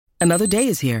Another day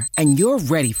is here, and you're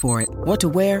ready for it. What to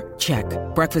wear? Check.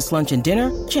 Breakfast, lunch, and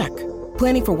dinner? Check.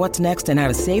 Planning for what's next and how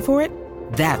to save for it?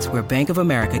 That's where Bank of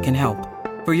America can help.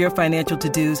 For your financial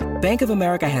to-dos, Bank of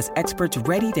America has experts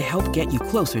ready to help get you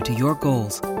closer to your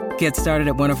goals. Get started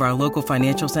at one of our local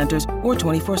financial centers or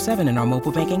 24/7 in our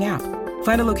mobile banking app.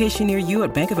 Find a location near you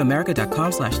at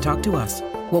bankofamerica.com/talktous.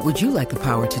 What would you like the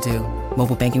power to do?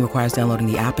 Mobile banking requires downloading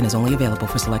the app and is only available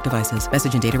for select devices.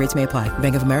 Message and data rates may apply.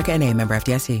 Bank of America N.A., member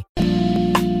FDIC.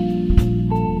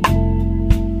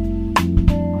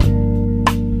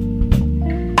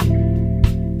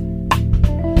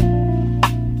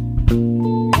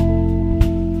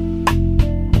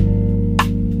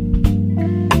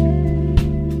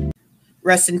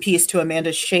 Rest in peace to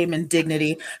Amanda's shame and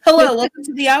dignity. Hello, welcome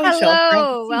to the Hour Show.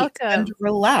 Hello, welcome. And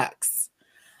relax.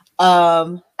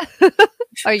 Are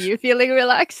you feeling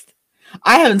relaxed?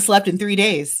 I haven't slept in 3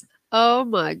 days. Oh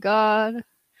my God.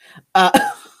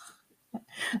 I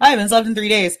haven't slept in 3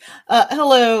 days.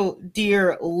 Hello,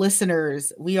 dear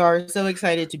listeners. We are so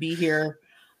excited to be here.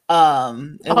 Are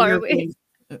we?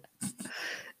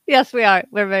 Yes, we are.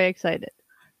 We're very excited.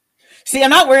 See, I'm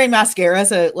not wearing mascara,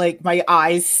 so like my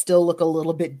eyes still look a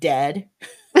little bit dead.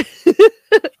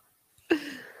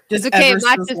 Just okay,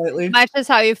 matches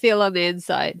how you feel on the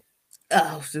inside.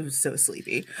 Oh, I was so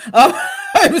sleepy. Oh,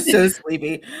 I was so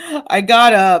sleepy. I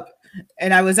got up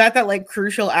and I was at that like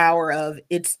crucial hour of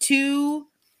it's too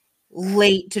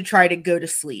late to try to go to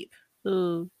sleep,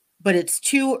 but it's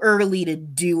too early to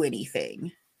do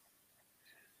anything.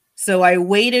 So I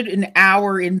waited an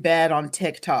hour in bed on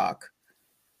TikTok.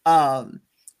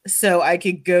 So I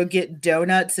could go get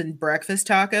donuts and breakfast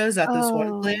tacos at this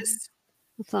one place.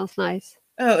 That sounds nice.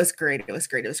 Oh, it was great. It was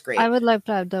great. It was great. I would love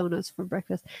to have donuts for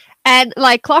breakfast. And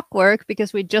like clockwork,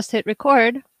 because we just hit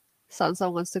record,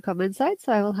 Sansa wants to come inside,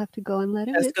 so I will have to go and let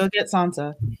him in. Let's go get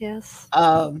Sansa. Yes.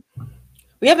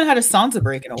 We haven't had a Sansa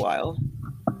break in a while.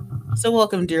 So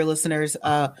welcome, dear listeners.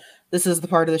 This is the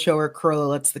part of the show where Corolla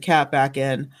lets the cat back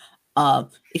in.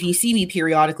 If you see me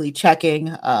periodically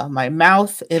checking my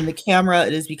mouth in the camera,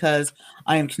 it is because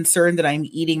I am concerned that I'm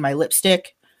eating my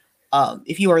lipstick.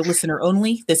 If you are listener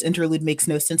only, this interlude makes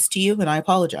no sense to you, and I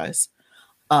apologize.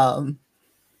 But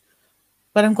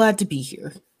I'm glad to be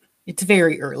here. It's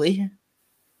very early.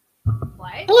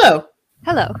 What? Hello.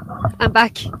 Hello. I'm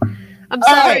back. I'm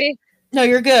sorry. Right. No,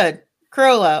 you're good.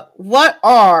 Corolla, what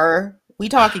are we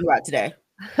talking about today?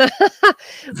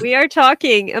 We are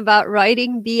talking about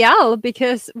writing BL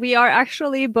because we are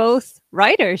actually both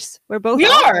writers. We're both We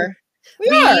are.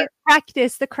 We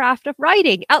practice the craft of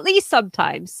writing, at least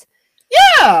sometimes.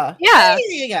 Yeah. Yeah.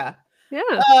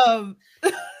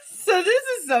 So this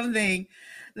is something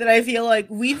that I feel like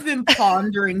we've been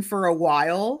pondering for a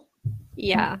while.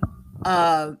 Yeah.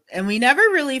 And we never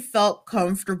really felt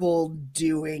comfortable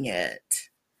doing it.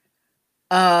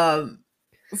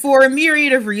 For a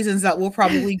myriad of reasons that we'll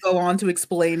probably go on to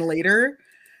explain later.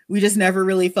 We just never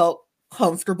really felt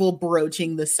comfortable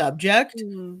broaching the subject.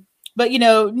 Mm. But,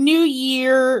 new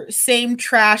year, same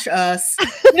trash us.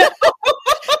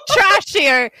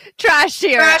 Trashier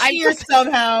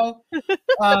somehow.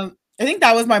 I think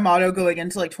that was my motto going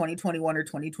into like 2021 or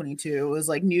 2022. It was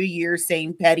like new year,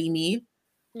 same petty me.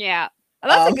 Yeah.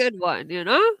 That's a good one,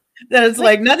 That it's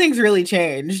like nothing's really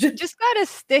changed. Just gotta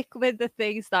stick with the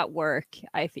things that work,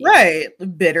 I feel. Right.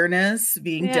 Bitterness,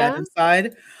 being dead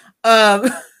inside.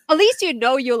 At least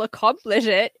you'll accomplish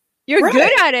it. You're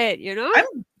good at it,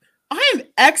 I'm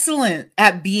excellent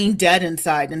at being dead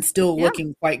inside and still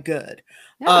looking quite good.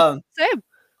 Yeah, same.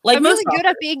 Like I'm really good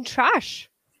at being trash.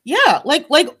 Yeah, like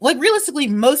realistically,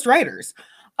 most writers.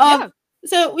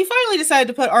 So we finally decided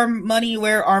to put our money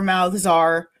where our mouths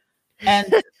are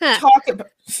and talk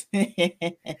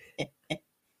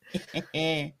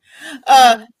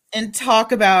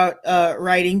about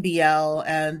writing BL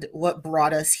and what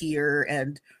brought us here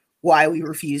and why we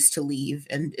refuse to leave,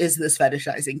 and is this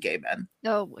fetishizing gay men?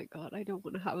 Oh my God, I don't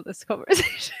want to have this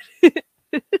conversation.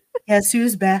 Guess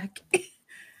who's back?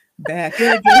 Back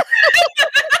again. It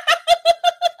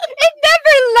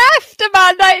never left,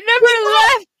 Amanda. It never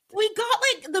left. We got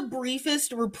like the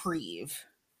briefest reprieve.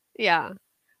 Yeah.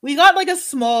 We got like a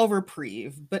small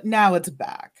reprieve, but now it's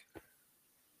back.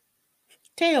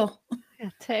 Tail. Yeah,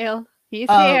 Tail. He's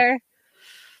here.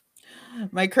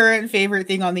 My current favorite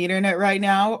thing on the internet right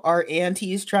now are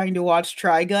aunties trying to watch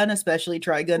Trigun, especially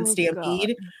Trigun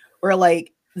Stampede, where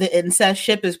like the incest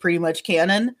ship is pretty much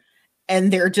canon, and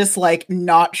they're just like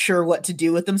not sure what to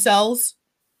do with themselves.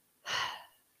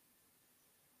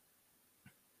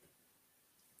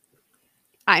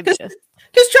 I'm just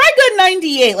Because Trigun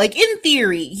 98, like in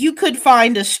theory, you could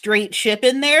find a straight ship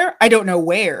in there. I don't know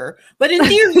where, but in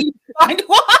theory, you could find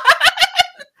one.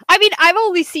 I mean, I've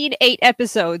only seen 8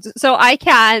 episodes, so I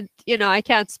can't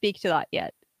speak to that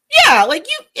yet. Yeah, like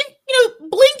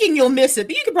blinking you'll miss it,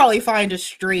 but you could probably find a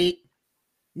straight,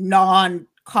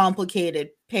 non-complicated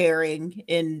pairing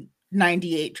in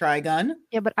 98 Trigun.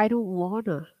 Yeah, but I don't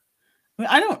wanna. I mean,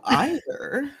 I don't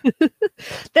either.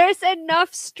 There's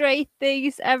enough straight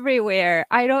things everywhere.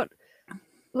 I don't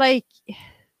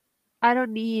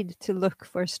need to look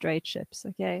for straight ships,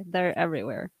 okay? They're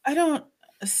everywhere.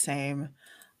 Same.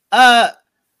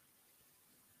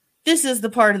 This is the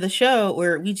part of the show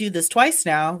where we do this twice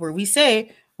now, where we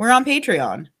say we're on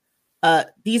Patreon.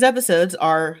 These episodes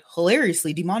are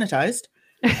hilariously demonetized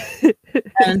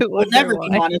and will never be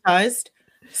monetized.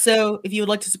 So if you would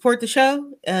like to support the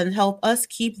show and help us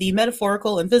keep the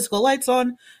metaphorical and physical lights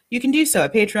on, you can do so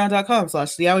at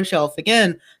patreon.com/thehouryshelf.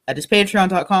 Again, that is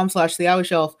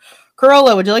patreon.com/thehouryshelf.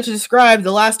 Carola, would you like to describe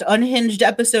the last unhinged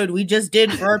episode we just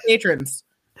did for our patrons?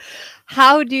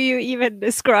 How do you even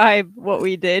describe what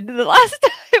we did the last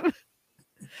time?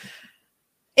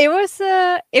 It was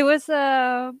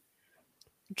a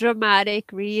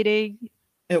dramatic reading.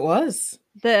 It was.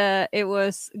 It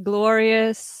was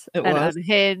glorious and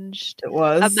unhinged. It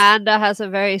was. Amanda has a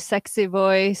very sexy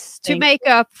voice to make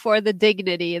up for the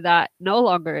dignity that no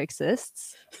longer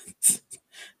exists.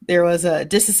 There was a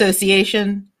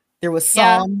disassociation. There was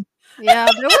song. Yeah,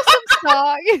 there was some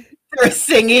song. There was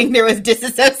singing. There was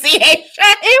disassociation.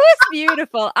 It was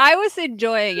beautiful. I was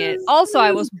enjoying it. Also,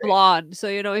 I was blonde. So,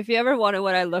 if you ever wonder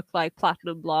what I look like,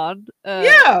 platinum blonde,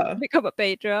 become a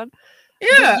Patreon.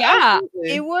 Yeah,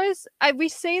 it was. We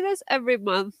say this every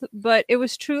month, but it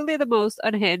was truly the most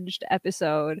unhinged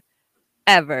episode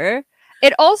ever.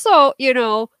 It also,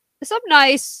 some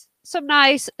nice,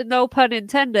 no pun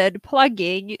intended,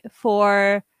 plugging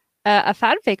for a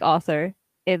fanfic author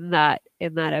in that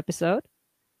episode.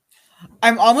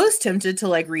 I'm almost tempted to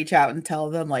reach out and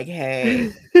tell them hey,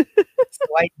 so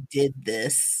I did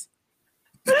this.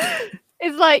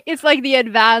 It's like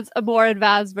a more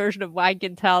advanced version of Wank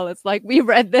and Tell. It's like we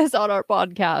read this on our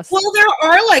podcast. Well, there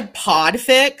are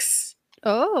podfics.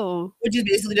 Oh, which is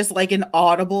basically just an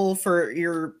Audible for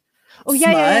your smut.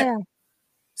 Yeah.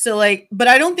 So but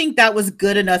I don't think that was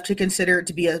good enough to consider it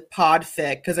to be a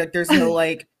podfic because there's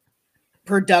no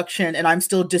production, and I'm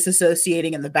still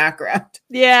disassociating in the background.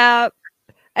 Yeah,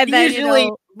 and then usually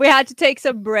we had to take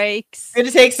some breaks. We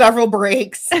had to take several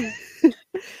breaks.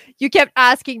 You kept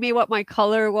asking me what my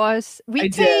color was. We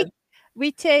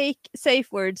take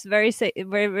safe words very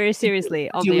very seriously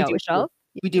on the Hour Shelf.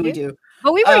 We do.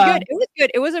 But we were good. It was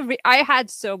good. It was I had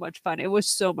so much fun. It was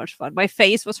so much fun. My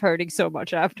face was hurting so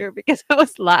much after because I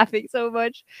was laughing so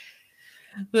much.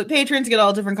 But patrons get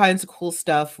all different kinds of cool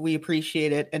stuff. We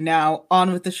appreciate it. And now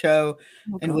on with the show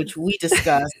in which we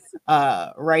discuss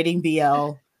writing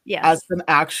BL as some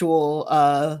actual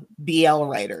BL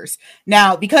writers.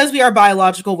 Now, because we are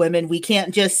biological women, we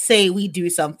can't just say we do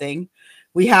something.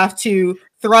 We have to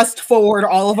thrust forward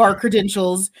all of our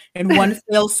credentials in one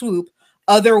fell swoop.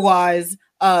 Otherwise,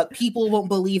 people won't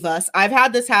believe us. I've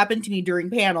had this happen to me during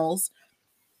panels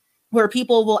where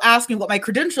people will ask me what my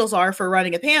credentials are for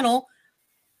running a panel.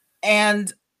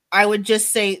 And I would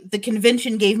just say the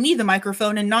convention gave me the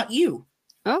microphone and not you.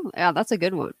 Oh, yeah, that's a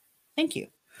good one. Thank you.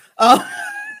 I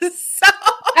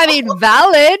mean,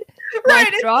 valid. Right.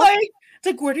 It's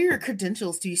like, what are your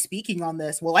credentials to be speaking on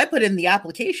this? Well, I put in the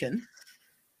application.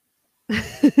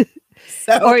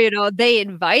 Or, they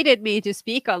invited me to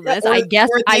speak on this. I guess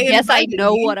I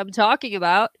know what I'm talking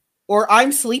about. Or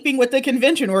I'm sleeping with the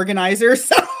convention organizer.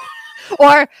 So.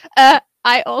 Or,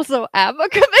 I also am a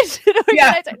convention organizer.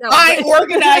 Yeah, no, I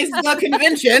organize the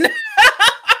convention.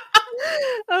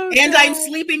 And I'm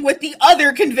sleeping with the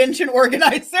other convention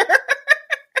organizer.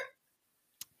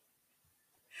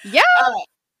 Yeah.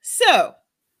 So,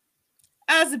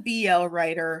 as a BL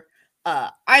writer,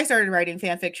 I started writing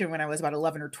fan fiction when I was about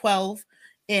 11 or 12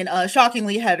 in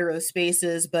shockingly hetero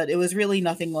spaces, but it was really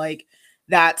nothing like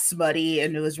that smutty,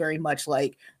 and it was very much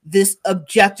like this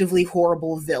objectively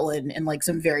horrible villain and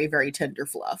some very, very tender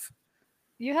fluff.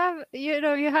 You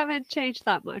haven't changed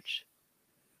that much.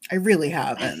 I really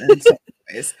haven't in some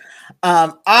ways.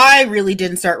 I really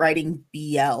didn't start writing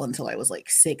BL until I was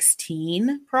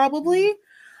 16, probably.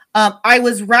 I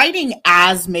was writing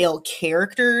as male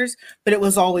characters, but it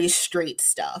was always straight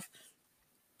stuff.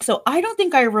 So I don't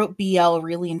think I wrote BL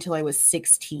really until I was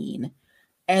 16.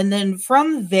 And then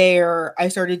from there, I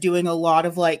started doing a lot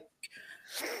of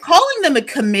calling them a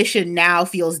commission now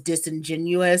feels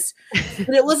disingenuous,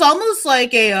 but it was almost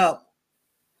like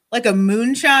like a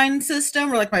moonshine system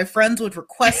where like my friends would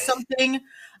request something.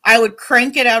 I would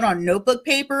crank it out on notebook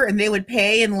paper and they would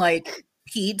pay in like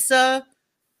pizza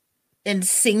and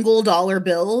single dollar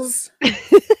bills.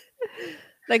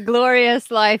 The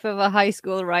glorious life of a high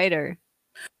school writer.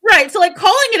 Right. So like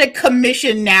calling it a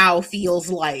commission now feels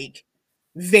like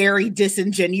very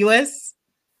disingenuous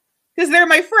because they're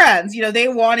my friends. You know, they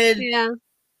wanted, Yeah.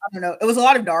 I don't know, it was a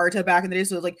lot of Naruto back in the day.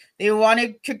 So it was like they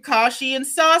wanted Kakashi and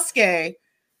Sasuke.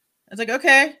 It's like,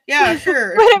 okay, yeah,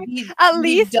 sure. At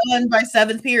least done by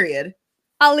 7th period.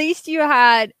 At least you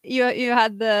had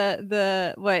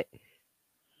the what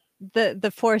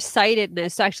the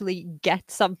foresightedness to actually get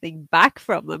something back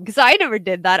from them, because I never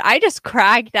did that. I just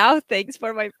cracked out things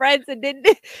for my friends and didn't,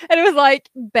 and it was like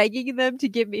begging them to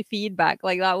give me feedback.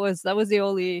 Like that was the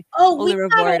only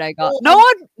reward I got.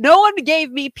 No one gave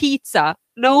me pizza.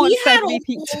 No one sent me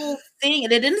pizza. Thing,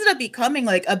 and it ended up becoming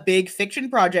like a big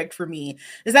fiction project for me.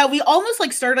 Is that we almost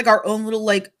like started like our own little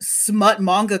like smut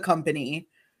manga company.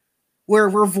 Where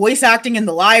we're voice acting in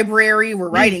the library, we're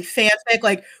writing fanfic.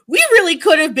 Like we really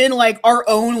could have been like our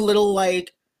own little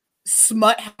like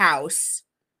smut house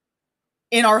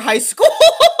in our high school.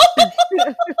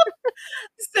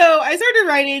 So I started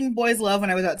writing boys love when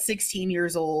I was about 16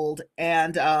 years old,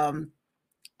 and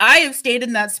I have stayed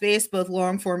in that space both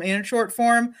long form and short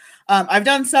form. I've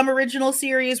done some original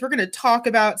series. We're going to talk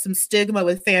about some stigma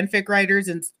with fanfic writers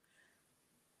and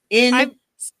in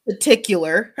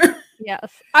particular.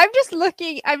 Yes. I'm just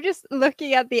looking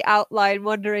at the outline,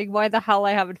 wondering why the hell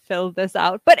I haven't filled this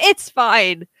out. But it's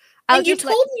fine. And you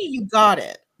told me you got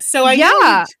it. So I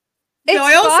know.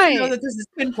 I also know that this is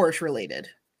Kim Porsche related.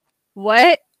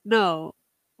 What? No.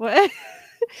 What?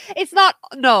 It's not.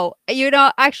 No. You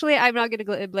know, actually, I'm not going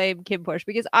to blame Kim Porsche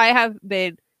because I have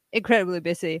been incredibly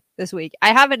busy this week.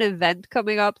 I have an event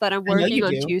coming up that I'm working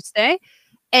on Tuesday,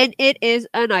 and it is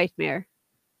a nightmare.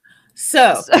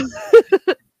 So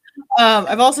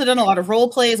I've also done a lot of role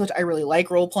plays, which I really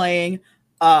like role playing.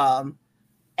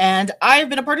 And I've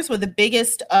been a part of some of the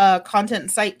biggest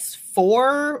content sites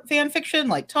for fan fiction,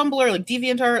 like Tumblr, like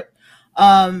DeviantArt,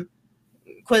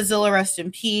 Quizzilla, rest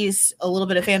in peace, a little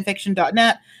bit of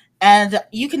fanfiction.net. And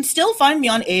you can still find me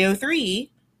on AO3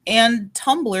 and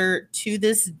Tumblr to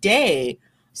this day.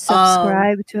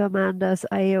 Subscribe to Amanda's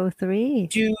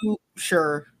AO3.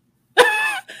 Sure.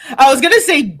 I was going to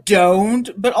say don't,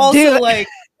 but also like,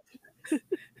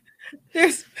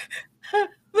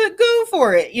 but go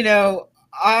for it. You know,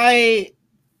 I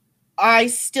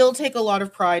still take a lot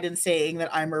of pride in saying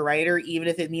that I'm a writer, even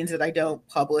if it means that I don't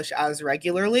publish as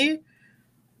regularly.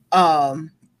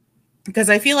 Because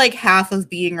I feel like half of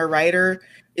being a writer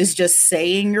is just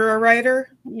saying you're a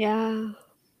writer. Yeah.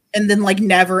 And then like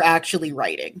never actually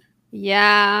writing.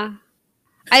 Yeah.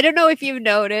 I don't know if you've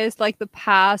noticed, like the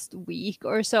past week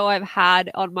or so, I've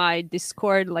had on my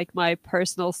Discord, like my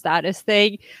personal status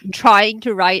thing, trying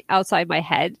to write outside my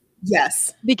head.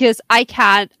 Yes. Because I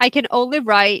can only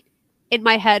write in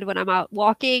my head when I'm out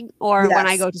walking or when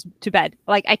I go to bed.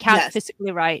 Like I can't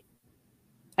physically write.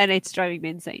 And it's driving me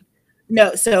insane.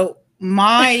 No, so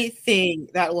my thing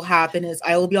that will happen is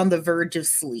I will be on the verge of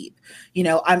sleep. You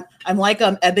know, I'm like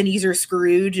Ebenezer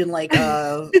Scrooge and like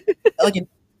like a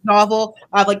novel.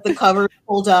 I have like the cover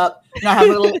pulled up, and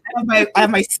I have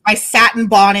my satin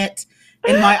bonnet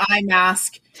and my eye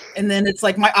mask, and then it's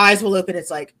like my eyes will open.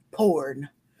 It's like porn,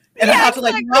 and I have to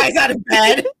like rise out of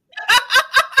bed.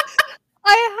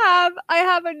 I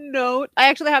have a note. I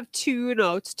actually have two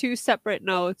separate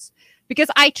notes, because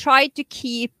I tried to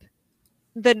keep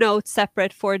the notes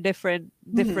separate for different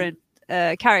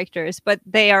characters, but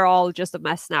they are all just a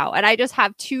mess now. And I just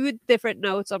have two different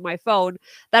notes on my phone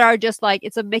that are just like,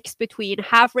 it's a mix between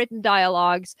half written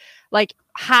dialogues, like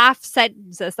half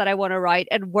sentences that I want to write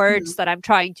and words that I'm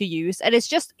trying to use. And it's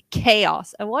just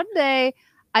chaos. And one day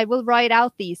I will write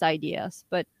out these ideas,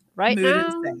 but right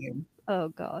now, oh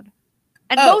God.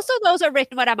 And most of those are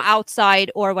written when I'm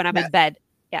outside or when I'm in bed.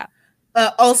 Yeah.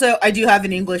 Also, I do have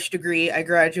an English degree. I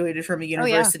graduated from a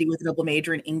university with a double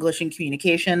major in English and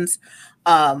communications.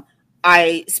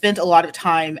 I spent a lot of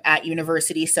time at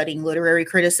university studying literary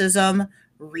criticism,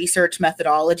 research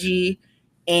methodology,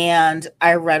 and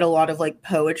I read a lot of like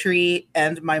poetry.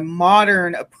 And my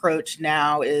modern approach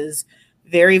now is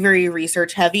very, very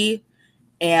research heavy.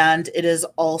 And it is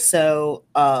also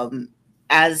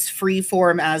as free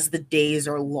form as the days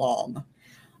are long.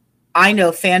 I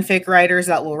know fanfic writers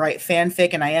that will write fanfic,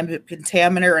 and I am a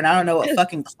pentameter, and I don't know what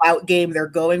fucking clout game they're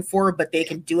going for, but they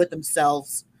can do it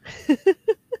themselves.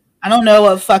 I don't know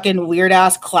what fucking weird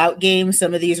ass clout game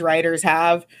some of these writers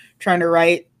have trying to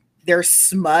write their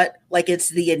smut like it's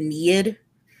the Aeneid.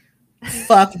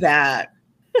 Fuck that.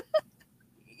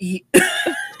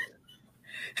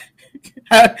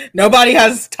 Nobody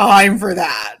has time for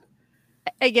that.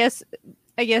 I guess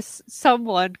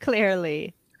someone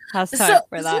clearly has time So,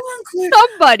 for that. someone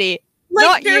Somebody, like,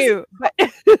 not there's you. But part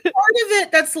of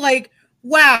it that's like,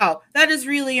 wow, that is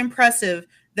really impressive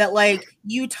that like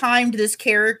you timed this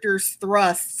character's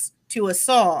thrusts to a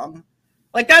song.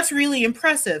 Like, that's really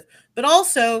impressive. But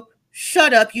also,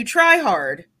 shut up, you try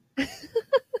hard.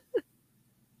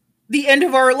 The end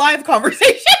of our live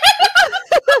conversation.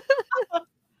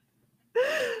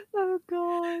 oh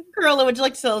god. Carola, would you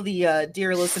like to tell the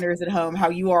dear listeners at home how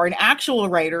you are an actual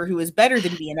writer who is better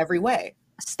than me in every way?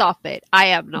 Stop it. I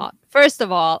am not. First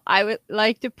of all, I would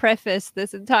like to preface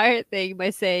this entire thing by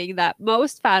saying that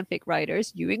most fanfic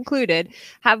writers, you included,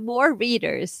 have more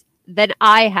readers than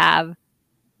I have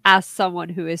as someone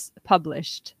who is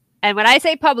published. And when I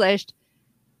say published,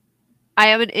 I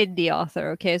am an indie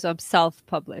author, okay? So I'm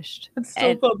self-published. It's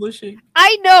still publishing.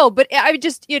 I know, but I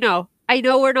just, I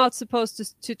know we're not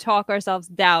supposed to talk ourselves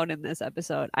down in this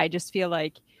episode. I just feel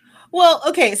like... Well,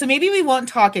 okay, so maybe we won't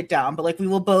talk it down, but like we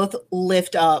will both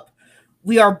lift up.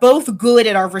 We are both good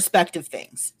at our respective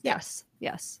things. Yes.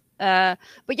 But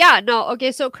yeah, no,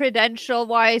 okay, so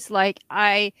credential-wise, like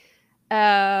I've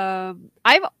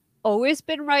always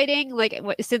been writing, like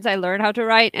since I learned how to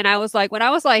write. And I was like, when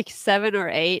I was like 7 or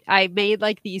 8, I made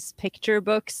like these picture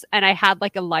books, and I had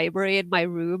like a library in my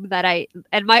room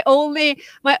and my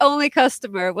only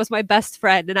customer was my best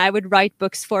friend, and I would write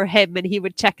books for him and he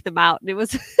would check them out. And it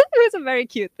was it was a very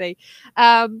cute thing.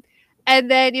 And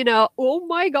then, oh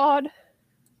my god,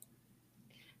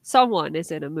 someone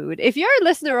is in a mood. If you're a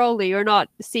listener only, you're not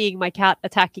seeing my cat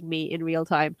attacking me in real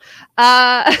time.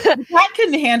 The cat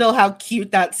couldn't handle how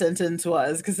cute that sentence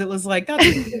was, because it was like, that's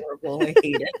adorable. I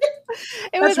hate it.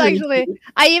 It was really actually cute.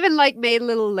 I even like made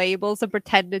little labels and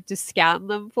pretended to scan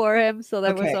them for him. So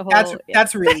there was a whole.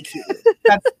 That's really cute.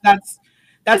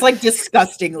 That's like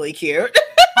disgustingly cute.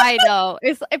 I know.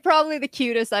 It's probably the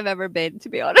cutest I've ever been, to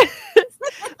be honest.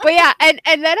 But yeah, and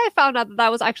then I found out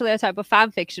that was actually a type of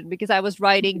fan fiction, because I was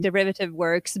writing derivative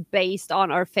works based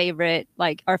on our favorite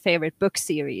book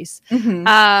series.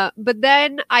 Mm-hmm. But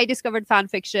then I discovered fan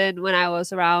fiction when I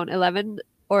was around 11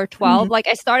 or 12. Mm-hmm. Like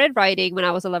I started writing when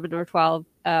I was 11 or 12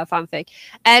 fanfic.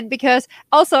 And because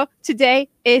also today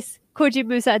is Koji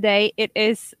Musa Day. It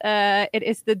is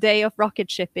the day of rocket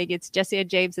shipping. It's Jesse and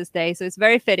James's day. So it's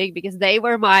very fitting, because they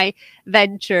were my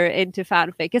venture into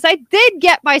fanfic. Because I did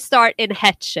get my start in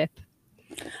Headship,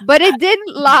 but it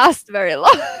didn't last very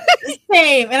long.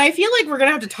 Same. And I feel like we're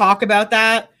gonna have to talk about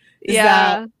that.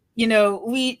 Yeah. That,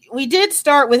 we did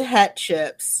start with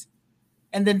Headships,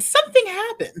 and then something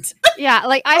happened. Yeah,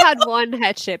 like I had one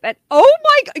Headship, and oh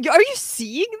my god, are you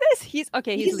seeing this? He's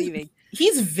leaving.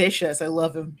 He's vicious. I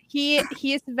love him. He's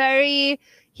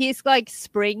like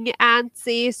spring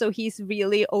antsy, so he's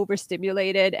really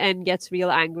overstimulated and gets real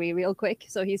angry real quick.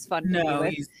 So he's fun. No,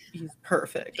 he's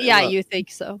perfect. Yeah, you think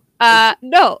so?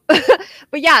 No,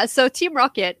 but yeah. So Team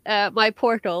Rocket, my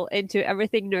portal into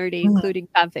everything nerdy, including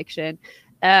fanfiction.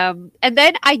 And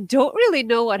then I don't really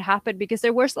know what happened, because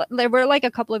there were like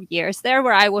a couple of years there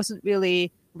where I wasn't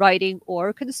really writing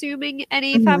or consuming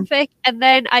any fanfic, and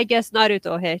then I guess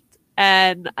Naruto hit.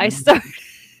 And I started,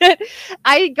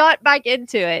 I got back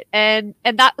into it. And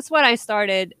that's when I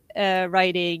started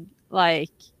writing like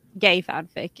gay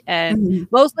fanfic.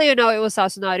 And mostly, it was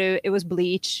Sasunaru, it was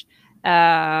Bleach.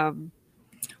 Why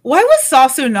was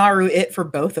Sasunaru it for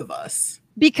both of us?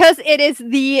 Because it is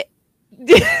the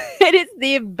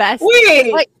best.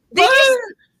 Wait, like,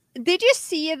 did you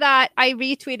see that I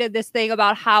retweeted this thing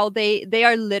about how they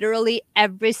are literally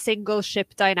every single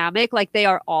ship dynamic? Like they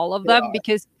are all of them,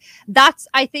 because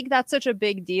I think that's such a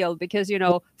big deal, because,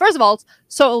 first of all,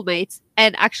 soulmates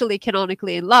and actually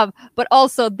canonically in love, but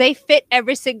also they fit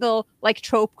every single like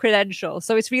trope credential.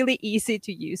 So it's really easy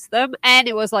to use them. And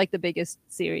it was like the biggest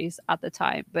series at the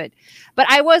time. But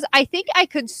I think I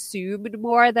consumed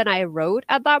more than I wrote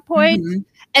at that point.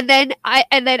 And then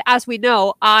as we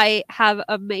know, I have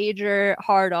a major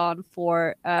hard on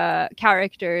for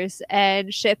characters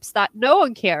and ships that no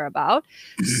one care about.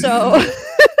 So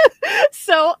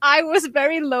so I was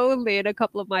very lonely in a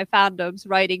couple of my fandoms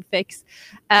writing fics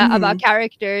about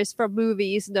characters from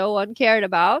movies no one cared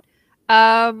about.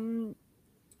 Because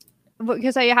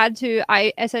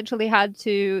I essentially had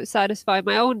to satisfy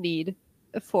my own need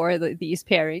for these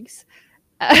pairings.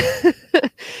 And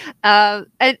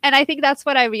I think that's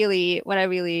what I really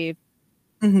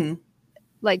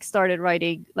like started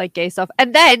writing like gay stuff.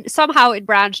 And then somehow it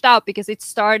branched out, because it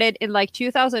started in like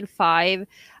 2005.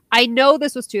 I know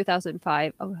this was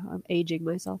 2005. Oh, I'm aging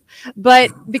myself.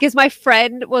 But because my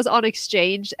friend was on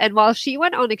exchange, and while she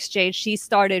went on exchange, she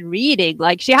started reading.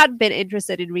 Like, she hadn't been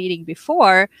interested in reading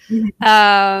before,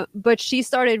 but she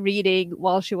started reading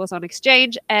while she was on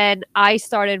exchange, and I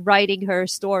started writing her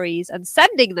stories and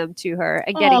sending them to her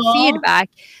and getting feedback.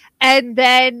 And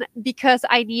then because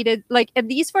I needed and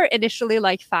these were initially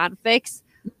like fanfics.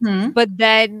 But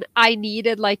then I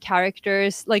needed like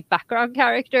characters, like background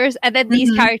characters, and then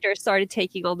these characters started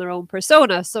taking on their own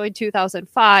persona. So in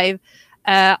 2005,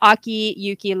 Aki,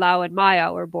 Yuki, Lau, and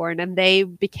Maya were born, and they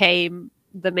became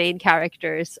the main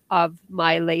characters of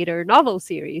my later novel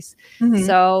series.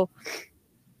 So,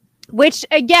 which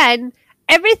again,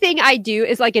 everything I do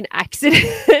is like an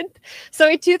accident. So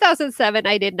in 2007,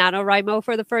 I did NaNoWriMo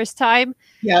for the first time.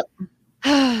 Yep.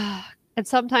 And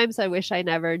sometimes I wish I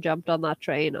never jumped on that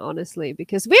train, honestly,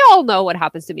 because we all know what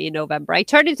happens to me in November. I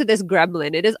turn into this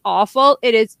gremlin. It is awful.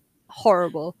 It is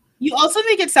horrible. You also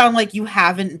make it sound like you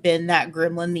haven't been that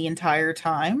gremlin the entire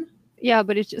time. Yeah,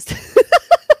 but it's just...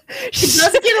 It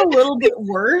does get a little bit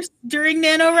worse during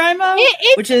NaNoWriMo,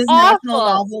 which is National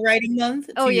Novel Writing Month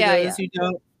to those who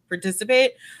don't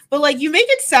participate. But like, you make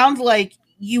it sound like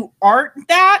you aren't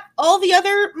that all the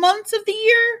other months of the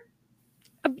year.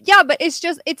 Yeah, but it's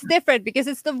different because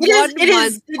it's the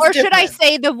month, or should I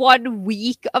say the 1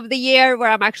 week of the year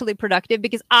where I'm actually productive,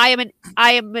 because I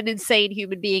am an insane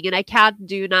human being and I can't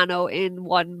do nano in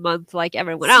 1 month like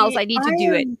everyone else. I need to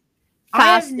do it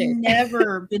faster. I've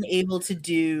never been able to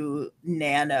do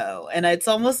nano, and it's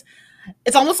almost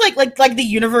like the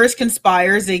universe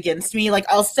conspires against me. Like,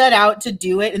 I'll set out to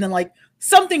do it and then like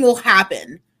something will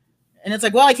happen. And it's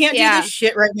like, well, I can't do this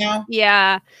shit right now.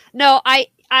 Yeah. No,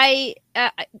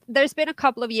 there's been a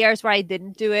couple of years where I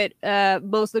didn't do it,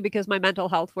 mostly because my mental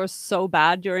health was so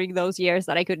bad during those years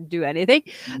that I couldn't do anything.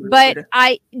 But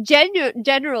I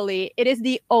generally, it is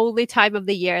the only time of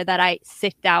the year that I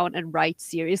sit down and write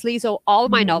seriously. So all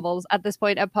my novels at this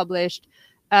point, I've published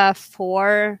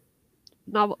four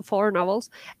novels,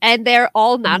 and they're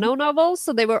all nano novels,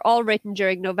 so they were all written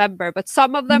during November, but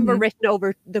some of them were written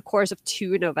over the course of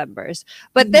 2 Novembers.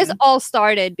 But this all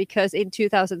started because in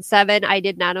 2007 I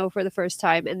did nano for the first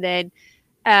time, and then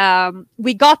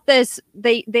we got this,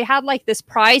 they had like this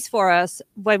prize for us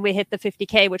when we hit the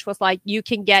 50k, which was like, you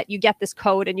get this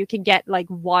code and you can get like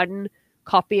 1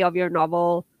 copy of your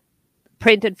novel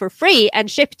printed for free and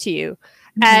shipped to you.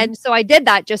 And so I did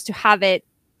that just to have it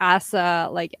as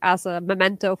a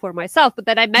memento for myself. But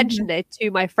then I mentioned it to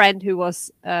my friend who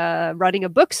was running a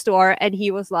bookstore, and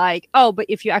he was like, oh, but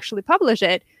if you actually publish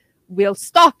it, we'll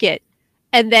stock it.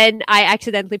 And then I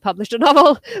accidentally published a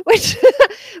novel, which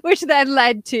then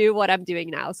led to what I'm doing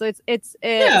now. So it's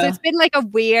been like a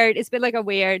weird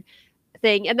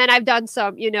thing. And then I've done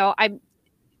some,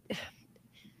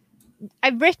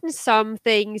 I've written some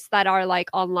things that are like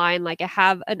online. Like I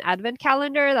have an advent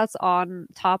calendar that's on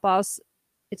Tapas.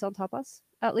 It's on Tapas,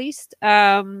 at least.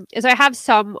 So I have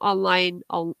some online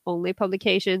only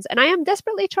publications, and I am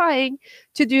desperately trying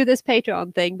to do this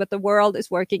Patreon thing, but the world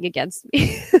is working against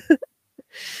me.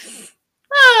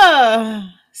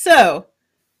 So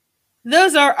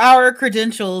those are our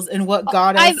credentials and what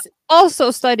got us. I've also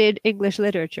studied English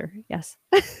literature. Yes.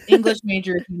 English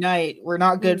major unite. We're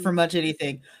not good for much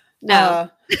anything. No.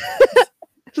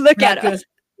 Look at us.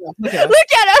 Look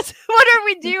at us. What are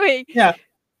we doing? Yeah.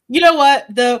 You know what,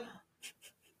 though?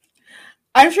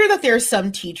 I'm sure that there's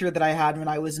some teacher that I had when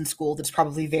I was in school that's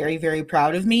probably very, very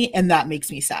proud of me, and that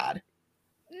makes me sad.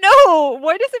 No,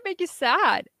 why does it make you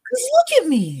sad? Because look at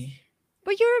me.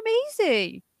 But you're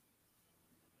amazing.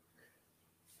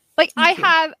 Like,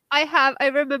 I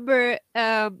remember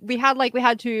we had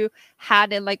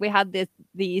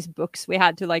these books we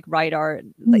had to like write our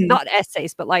not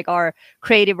essays but like our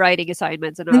creative writing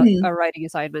assignments and our writing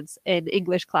assignments in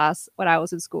English class when I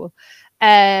was in school,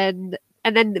 and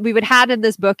then we would hand in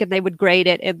this book and they would grade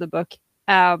it in the book,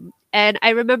 and I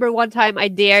remember one time I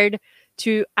dared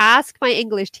to ask my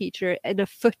English teacher in a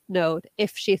footnote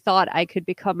if she thought I could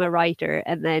become a writer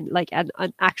and then like an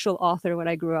actual author when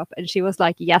I grew up. And she was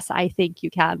like, yes, I think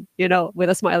you can, with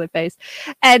a smiley face.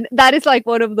 And that is like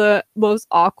one of the most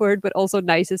awkward, but also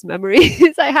nicest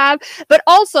memories I have. But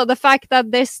also the fact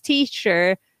that this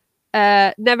teacher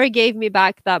never gave me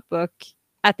back that book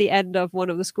at the end of one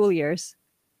of the school years.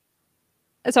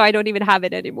 So I don't even have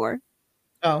it anymore.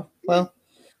 Oh, well.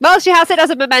 Well, she has it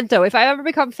as a memento. If I ever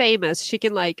become famous, she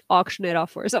can like auction it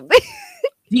off or something.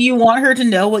 Do you want her to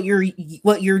know what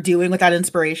you're doing with that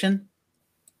inspiration?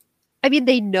 I mean,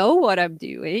 they know what I'm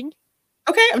doing.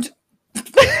 Okay, because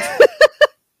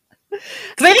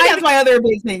I think that's my other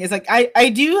big thing. Is like I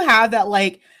do have that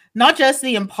like not just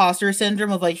the imposter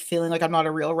syndrome of like feeling like I'm not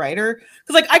a real writer.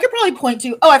 Because like I could probably point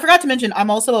to, I forgot to mention, I'm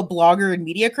also a blogger and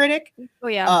media critic. Oh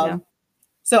yeah.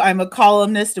 So I'm a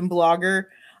columnist and blogger.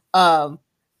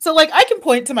 So like I can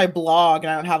point to my blog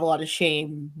and I don't have a lot of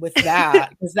shame with that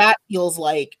because that feels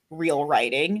like real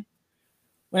writing.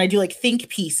 When I do like think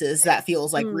pieces, that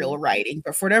feels like real writing.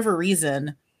 But for whatever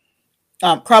reason,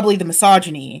 probably the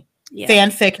misogyny,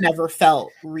 fanfic never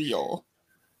felt real.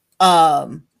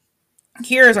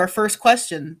 Here is our first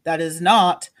question that is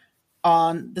not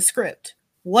on the script.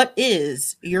 What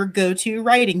is your go-to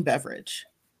writing beverage?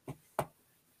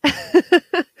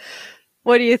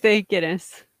 What do you think it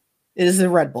is? It is a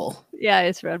Red Bull. Yeah,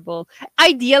 it's Red Bull.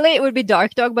 Ideally, it would be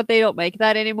Dark Dog, but they don't make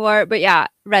that anymore. But yeah,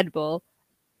 Red Bull.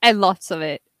 And lots of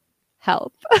it.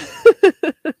 Help.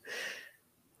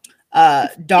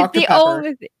 Dr.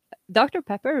 Pepper. Dr.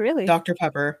 Pepper, really? Dr.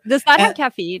 Pepper. Does that have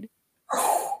caffeine?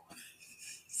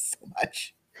 So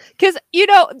much. Because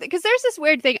there's this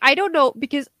weird thing. I don't know,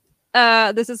 because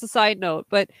this is a side note,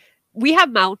 but we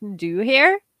have Mountain Dew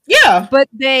here. Yeah. But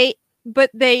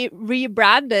they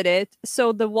rebranded it,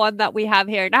 so the one that we have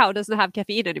here now doesn't have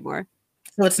caffeine anymore.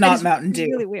 So it's not Mountain Dew.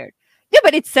 Really weird. Yeah,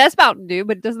 but it says Mountain Dew,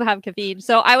 but it doesn't have caffeine.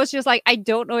 So I was just like, I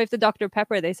don't know if the Dr.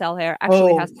 Pepper they sell here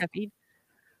actually has caffeine.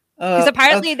 Because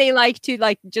apparently they like to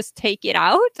like just take it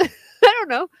out. I don't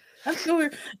know. That's so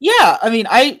weird. Yeah, I mean,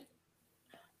 I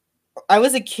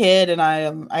was a kid and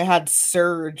I had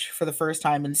Surge for the first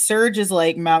time, and Surge is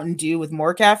like Mountain Dew with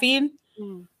more caffeine.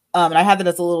 And I had that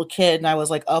as a little kid, and I was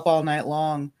like up all night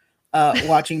long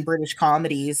watching British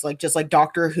comedies, like just like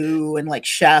Doctor Who and like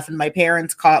Chef. And my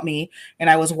parents caught me, and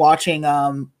I was watching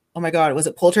oh my god, was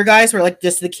it Poltergeist, where like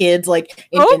just the kids like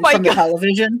in from the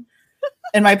television,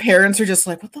 and my parents were just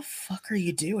like, "What the fuck are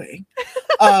you doing?"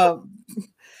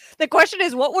 The question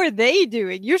is, what were they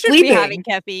doing? You should sleeping. Be having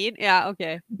caffeine. Yeah,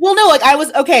 okay. Well, no, like I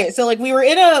was okay. So like we were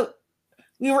in a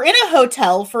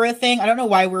hotel for a thing. I don't know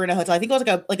why we were in a hotel. I think it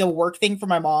was like a work thing for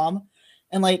my mom,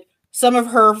 and like some of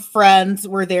her friends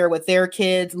were there with their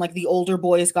kids, and like the older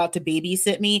boys got to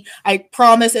babysit me. I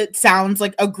promise it sounds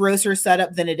like a grosser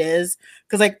setup than it is,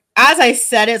 because like as I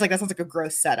said it, it's like that sounds like a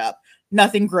gross setup.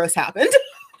 Nothing gross happened.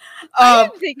 I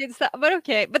didn't think it's that, but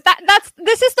okay. But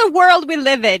this is the world we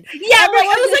live in. Yeah, but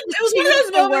it was one of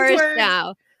those moments where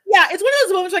now. Yeah, it's one of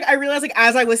those moments like I realized like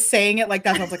as I was saying it, like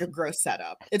that sounds like a gross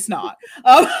setup. It's not.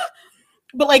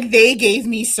 But like they gave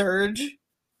me Surge.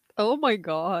 Oh my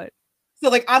god. So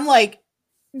like I'm like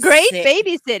great sick.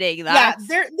 Babysitting. Yeah,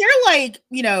 they're like,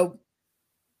 you know,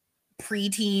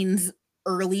 preteens,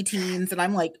 early teens, and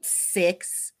I'm like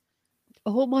 6.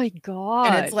 Oh my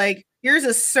god. And it's like, here's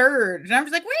a Surge. And I'm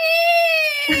just like,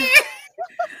 wee!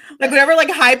 Like whatever like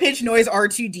high-pitched noise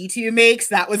R2-D2 makes,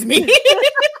 that was me.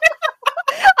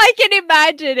 I can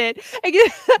imagine it.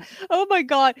 Oh my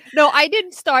god. No, I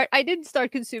didn't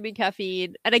start consuming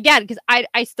caffeine. And again, because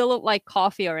I still don't like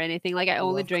coffee or anything. Like I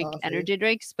only drink energy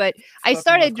drinks, but I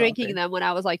started drinking them when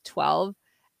I was like 12.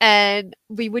 And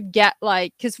we would get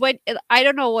like, because I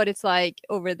don't know what it's like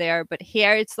over there, but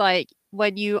here it's like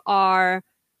when you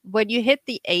hit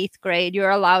the 8th grade, you're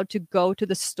allowed to go to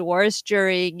the stores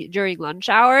during lunch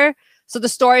hour. So the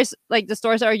stores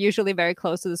are usually very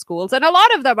close to the schools. And a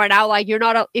lot of them are now like,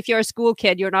 if you're a school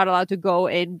kid, you're not allowed to go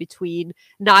in between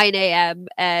 9 a.m.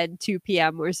 and 2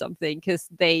 p.m. or something, because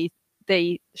they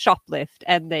shoplift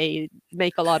and they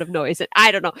make a lot of noise. And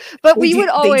I don't know. But we would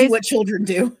always do what children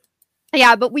do.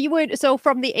 Yeah, but so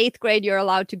from the 8th grade, you're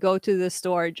allowed to go to the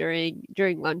store during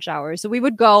lunch hour. So we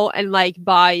would go and like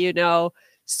buy,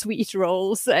 sweet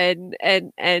rolls and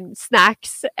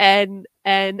snacks and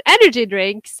energy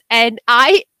drinks. And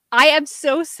I am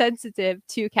so sensitive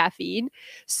to caffeine,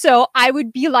 so I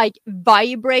would be like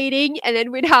vibrating, and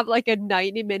then we'd have like a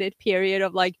 90-minute period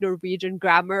of like Norwegian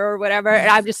grammar or whatever, and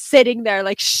I'm just sitting there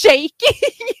like shaking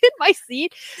in my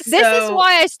seat. This is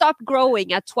why I stopped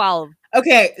growing at 12.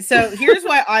 Okay, so here's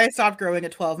why I stopped growing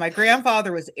at 12. My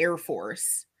grandfather was Air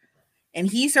Force, and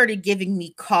he started giving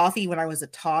me coffee when I was a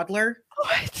toddler.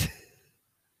 What?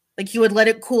 Like he would let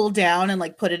it cool down and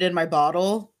like put it in my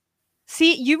bottle.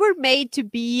 See, you were made to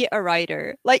be a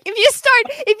writer. Like if you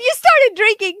started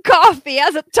drinking coffee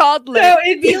as a toddler. So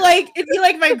it'd be like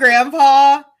my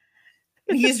grandpa.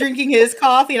 And he's drinking his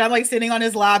coffee, and I'm like sitting on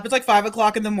his lap. It's like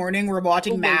 5:00 in the morning. We're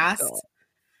watching Mass.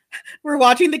 We're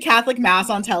watching the Catholic Mass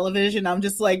on television. I'm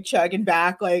just like chugging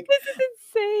back, like this is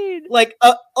insane. Like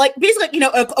basically,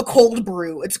 a cold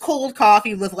brew. It's cold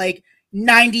coffee with like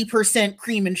 90%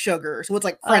 cream and sugar, so it's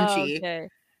like crunchy. Okay.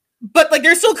 But like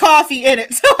there's still coffee in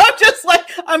it, so I'm just like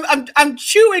I'm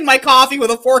chewing my coffee with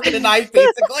a fork and a knife,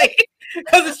 basically,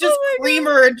 because it's just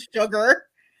creamer and sugar.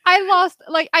 I lost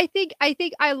like I think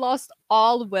I lost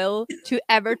all will to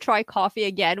ever try coffee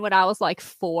again when I was like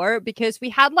 4 because we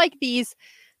had like these.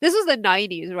 This was the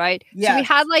 90s, right? So we Yes.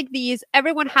 had like these.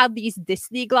 Everyone had these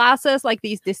Disney glasses, like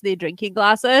these Disney drinking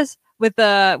glasses with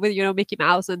Mickey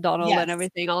Mouse and Donald Yes. and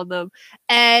everything on them.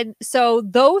 And so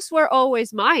those were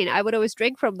always mine. I would always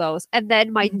drink from those. And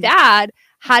then my Mhm. dad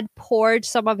had poured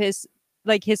some of his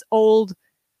old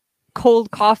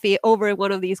cold coffee over in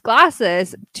one of these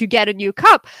glasses to get a new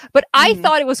cup, but I Mhm.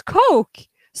 thought it was Coke.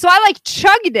 So I like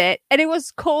chugged it and it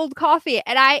was cold coffee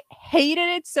and I hated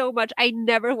it so much. I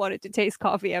never wanted to taste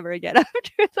coffee ever again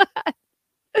after that.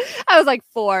 I was like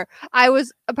 4. I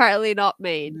was apparently not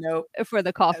made Nope. for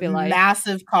the coffee life.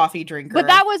 Massive coffee drinker. But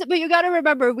you got to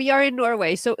remember, we are in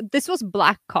Norway. So this was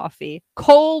black coffee,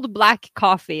 cold black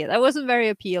coffee. That wasn't very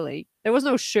appealing. There was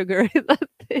no sugar in that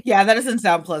thing. Yeah, that doesn't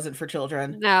sound pleasant for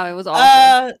children. No, it was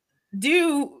awful.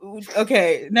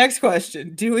 Okay, next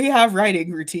question. Do we have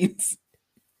writing routines?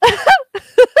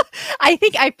 I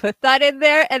think I put that in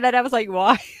there and then I was like,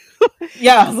 why?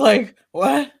 Yeah, I was like,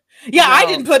 what? Yeah, I No.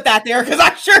 didn't put that there because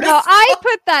I sure No, as I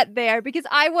put that there because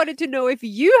I wanted to know if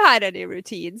you had any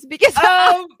routines because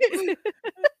so this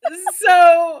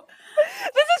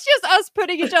is just us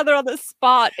putting each other on the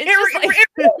spot. It's just like,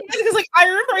 because like I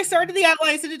remember I started the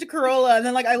outline, I sent it to Corolla, and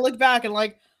then like I looked back and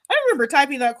like I don't remember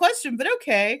typing that question, but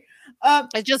okay.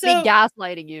 it's just so- me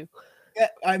gaslighting you.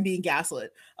 I'm being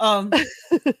gaslit. So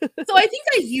I think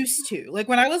I used to like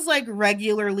when I was like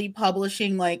regularly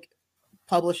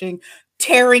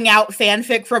tearing out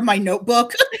fanfic from my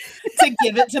notebook to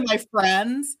give it to my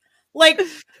friends. Like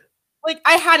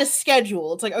I had a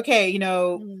schedule. It's like, okay,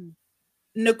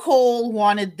 Nicole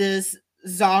wanted this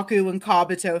Zaku and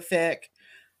Kabuto fic.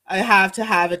 I have to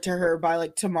have it to her by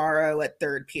like tomorrow at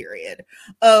 3rd period.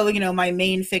 Oh, my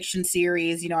main fiction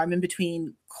series, I'm in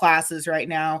between classes right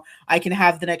now. I can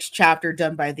have the next chapter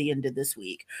done by the end of this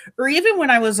week. Or even when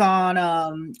I was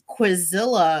on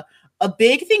Quizilla, a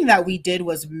big thing that we did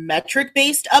was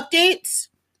metric-based updates.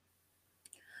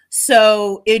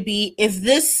 So it'd be if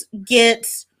this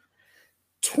gets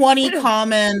 20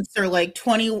 comments or like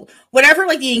 20, whatever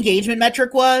like the engagement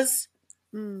metric was,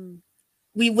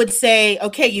 we would say,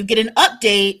 okay, you get an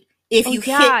update if you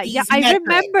hit these I metrics.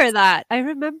 remember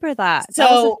that. So,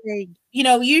 that was a thing.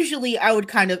 Usually I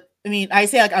would I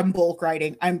say like I'm bulk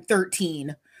writing. I'm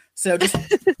 13. So just,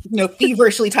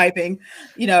 feverishly typing,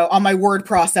 on my word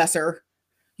processor.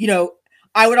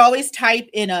 I would always type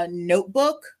in a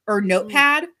notebook or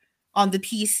notepad on the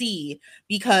PC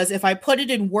because if I put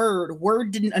it in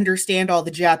Word didn't understand all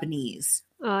the Japanese.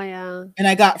 Oh, yeah. And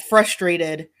I got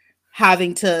frustrated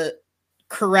having to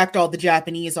correct all the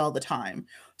Japanese all the time.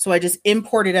 So I just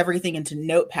imported everything into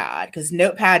Notepad because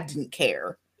Notepad didn't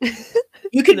care.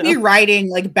 You could be writing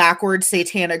like backwards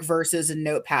satanic verses in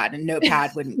Notepad and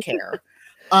Notepad wouldn't care.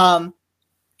 So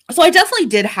I definitely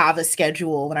did have a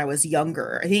schedule when I was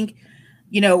younger. I think,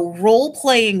 role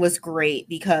playing was great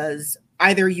because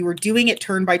either you were doing it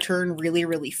turn by turn really,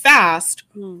 really fast,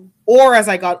 or as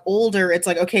I got older, it's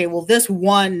like, okay, well, this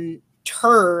one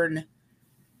turn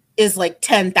is like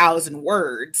 10,000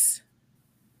 words.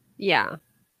 Yeah.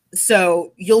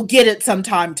 So you'll get it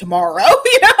sometime tomorrow,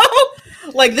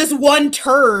 Like this one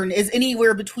turn is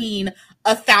anywhere between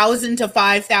 1,000 to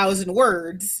 5,000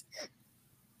 words.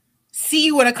 See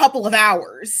you in a couple of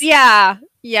hours. Yeah.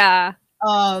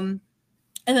 And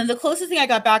then the closest thing I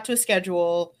got back to a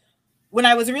schedule, when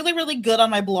I was really, really good on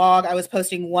my blog, I was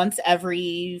posting once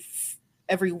every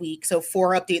week, so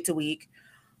 4 updates a week.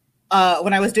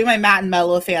 When I was doing my Matt and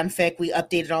Mello fanfic, we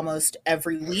updated almost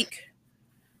every week.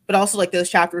 But also, like, those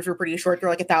chapters were pretty short. They're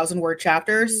like 1,000-word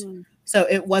chapters. So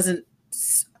it wasn't...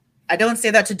 I don't say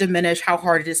that to diminish how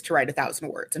hard it is to write 1,000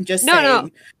 words. I'm just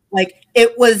saying, like,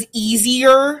 it was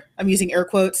easier, I'm using air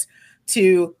quotes,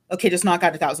 to, okay, just knock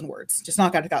out 1,000 words. Just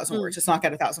knock out 1,000 words. Just knock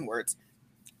out 1,000 words.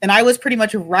 And I was pretty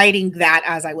much writing that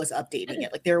as I was updating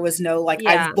it. Like, there was no, like,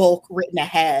 I've bulk written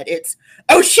ahead. It's,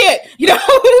 oh, shit, Yeah,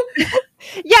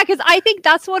 because I think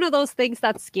that's one of those things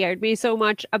that scared me so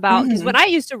much about, because when I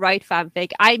used to write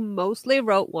fanfic, I mostly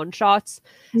wrote one-shots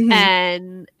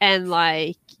and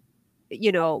like,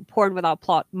 porn without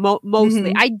plot,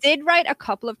 mostly. I did write a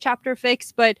couple of chapter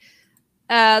fics, but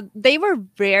they were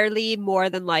rarely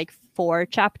more than like 4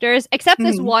 chapters, except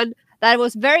this one that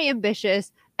was very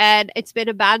ambitious, and it's been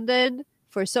abandoned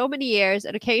for so many years,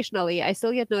 and occasionally I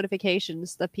still get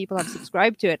notifications that people have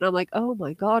subscribed to it, and I'm like, oh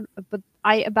my god, but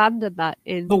I abandoned that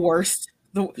in the worst.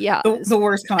 The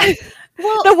worst kind.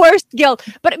 Well, the worst guilt.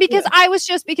 But because I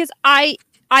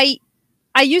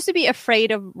used to be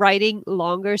afraid of writing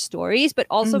longer stories, but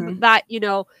also that,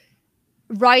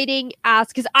 writing as,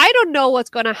 because I don't know what's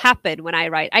going to happen when I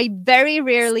write. I very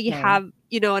rarely Same. have,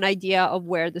 an idea of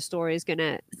where the story is going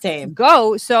to Same.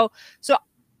 go. So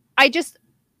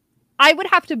I would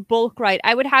have to bulk write.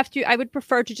 I would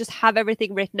prefer to just have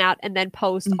everything written out and then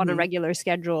post on a regular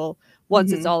schedule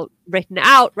once it's all written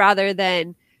out, rather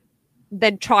than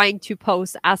trying to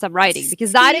post as I'm writing,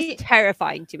 because that is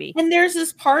terrifying to me. And there's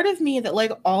this part of me that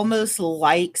like almost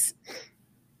likes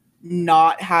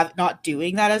not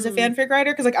doing that as a fanfic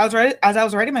writer, because like as I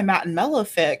was writing my Matt and Mello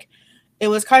fic, it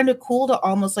was kind of cool to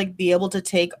almost like be able to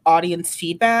take audience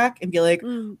feedback and be like,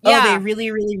 they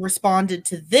really, really responded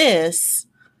to this.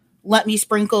 Let me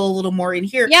sprinkle a little more in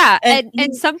here. Yeah,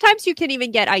 and sometimes you can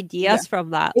even get ideas from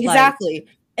that. Exactly.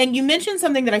 And you mentioned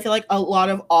something that I feel like a lot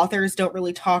of authors don't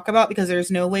really talk about, because there's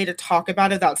no way to talk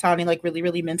about it without sounding like really,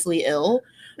 really mentally ill,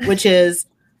 which is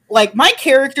like, my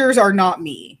characters are not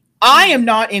me. I am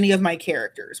not any of my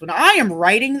characters. When I am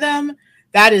writing them,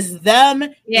 that is them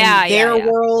in their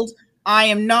world. I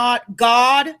am not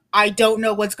God. I don't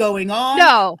know what's going on.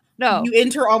 No. You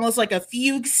enter almost like a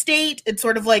fugue state. It's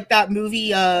sort of like that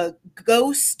movie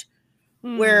Ghost,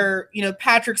 where,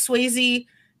 Patrick Swayze,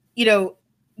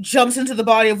 jumps into the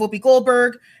body of Whoopi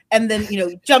Goldberg and then,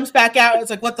 jumps back out. It's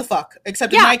like, what the fuck?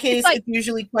 Except in my case, it's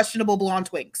usually questionable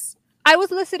blonde twinks. I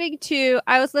was listening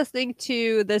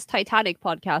to this Titanic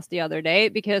podcast the other day,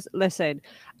 because listen,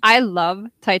 I love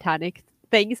Titanic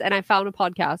things, and I found a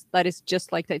podcast that is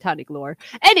just like Titanic lore.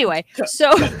 Anyway,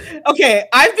 so okay,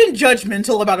 I've been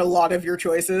judgmental about a lot of your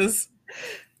choices.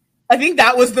 I think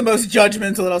that was the most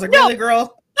judgmental, and I was like, really,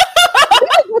 girl?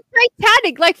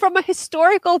 Titanic, like from a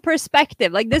historical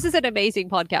perspective, like this is an amazing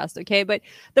podcast, okay? But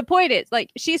the point is,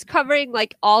 like, she's covering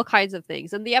like all kinds of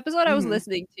things, and the episode I was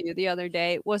listening to the other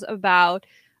day was about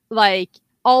like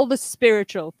all the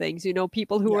spiritual things,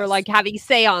 people who were like having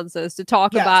seances to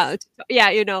talk about,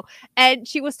 and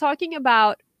she was talking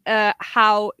about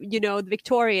how, the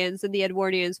Victorians and the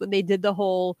Edwardians, when they did the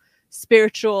whole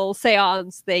spiritual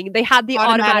seance thing, they had the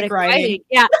automatic writing.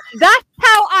 Yeah, that's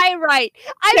how I write.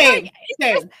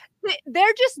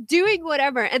 They're just doing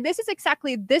whatever. And this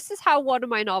is how one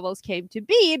of my novels came to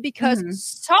be, because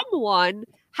someone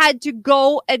had to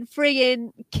go and friggin'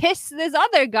 kiss this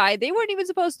other guy they weren't even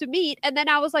supposed to meet. And then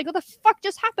I was like, what the fuck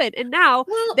just happened? And now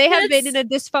they have been in a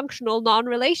dysfunctional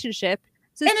non-relationship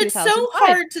since 2005. And it's so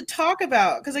hard to talk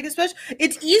about, because like, especially,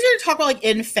 it's easier to talk about like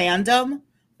in fandom,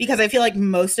 because I feel like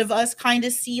most of us kind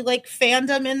of see like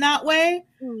fandom in that way.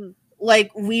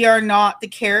 Like, we are not the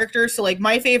characters. So like,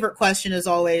 my favorite question is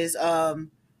always,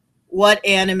 what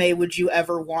anime would you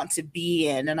ever want to be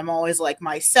in? And I'm always like,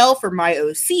 myself or my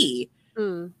OC.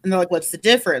 And they're like, what's the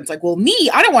difference? Like, well, me,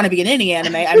 I don't want to be in any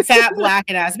anime. I'm fat, black,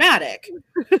 and asthmatic.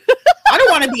 I don't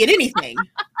want to be in anything.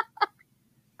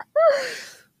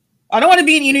 I don't want to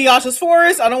be in Inuyasha's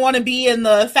forest. I don't want to be in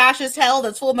the fascist hell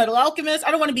that's Full Metal Alchemist. I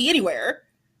don't want to be anywhere.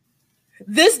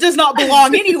 This does not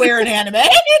belong anywhere in anime.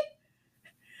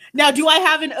 Now, do I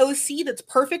have an OC that's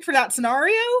perfect for that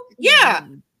scenario? Yeah.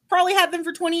 Probably had them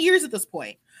for 20 years at this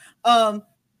point.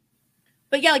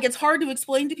 But yeah, like, it's hard to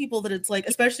explain to people that it's like,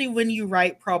 especially when you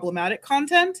write problematic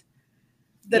content,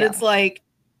 that it's like,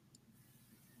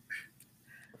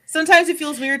 sometimes it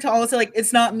feels weird to almost say like,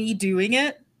 it's not me doing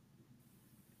it.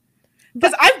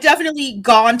 Because I've definitely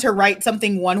gone to write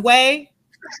something one way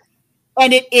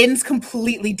and it ends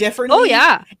completely differently. Oh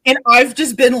yeah. And I've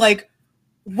just been like,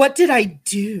 what did I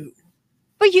do?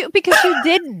 But because you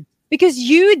didn't. Because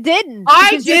you didn't.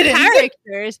 I didn't.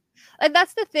 Characters. And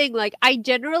that's the thing. Like, I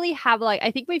generally have like,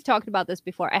 I think we've talked about this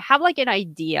before. I have like an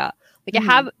idea. Like, I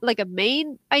have like a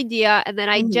main idea, and then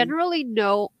I generally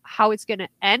know how it's going to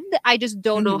end. I just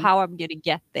don't know how I'm going to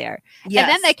get there. Yes.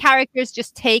 And then the characters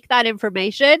just take that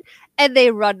information and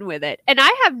they run with it. And I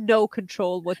have no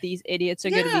control what these idiots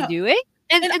are going to be doing.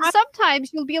 And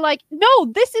sometimes you'll be like, no,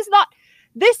 this is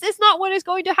not what is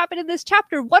going to happen in this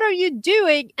chapter. What are you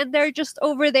doing? And they're just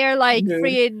over there like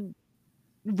freaking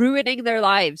ruining their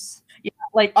lives. Yeah,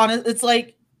 like it's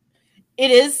like,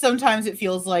 it is, sometimes it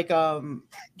feels like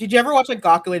did you ever watch like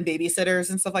Gakko and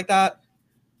Babysitters and stuff like that?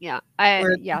 Yeah.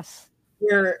 Yes.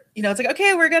 Where, it's like,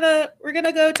 okay, we're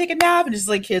gonna go take a nap, and just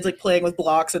like kids like playing with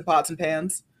blocks and pots and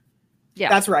pans. Yeah.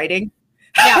 That's writing.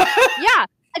 Yeah. Yeah.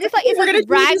 And it's like, it's like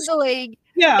wrangling.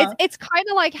 Yeah. It's kind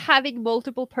of like having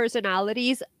multiple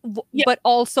personalities, but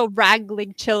also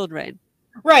wrangling children.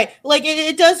 Right. Like,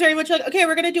 it does very much like, okay,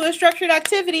 we're going to do a structured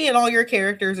activity, and all your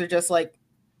characters are just like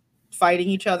fighting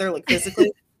each other, like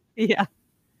physically. Yeah.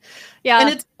 Yeah.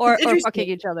 And or fucking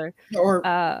each other. Or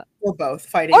both.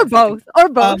 Fighting. Or both.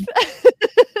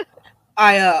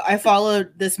 I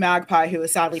followed this magpie who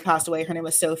has sadly passed away. Her name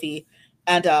was Sophie.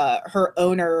 And her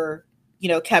owner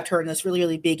kept her in this really,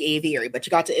 really big aviary, but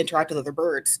you got to interact with other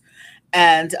birds.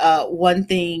 And one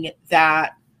thing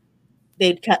that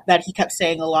that he kept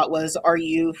saying a lot was, "Are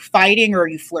you fighting or are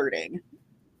you flirting?"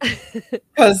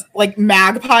 Because like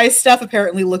magpie stuff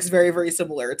apparently looks very, very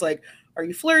similar. It's like, are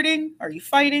you flirting? Are you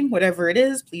fighting? Whatever it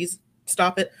is, please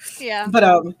stop it. Yeah. But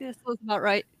yeah, sounds about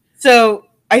right. So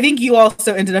I think you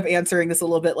also ended up answering this a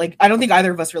little bit. Like, I don't think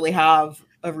either of us really have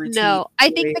a routine. No, I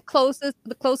think the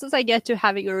closest I get to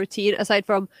having a routine, aside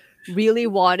from really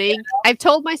wanting, I've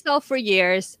told myself for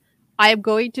years, I am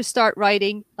going to start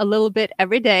writing a little bit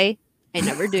every day. I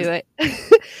never do it.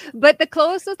 But the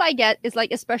closest I get is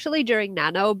like, especially during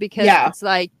Nano, because it's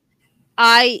like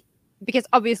because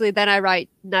obviously then I write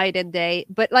night and day,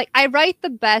 but like I write the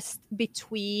best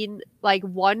between like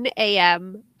 1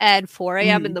 a.m. and 4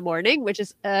 a.m. in the morning, which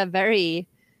is very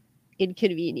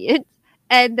inconvenient.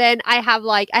 And then I have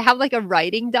like a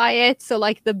writing diet. So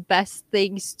like the best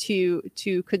things to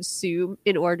consume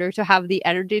in order to have the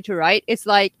energy to write is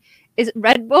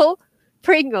Red Bull,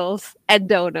 Pringles, and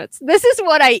donuts. This is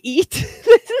what I eat.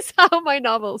 This is how my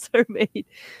novels are made.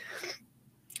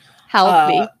 Help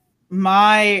me.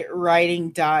 My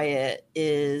writing diet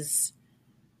is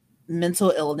mental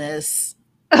illness.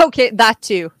 Okay, that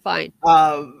too. Fine.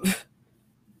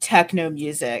 Techno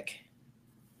music.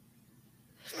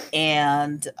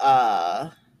 And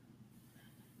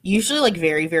usually like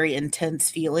very, very intense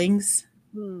feelings.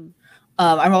 I'm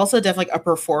also definitely a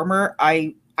performer.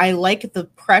 I like the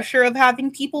pressure of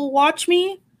having people watch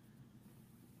me,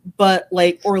 but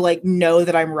like, or like know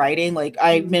that I'm writing. Like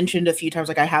I mentioned a few times,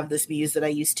 like I have this muse that I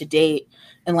used to date,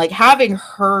 and like having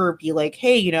her be like,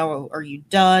 "Hey, are you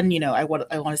done? I want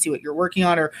to see what you're working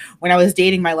on." Or when I was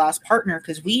dating my last partner,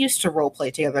 because we used to role play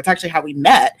together. That's actually how we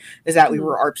met. Is that we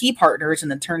were RP partners,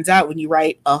 and then turns out when you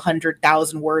write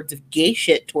 100,000 words of gay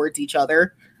shit towards each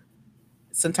other,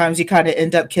 sometimes you kind of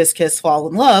end up kiss, kiss, fall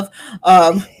in love.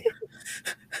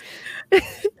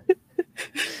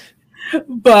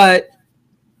 But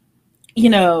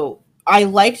I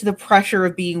liked the pressure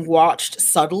of being watched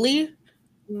subtly.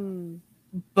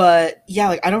 But yeah,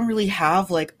 like I don't really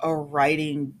have like a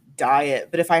writing diet,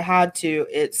 but if I had to,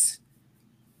 it's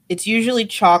usually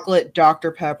chocolate,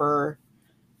 Dr. Pepper,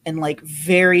 and like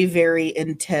very, very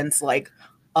intense, like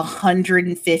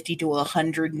 150 to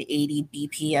 180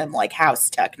 BPM, like house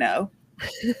techno.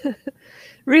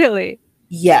 Really?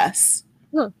 Yes.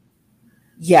 Huh.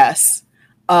 Yes.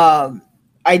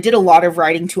 I did a lot of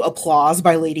writing to Applause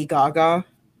by Lady Gaga.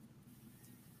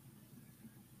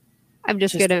 I'm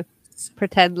just gonna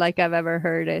pretend like I've ever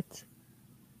heard it.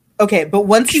 Okay, but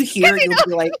once you hear it, you'll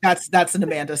be like, that's an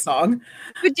Amanda song.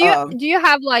 But do you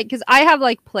have like, because I have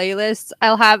like playlists.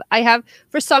 I have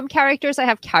for some characters I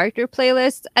have character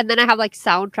playlists, and then I have like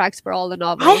soundtracks for all the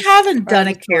novels. I haven't done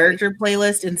a character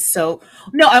playlist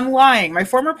no, I'm lying. My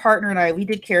former partner and I, we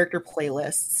did character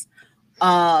playlists.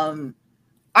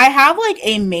 I have like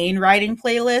a main writing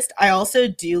playlist. I also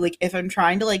do like if I'm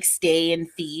trying to like stay in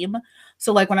theme.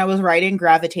 So like when I was writing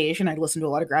Gravitation, I'd listen to a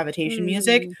lot of Gravitation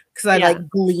music because I like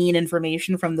glean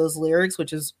information from those lyrics,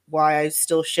 which is why I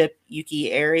still ship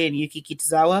Yuki Eri and Yuki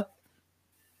Kitazawa.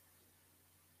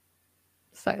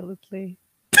 Silently.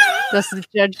 Doesn't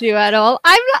judge you at all.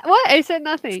 I'm not. What? I said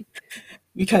nothing.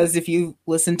 Because if you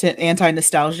listen to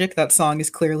Anti-Nostalgic, that song is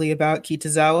clearly about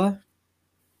Kitazawa.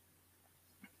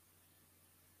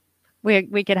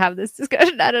 We could have this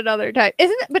discussion at another time.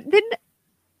 Isn't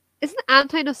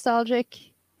Anti-Nostalgic,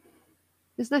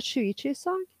 isn't that Shuichi's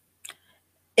song?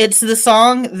 It's the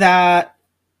song that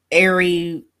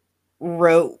Eri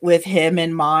wrote with him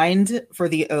in mind for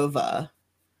the OVA.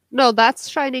 No, that's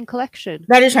Shining Collection.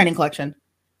 That is Shining Collection.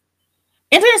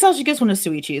 Anti-Nostalgic is one of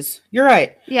Shuichi's. You're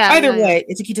right. Yeah. Either way,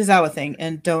 it's a Kitazawa thing,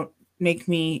 and don't make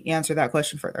me answer that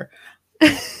question further.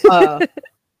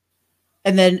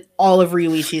 And then all of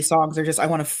Ryuichi's songs are just, I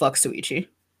want to fuck Shuichi.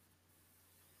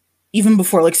 Even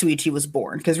before like Shuichi was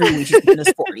born, because Ryuichi's in his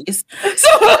 40s. So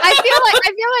I feel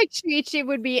like Shuichi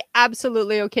would be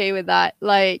absolutely okay with that.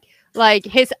 Like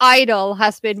his idol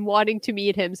has been wanting to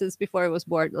meet him since before he was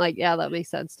born. Like, yeah, that makes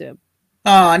sense to him.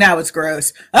 Oh, now it's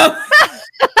gross.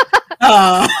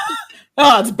 Oh,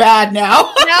 it's bad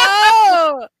now.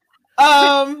 No.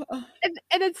 And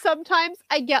then sometimes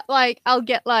I'll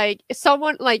get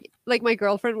someone like my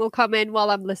girlfriend will come in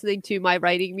while I'm listening to my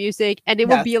writing music, and it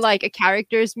will be like a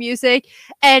character's music,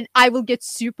 and I will get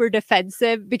super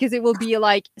defensive because it will be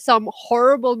like some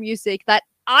horrible music that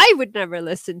I would never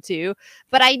listen to,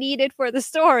 but I need it for the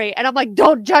story. And I'm like,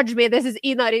 don't judge me. This is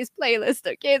Inari's playlist,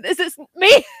 okay? This isn't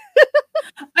me.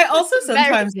 I also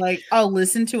sometimes I'll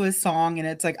listen to a song and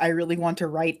it's like I really want to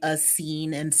write a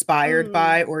scene inspired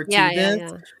by or to this.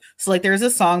 Yeah. So like there's a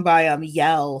song by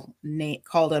Yell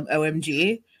called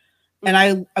OMG. And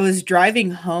I was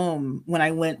driving home when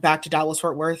I went back to Dallas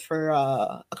Fort Worth for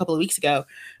a couple of weeks ago,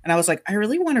 and I was like, I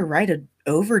really want to write an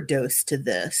overdose to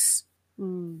this.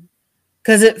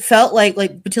 Because it felt like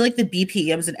between like the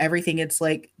BPMs and everything, it's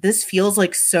like this feels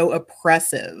like so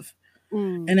oppressive.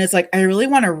 And it's like I really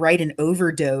want to write an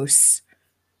overdose,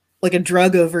 like a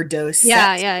drug overdose.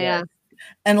 Yeah.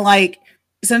 And like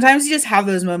sometimes you just have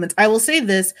those moments. I will say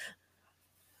this.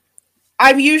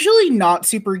 I'm usually not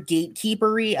super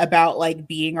gatekeepery about like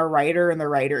being a writer and the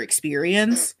writer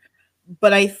experience.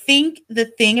 But I think the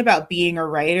thing about being a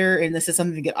writer, and this is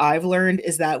something that I've learned,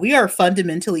 is that we are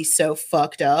fundamentally so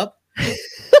fucked up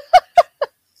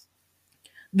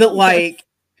that like,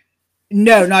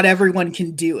 no, not everyone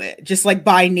can do it. Just like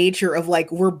by nature of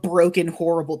like, we're broken,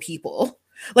 horrible people.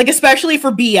 Like, especially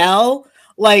for BL,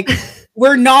 like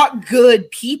we're not good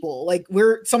people. Like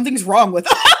something's wrong with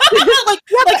us.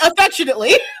 like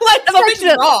affectionately, like something's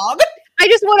wrong. I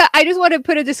just want to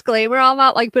put a disclaimer on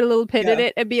that, like put a little pin in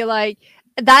it and be like,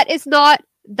 that is not,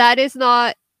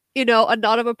 you know, a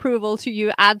nod of approval to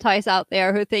you antis out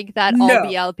there who think that all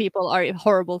BL people are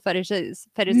horrible fetishes.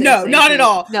 No, not at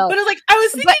all. No. But like I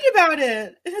was thinking about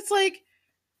it, and it's like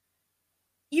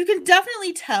you can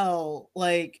definitely tell,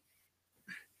 like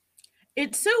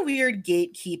it's so weird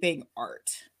gatekeeping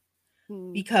art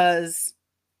because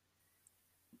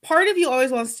part of you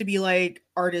always wants to be like,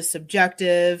 art is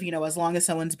subjective, you know, as long as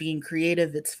someone's being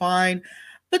creative, it's fine.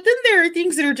 But then there are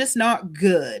things that are just not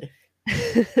good.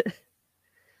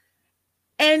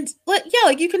 And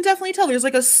like you can definitely tell there's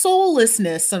like a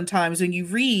soullessness sometimes when you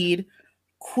read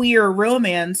queer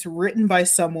romance written by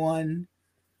someone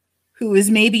who is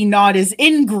maybe not as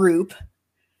in group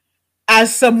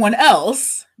as someone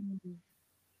else.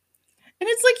 And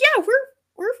it's like, yeah,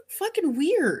 we're fucking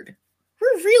weird.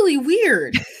 We're really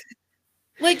weird.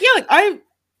 Like, oh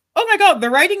my God,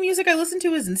 the writing music I listen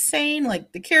to is insane.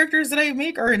 Like the characters that I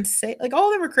make are insane. Like all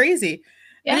of them are crazy.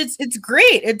 Yeah. And it's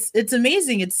great. It's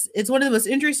amazing. It's one of the most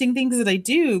interesting things that I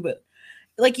do, but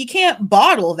like you can't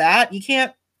bottle that. You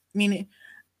can't, I mean,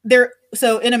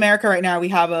 so in America right now we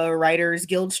have a writers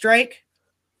guild strike.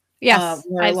 Yes.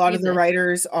 Where a lot of the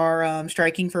writers are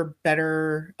striking for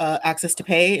better access to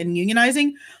pay and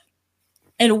unionizing.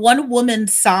 And one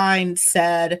woman's sign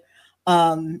said,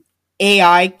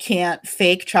 AI can't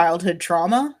fake childhood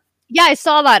trauma. Yeah, I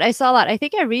saw that. I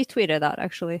think I retweeted that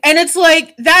actually. And it's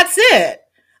like, that's it.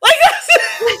 Like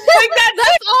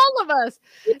that's all of us.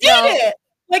 You did it.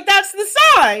 Like that's the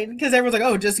sign. Because everyone's like,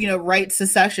 oh, just, you know, write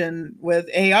secession with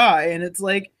AI. And it's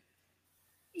like,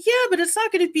 yeah, but it's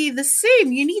not going to be the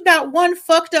same. You need that one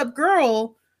fucked up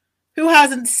girl who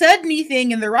hasn't said anything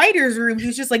in the writer's room,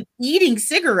 who's just like eating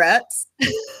cigarettes.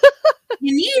 You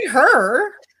need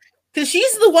her because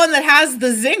she's the one that has the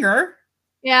zinger.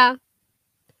 Yeah.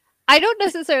 I don't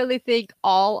necessarily think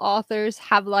all authors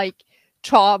have like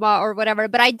trauma or whatever,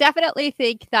 but I definitely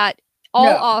think that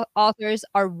all authors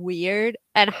are weird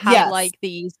and have like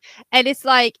these, and it's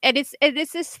like, and it's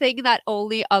this thing that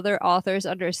only other authors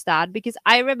understand. Because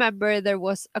I remember there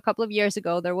was a couple of years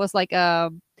ago, there was like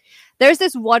there's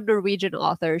this one Norwegian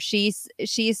author. She's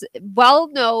well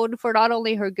known for not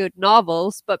only her good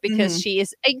novels, but because she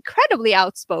is incredibly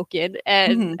outspoken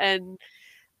and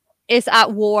is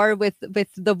at war with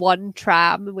the one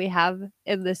tram we have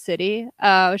in the city.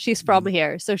 She's from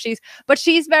here, so she's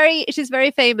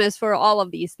very famous for all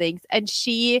of these things. And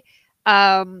she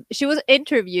was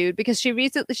interviewed because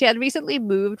she had recently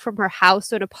moved from her house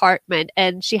to an apartment,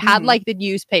 and she had like the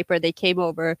newspaper. They came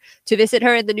over to visit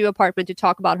her in the new apartment to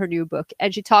talk about her new book,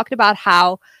 and she talked about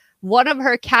how one of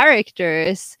her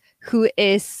characters, who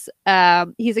is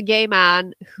he's a gay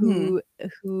man who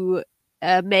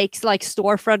makes like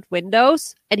storefront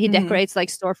windows, and he decorates like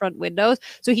storefront windows.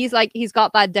 So he's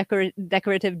got that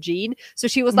decorative gene. So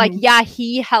she was like, yeah,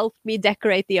 he helped me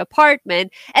decorate the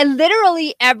apartment. And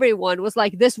literally everyone was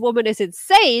like, this woman is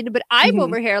insane. But I'm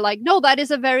over here like, no, that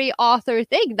is a very author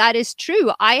thing. That is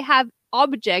true. I have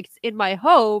objects in my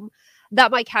home that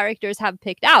my characters have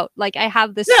picked out. Like I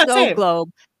have the snow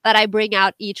globe that I bring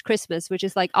out each Christmas, which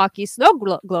is like Aki's snow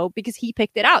globe, because he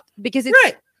picked it out, because it's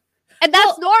right. And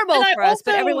that's normal for us,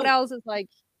 but everyone else is like...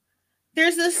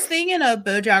 There's this thing in a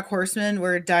BoJack Horseman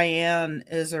where Diane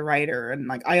is a writer, and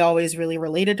like I always really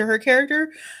related to her character,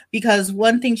 because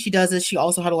one thing she does is she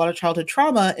also had a lot of childhood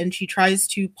trauma, and she tries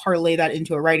to parlay that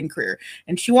into a writing career.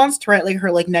 And she wants to write like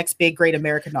her like next big great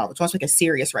American novel. She wants to be like a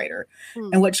serious writer.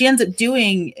 And what she ends up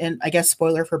doing, and I guess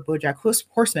spoiler for BoJack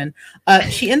Horseman,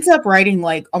 she ends up writing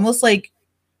like almost like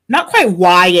not quite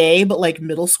YA, but like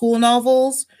middle school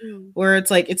novels Mm. where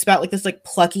it's about like this like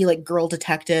plucky like girl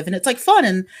detective, and it's like fun,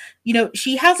 and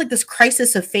she has like this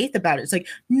crisis of faith about it. It's like,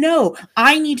 no,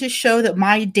 I need to show that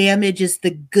my damage is the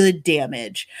good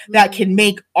damage that can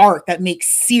make art, that makes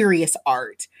serious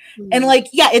art. And like,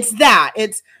 yeah, it's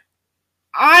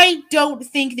I don't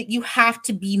think that you have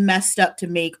to be messed up to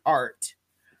make art.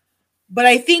 But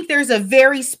I think there's a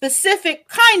very specific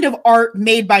kind of art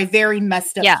made by very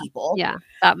messed up people. Yeah,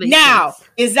 that makes now, sense.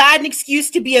 is that an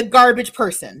excuse to be a garbage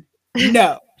person?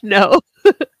 No. No.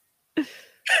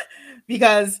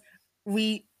 Because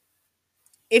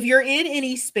if you're in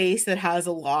any space that has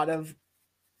a lot of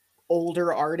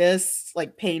older artists,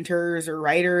 like painters or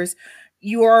writers,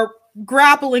 you are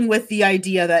grappling with the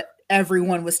idea that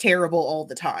everyone was terrible all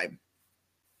the time.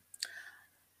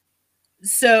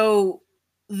 So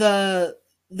the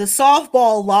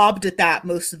softball lobbed at that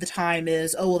most of the time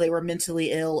is, oh, well, they were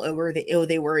mentally ill,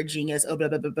 they were a genius, oh, blah,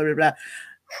 blah, blah, blah, blah.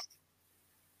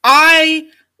 I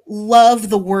love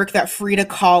the work that Frida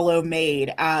Kahlo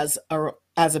made as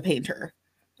a painter.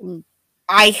 Mm.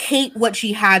 I hate what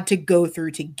she had to go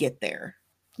through to get there.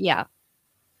 Yeah.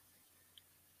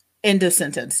 End of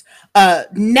sentence.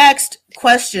 Next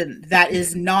question that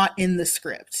is not in the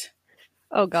script.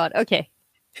 Oh God. Okay.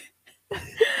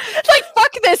 Like,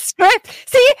 fuck this script.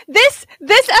 See, this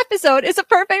episode is a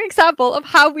perfect example of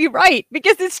how we write,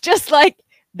 because it's just like,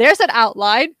 there's an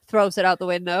outline, throws it out the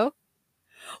window.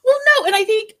 Well, no, and I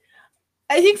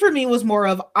think for me it was more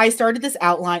of, I started this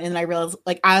outline and then I realized,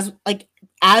 like, as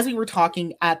we were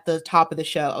talking at the top of the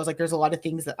show, I was like, there's a lot of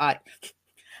things that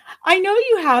I know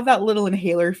you have that little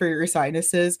inhaler for your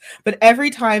sinuses, but every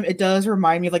time it does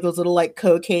remind me of like those little like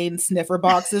cocaine sniffer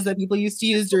boxes that people used to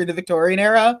use during the Victorian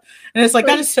era. And it's like,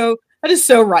 that is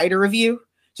so writer of you.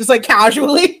 Just like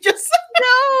casually, just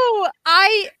No,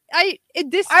 I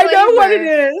know what it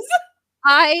is.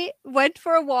 I went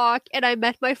for a walk and I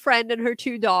met my friend and her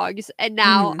 2 dogs, and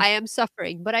now I am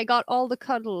suffering, but I got all the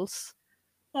cuddles.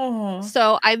 Oh,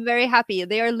 So I'm very happy.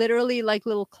 They are literally like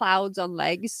little clouds on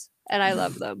legs, and I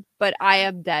love them. But I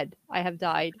am dead. I have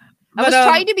died. I was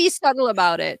trying to be subtle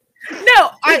about it.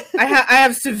 No, I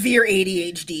have severe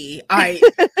ADHD.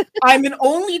 I'm an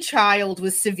only child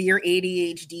with severe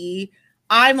ADHD.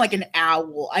 I'm like an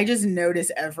owl. I just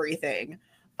notice everything.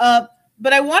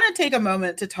 But I want to take a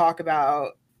moment to talk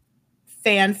about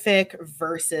fanfic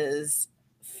versus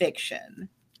fiction.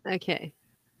 Okay.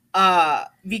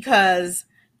 Because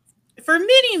for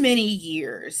many, many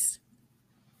years,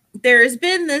 there's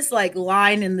been this like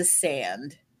line in the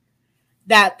sand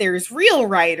that there's real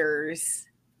writers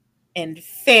and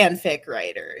fanfic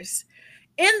writers,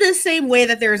 in the same way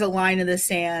that there's a line in the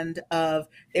sand of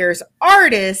there's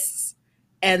artists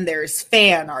and there's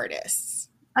fan artists.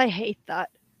 I hate that.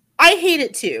 I hate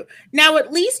it too. Now,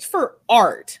 at least for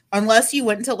art, unless you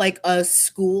went to like a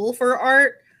school for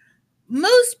art,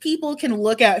 most people can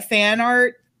look at fan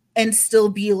art and still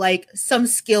be like, some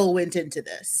skill went into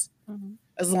this. Mm-hmm.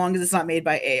 As long as it's not made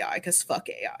by AI, because fuck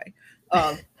AI.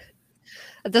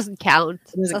 It doesn't count.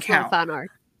 That's not fan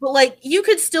art. But like, you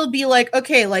could still be like,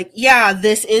 okay, like, yeah,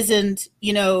 this isn't,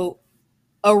 a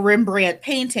Rembrandt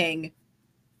painting,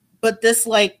 but this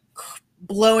like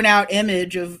blown out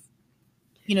image of,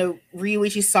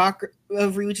 Ryuichi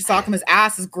Sakama's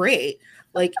ass is great.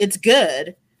 Like, it's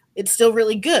good. It's still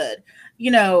really good,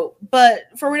 but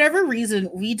for whatever reason,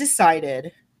 we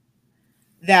decided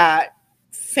that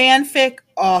fanfic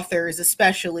authors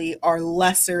especially are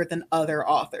lesser than other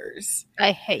authors.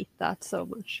 I hate that so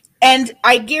much. And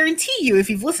I guarantee you, if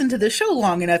you've listened to the show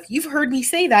long enough, you've heard me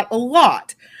say that a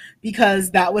lot,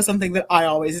 because that was something that I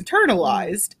always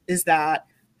internalized, is that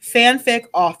fanfic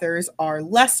authors are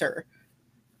lesser.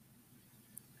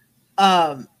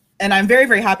 And I'm very,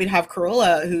 very happy to have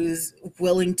Corolla, who's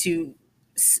willing to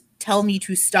tell me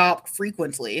to stop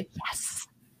frequently. Yes.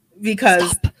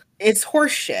 Because it's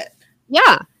horseshit.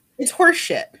 Yeah. It's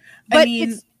horseshit. But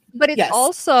it's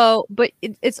also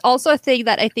a thing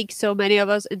that I think so many of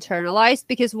us internalized,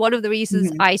 because one of the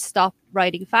reasons I stopped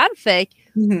writing fanfic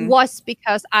was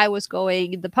because I was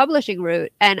going the publishing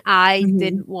route, and I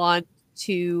didn't want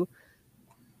to,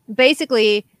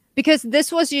 basically, because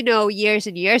this was, years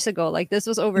and years ago, like this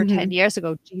was over 10 years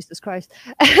ago, Jesus Christ.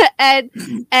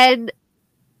 and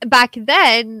back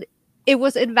then it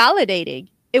was invalidating.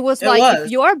 It was if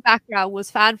your background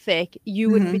was fanfic, you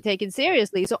wouldn't be taken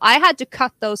seriously. So I had to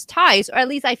cut those ties, or at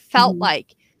least I felt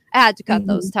like I had to cut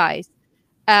those ties.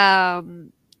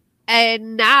 And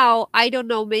now I don't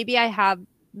know,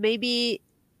 maybe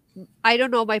I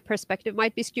don't know, my perspective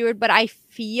might be skewed, but I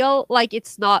feel like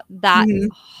it's not that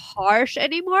harsh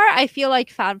anymore. I feel like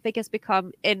fanfic has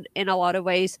become in a lot of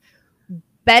ways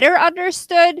better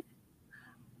understood.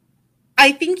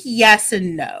 I think yes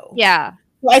and no. Yeah.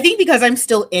 Well, I think because I'm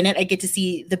still in it, I get to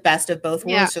see the best of both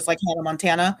worlds, just like Hannah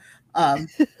Montana.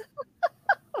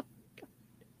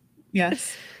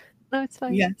 Yes. No, it's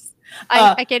fine. Yes.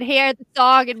 I can hear the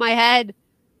song in my head.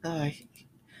 I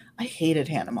hated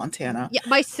Hannah Montana. Yeah,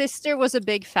 my sister was a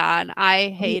big fan. I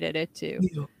hated it too.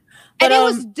 But, and it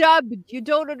was dubbed. You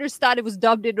don't understand. It was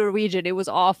dubbed in Norwegian. It was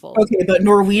awful. Okay, but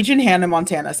Norwegian Hannah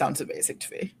Montana sounds amazing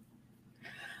to me.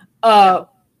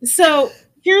 So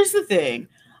here's the thing.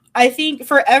 I think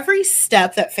for every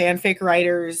step that fanfic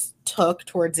writers took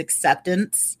towards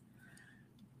acceptance,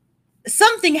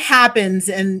 something happens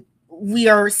and we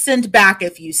are sent back a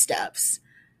few steps.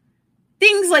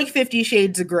 Things like 50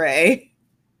 Shades of Grey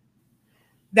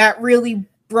that really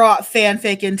brought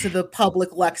fanfic into the public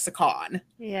lexicon.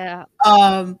 Yeah.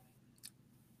 The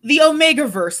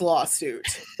Omegaverse lawsuit.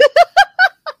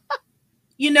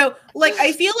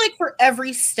 I feel like for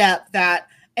every step that,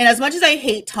 and as much as I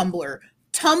hate Tumblr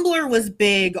was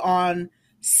big on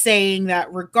saying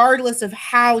that regardless of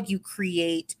how you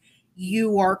create,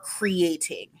 you are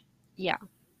creating. Yeah.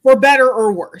 For better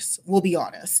or worse, we'll be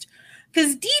honest.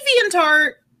 Because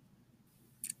DeviantArt,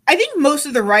 I think most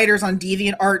of the writers on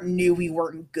DeviantArt knew we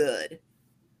weren't good.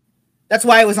 That's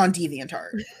why I was on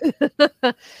DeviantArt.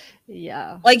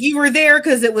 Yeah. Like, you were there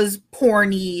because it was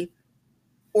porny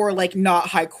or, like, not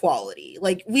high quality.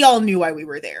 Like, we all knew why we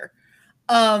were there.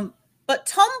 But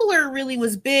Tumblr really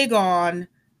was big on,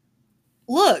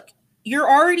 look, you're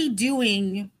already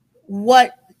doing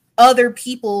what other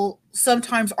people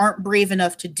sometimes aren't brave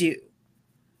enough to do.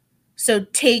 So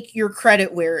take your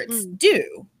credit where it's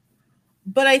due.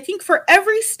 But I think for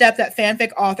every step that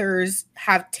fanfic authors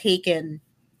have taken,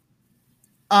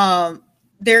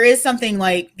 there is something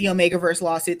like the Omegaverse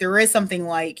lawsuit. There is something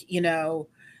like,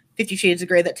 50 Shades of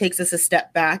Grey that takes us a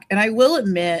step back. And I will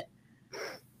admit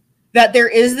that there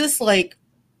is this, like,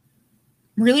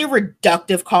 really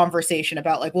reductive conversation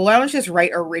about, like, well, why don't you just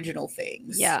write original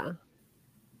things? Yeah.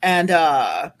 And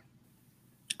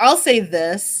I'll say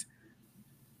this.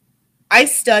 I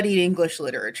studied English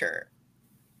literature.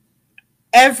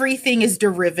 Everything is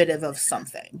derivative of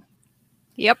something.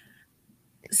 Yep.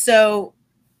 So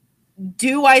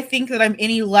do I think that I'm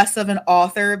any less of an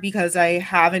author because I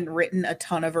haven't written a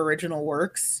ton of original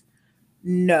works?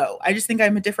 No. I just think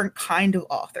I'm a different kind of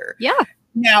author. Yeah.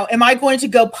 Now, am I going to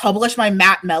go publish my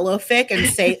Matt Mello fic and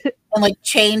say, and like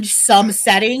change some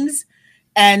settings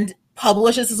and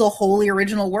publish this as a wholly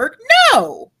original work?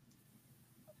 No.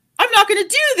 I'm not going to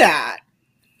do that.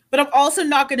 But I'm also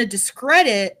not going to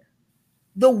discredit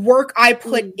the work I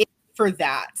put in for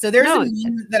that. So there's a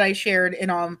meme that I shared in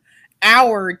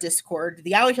our Discord,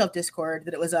 the Alley Shelf Discord,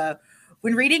 that it was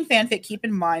when reading fanfic, keep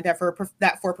in mind that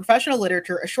for professional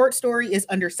literature, a short story is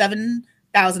under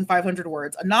 7,500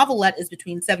 words. A novelette is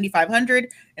between 7,500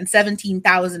 and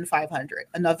 17,500.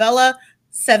 A novella,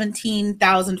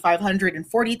 17,500 and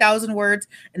 40,000 words,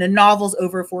 and a novel's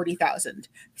over 40,000.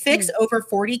 Fics over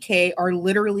 40K are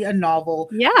literally a novel.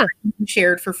 Yeah.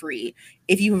 Shared for free.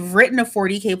 If you've written a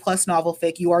 40K plus novel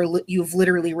fic, you've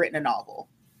literally written a novel.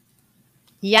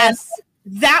 Yes.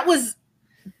 And that was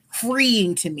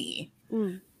freeing to me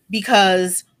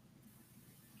because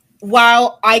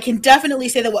while I can definitely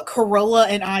say that what Carolla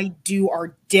and I do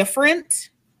are different,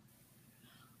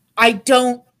 I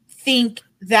don't think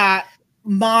that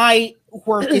my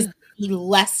work is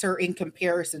lesser in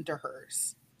comparison to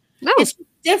hers. No. It's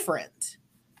different.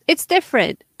 It's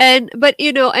different. But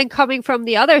coming from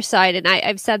the other side, and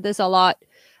I've said this a lot,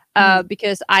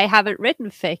 because I haven't written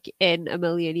fic in a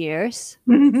million years.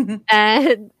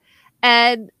 and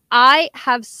I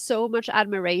have so much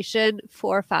admiration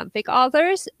for fanfic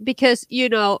authors because,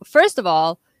 first of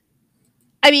all,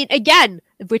 I mean, again,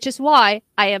 which is why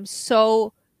I am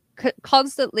so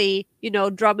constantly,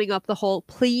 drumming up the whole,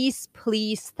 please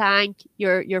thank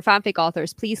your fanfic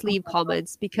authors. Please leave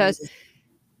comments because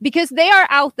they are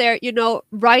out there,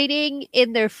 writing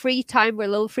in their free time, or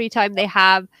little free time they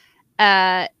have,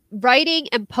 writing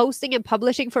and posting and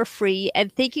publishing for free and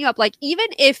thinking up, like, even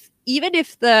if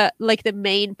the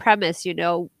main premise,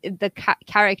 the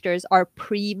characters are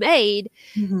pre-made,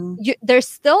 they're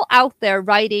still out there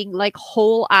writing like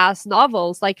whole ass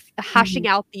novels, like hashing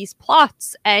out these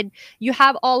plots, and you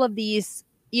have all of these,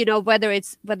 whether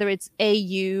it's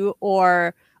AU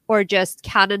or just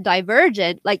canon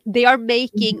divergent, like they are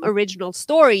making original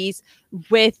stories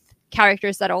with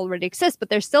characters that already exist, but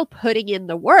they're still putting in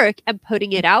the work and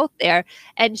putting it out there.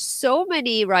 And so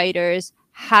many writers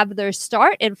have their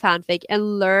start in fanfic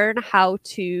and learn how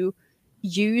to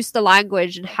use the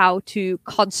language and how to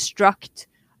construct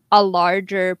a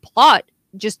larger plot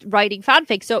just writing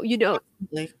fanfic. So, you know,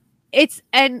 it's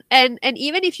and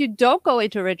even if you don't go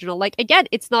into original, like, again,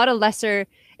 it's not a lesser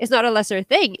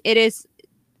thing. It is,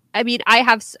 I mean, I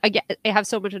have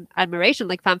so much admiration.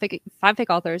 Like, fanfic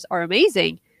authors are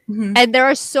amazing. Mm-hmm. And there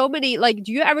are so many, like,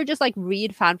 do you ever just like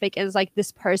read fanfic and it's like,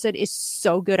 this person is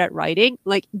so good at writing?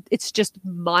 Like, it's just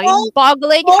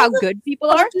mind-boggling how good people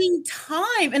are.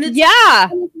 Time. And it's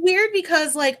weird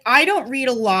because like I don't read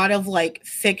a lot of like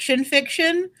fiction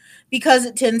because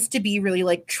it tends to be really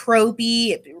like tropey.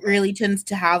 It really tends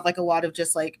to have like a lot of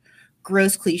just like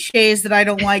gross cliches that I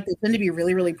don't like. They tend to be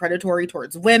really, really predatory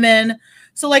towards women.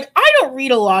 So like I don't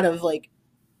read a lot of like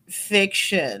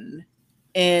fiction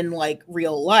in like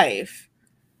real life.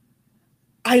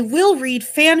 I will read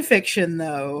fan fiction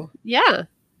though. Yeah.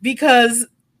 Because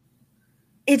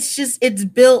it's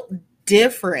built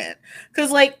different.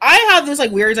 Because like I have this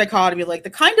like weird dichotomy, like the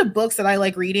kind of books that I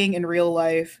like reading in real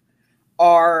life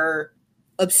are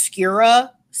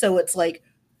obscura. So it's like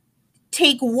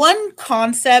take one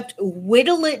concept,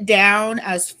 whittle it down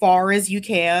as far as you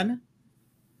can,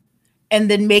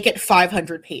 and then make it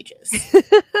 500 pages.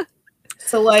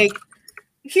 So like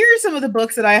here are some of the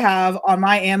books that I have on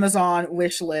my Amazon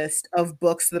wish list of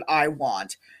books that I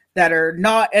want that are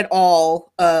not at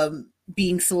all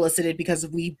being solicited because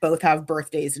we both have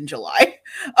birthdays in July.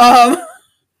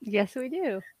 Yes, we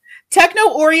do.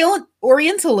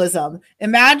 Techno-Orientalism,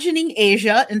 Imagining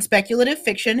Asia in Speculative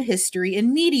Fiction, History,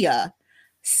 and Media.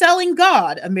 Selling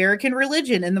God, American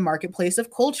Religion in the Marketplace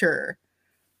of Culture.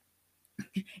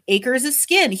 Acres of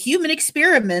Skin, Human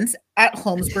Experiments at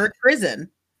Holmesburg Prison.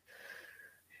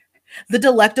 The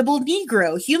Delectable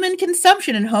Negro, Human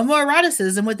Consumption and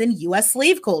Homoeroticism Within U.S.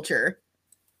 Slave Culture.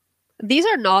 These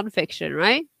are nonfiction,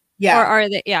 right? Yeah. Or are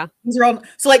they? Yeah. These are all,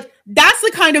 so like, that's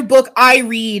the kind of book I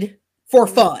read for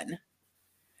fun.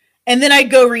 And then I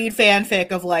go read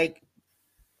fanfic of like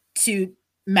two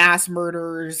mass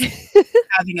murderers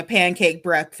having a pancake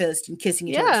breakfast and kissing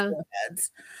each other's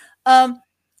foreheads.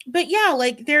 But yeah,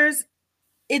 like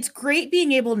it's great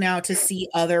being able now to see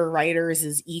other writers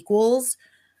as equals.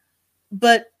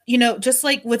 But you know, just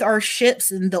like with our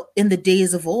ships in the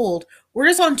days of old, we're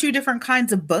just on two different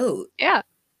kinds of boat. Yeah.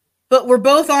 But we're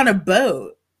both on a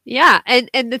boat. Yeah. And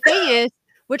the thing is,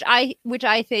 which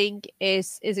I think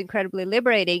is incredibly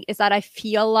liberating, is that I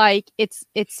feel like it's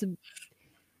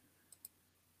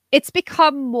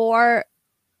become more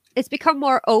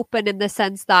open in the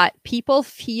sense that people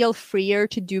feel freer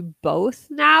to do both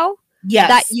now. Yes.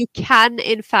 That you can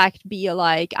in fact be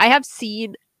like, I have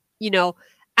seen, you know,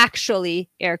 actually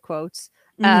air quotes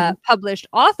published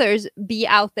authors be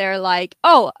out there like,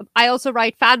 oh, I also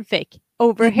write fanfic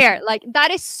over here. Like,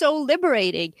 that is so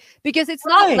liberating because it's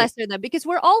not lesser than, because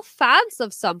we're all fans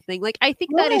of something. Like, I think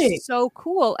that is so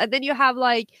cool. And then you have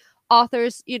like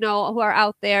authors, you know, who are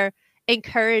out there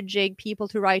encouraging people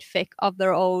to write fic of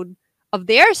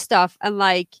their stuff and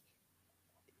like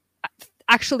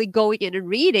actually going in and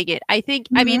reading it. I think,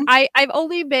 I mean, I've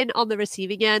only been on the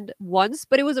receiving end once,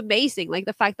 but it was amazing. Like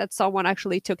the fact that someone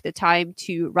actually took the time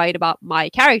to write about my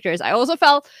characters. I also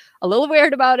felt a little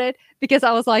weird about it because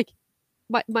I was like,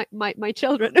 my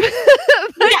children. But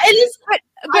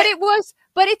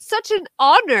it's such an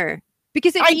honor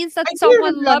because it means that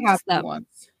someone loves them.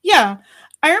 Once. Yeah.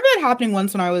 I remember it happening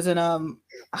once when I was in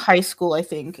high school, I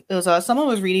think. It was someone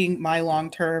was reading my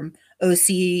long-term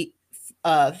OC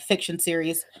fiction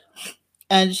series,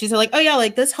 and she said like, oh yeah,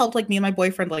 like this helped like me and my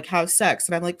boyfriend like have sex,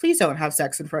 and I'm like, please don't have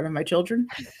sex in front of my children.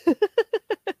 Like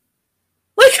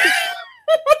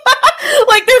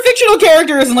like they're fictional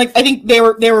characters, and like I think they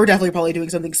were definitely probably doing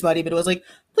something smutty, but it was like,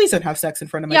 please don't have sex in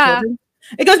front of my children.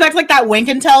 It goes back to like that wink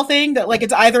and tell thing that like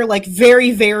it's either like very,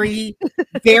 very,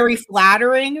 very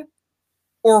flattering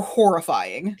or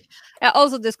horrifying.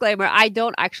 Also, disclaimer, I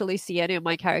don't actually see any of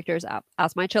my characters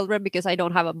as my children because I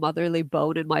don't have a motherly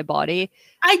bone in my body.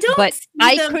 But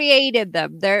I created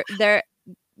them. They're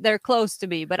close to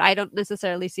me, but I don't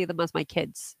necessarily see them as my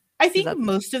kids. I think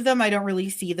most of them, I don't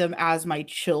really see them as my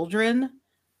children,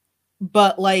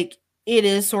 but like it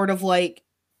is sort of like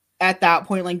at that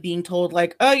point, like being told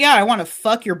like, oh yeah, I want to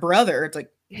fuck your brother. It's like,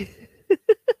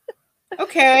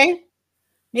 okay.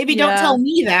 Maybe don't tell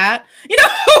me that, you know.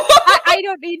 I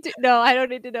don't need to. No, I don't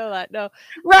need to know that. No,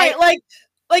 right? Like,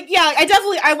 yeah. I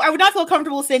definitely. I would not feel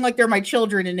comfortable saying like they're my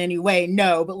children in any way.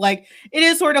 No, but like it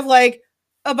is sort of like,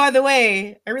 oh, by the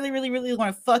way, I really, really, really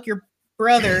want to fuck your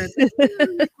brother.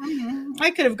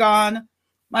 I could have gone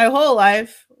my whole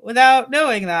life without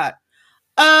knowing that.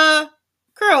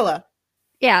 Corolla.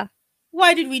 Yeah.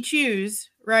 why did we choose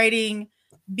writing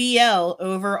BL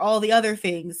over all the other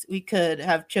things we could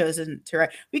have chosen to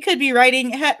write? We could be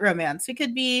writing het romance. We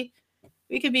could be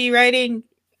writing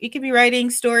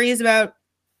stories about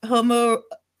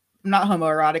not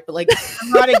homoerotic, but like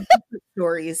erotic Bigfoot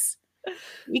stories.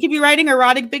 We could be writing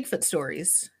erotic Bigfoot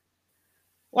stories.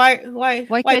 Why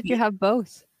can't you have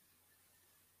both?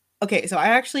 Okay, so I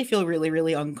actually feel really,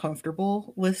 really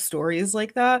uncomfortable with stories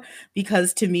like that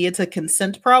because to me it's a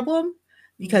consent problem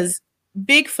because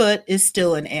Bigfoot is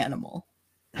still an animal.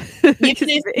 Even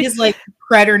if he's like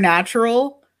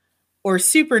preternatural or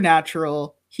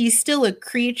supernatural, he's still a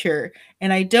creature.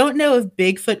 And I don't know if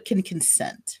Bigfoot can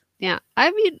consent. Yeah,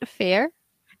 I mean, fair.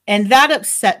 And that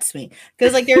upsets me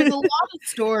because like there's a lot of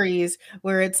stories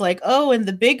where it's like, oh, and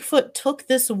the Bigfoot took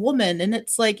this woman, and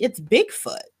it's like, it's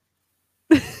Bigfoot.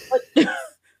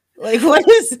 Like what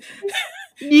is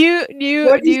new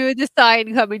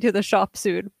design coming to the shop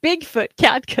soon? Bigfoot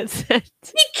can't consent.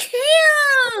 He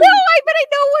can. No, but I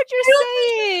know what you're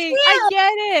saying. I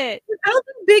get it. I don't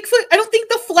think Bigfoot. I don't think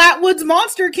the Flatwoods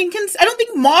monster can consent. I don't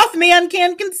think Mothman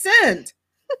can consent.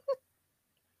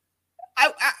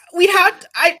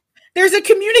 There's a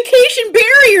communication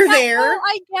barrier there. No,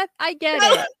 I get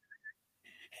it.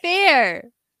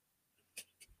 Fair.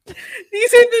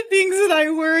 These are the things that I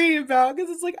worry about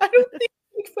because it's like I don't think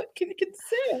Bigfoot can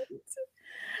consent.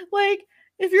 Like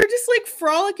if you're just like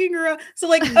frolicking around, so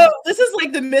like this is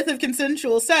like the myth of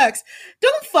consensual sex.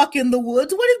 Don't fuck in the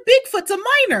woods. What if Bigfoot's a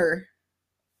minor?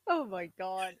 Oh my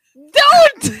god!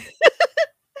 Don't.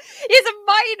 He's a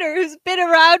minor who's been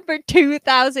around for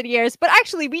 2,000 years, but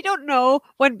actually, we don't know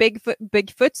when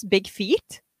Bigfoot's big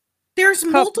feet. There's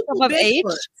multiple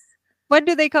Bigfoots. When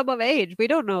do they come of age? We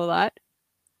don't know that.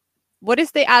 What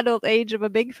is the adult age of a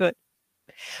Bigfoot?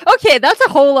 Okay, that's a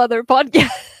whole other podcast.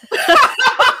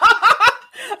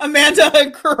 Amanda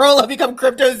and Corolla become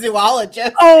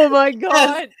cryptozoologists. Oh my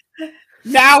god!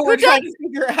 Now we're trying to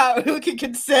figure out who can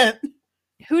consent.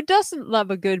 Who doesn't love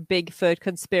a good Bigfoot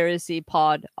conspiracy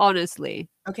pod, honestly?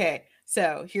 Okay,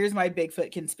 so here's my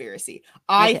Bigfoot conspiracy.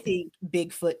 I think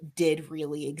Bigfoot did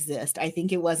really exist. I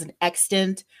think it was an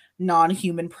extant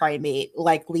non-human primate,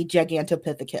 likely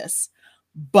Gigantopithecus.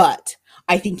 But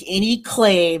I think any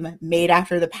claim made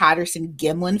after the Patterson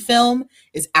Gimlin film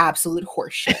is absolute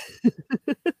horseshit.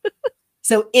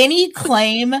 So any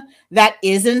claim that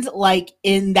isn't like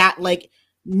in that like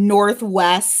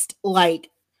northwest like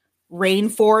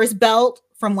rainforest belt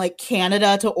from like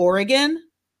Canada to Oregon,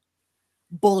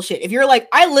 bullshit. If you're like,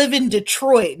 I live in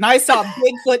Detroit and I saw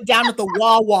Bigfoot down at the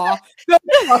Wawa,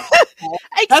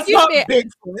 that's not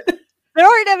Bigfoot. There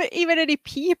aren't even any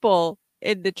people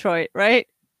in Detroit, right?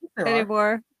 There anymore.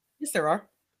 Are. Yes, there are.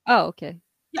 Oh, okay.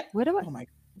 Yeah. What am I? Oh my.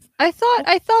 I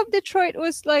thought Detroit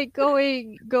was like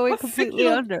going completely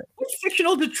under. What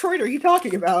fictional Detroit are you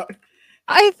talking about?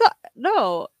 I thought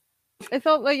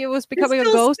like it was becoming a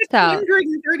ghost town.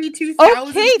 132,000.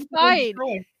 Okay,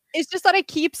 fine. It's just that I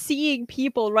keep seeing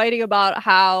people writing about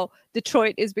how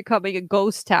Detroit is becoming a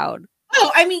ghost town.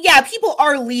 Oh, I mean, yeah, people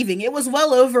are leaving. It was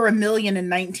well over 1 million in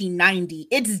 1990.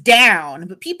 It's down,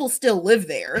 but people still live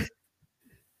there.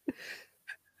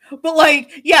 But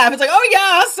like, yeah, if it's like, oh yeah,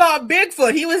 I saw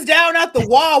Bigfoot. He was down at the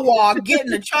Wawa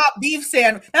getting a chopped beef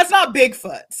sandwich. That's not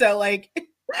Bigfoot. So like,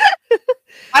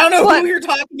 I don't know who you're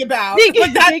talking about.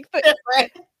 Like, that's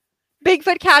different.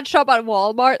 Bigfoot can't shop at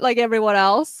Walmart like everyone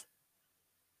else.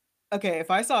 Okay,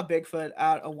 if I saw Bigfoot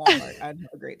at a Walmart, I'd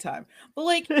have a great time. But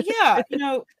like, yeah, you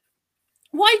know,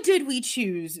 why did we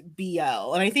choose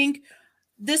BL? And I think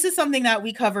this is something that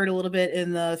we covered a little bit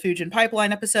in the Fujin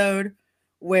Pipeline episode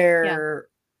where,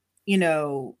 you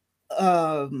know,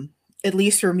 at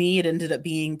least for me, it ended up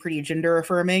being pretty gender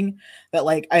affirming that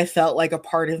like, I felt like a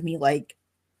part of me like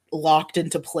locked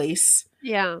into place.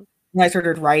 Yeah. When I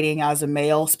started writing as a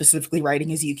male, specifically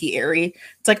writing as Yuki Eri,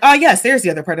 it's like, oh yes, there's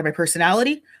the other part of my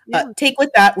personality. Take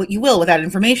with that what you will with that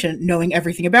information, knowing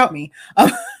everything about me.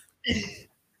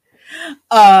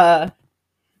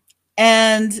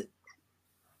 And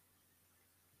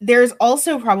there's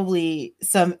also probably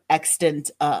some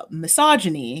extant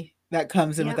misogyny that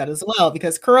comes in with that as well,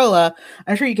 because Corolla,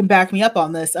 I'm sure you can back me up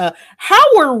on this.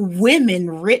 How are women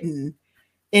written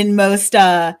in most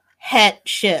het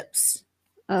ships?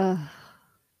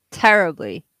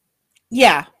 Terribly.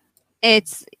 Yeah.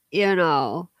 It's, you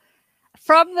know,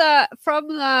 from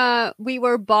the we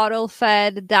were bottle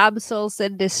fed damsels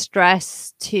in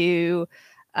distress to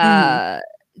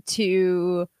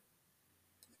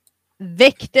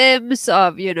victims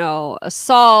of,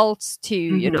 assaults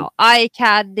to, eye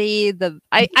candy.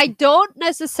 I don't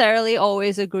necessarily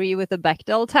always agree with the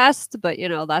Bechdel test, but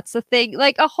that's the thing.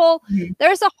 Like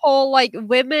there's a whole like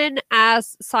women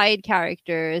as side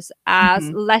characters, as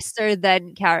lesser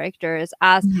than characters,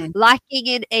 as lacking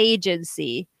in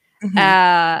agency.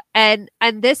 And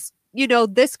this,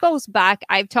 this goes back.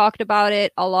 I've talked about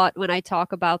it a lot when I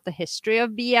talk about the history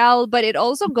of BL, but it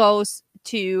also goes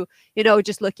to,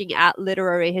 just looking at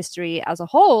literary history as a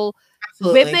whole.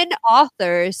 Absolutely. Women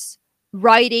authors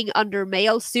writing under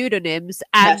male pseudonyms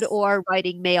and or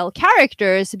writing male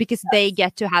characters because they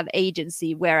get to have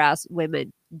agency, whereas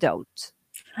women don't.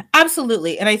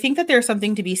 Absolutely. And I think that there's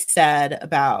something to be said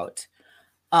about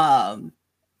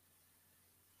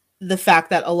the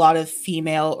fact that a lot of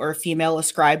female or female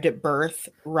ascribed at birth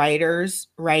writers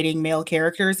writing male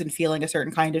characters and feeling a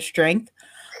certain kind of strength.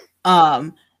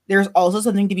 There's also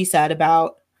something to be said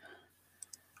about,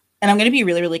 and I'm going to be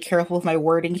really, really careful with my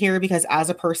wording here because as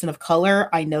a person of color,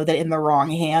 I know that in the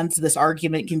wrong hands, this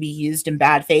argument can be used in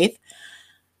bad faith.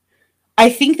 I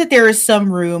think that there is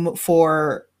some room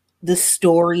for the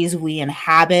stories we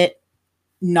inhabit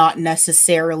not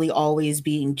necessarily always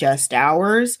being just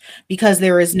ours because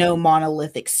there is no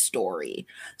monolithic story.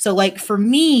 So like for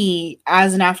me,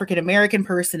 as an African-American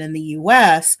person in the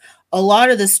US, a lot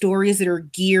of the stories that are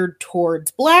geared towards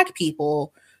Black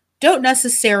people don't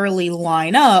necessarily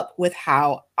line up with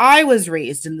how I was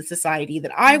raised in the society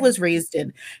that I was raised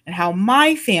in and how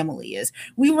my family is.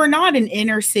 We were not an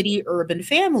inner city urban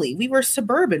family. We were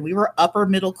suburban. We were upper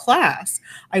middle class.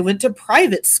 I went to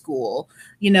private school.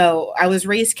 I was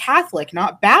raised Catholic,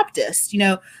 not Baptist,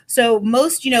 so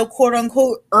most, quote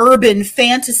unquote, urban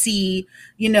fantasy,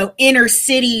 inner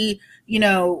city,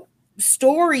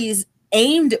 stories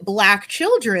aimed at Black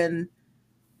children,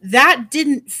 that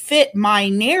didn't fit my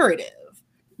narrative.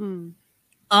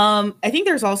 I think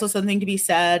there's also something to be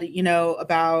said,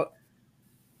 about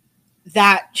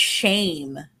that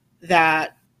shame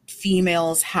that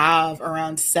females have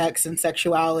around sex and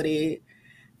sexuality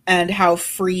and how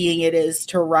freeing it is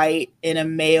to write in a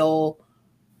male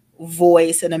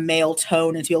voice and a male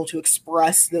tone and to be able to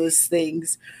express those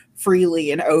things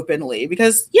freely and openly.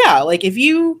 Because like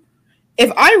if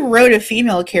I wrote a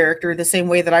female character the same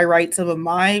way that I write some of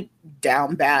my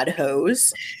down bad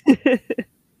hoes,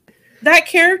 that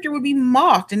character would be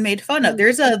mocked and made fun of.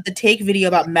 There's the Take video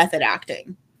about method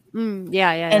acting. And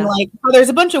like, there's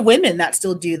a bunch of women that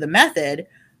still do the method,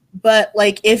 but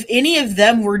like, if any of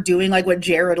them were doing like what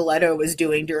Jared Leto was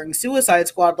doing during Suicide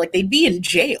Squad, like they'd be in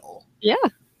jail. Yeah.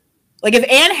 Like if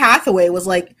Anne Hathaway was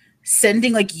like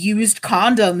sending like used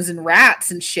condoms and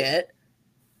rats and shit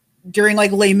during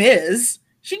like Les Mis,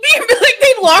 she'd be like,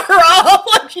 they'd lock her up,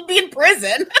 like she'd be in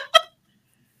prison.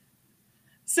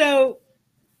 So,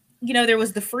 there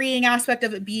was the freeing aspect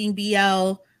of it being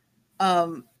BL.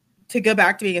 To go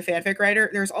back to being a fanfic writer,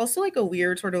 there's also like a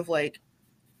weird sort of like,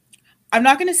 I'm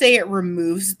not going to say it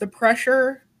removes the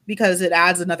pressure because it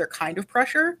adds another kind of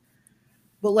pressure,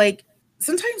 but like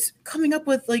sometimes coming up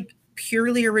with like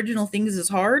purely original things is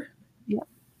hard. Yeah.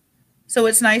 So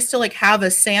it's nice to like have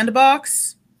a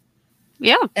sandbox.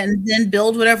 Yeah. And then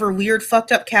build whatever weird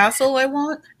fucked up castle I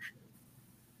want.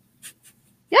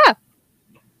 Yeah.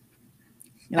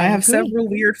 And I have several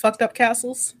weird fucked up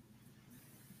castles.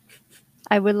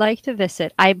 I would like to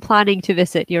visit. I'm planning to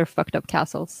visit your fucked up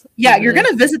castles. Yeah, you're going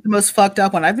to visit the most fucked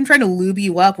up one. I've been trying to lube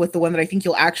you up with the one that I think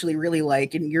you'll actually really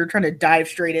like, and you're trying to dive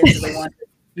straight into the one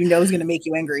that is going to make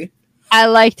you angry. I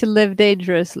like to live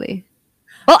dangerously.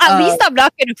 Well, at least I'm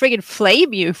not going to friggin'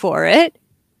 flame you for it.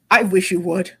 I wish you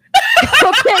would.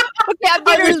 Okay, I'm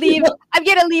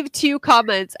gonna leave 2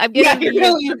 comments. I'm gonna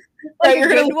leave a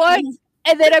good one,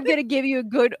 and then I'm gonna give you a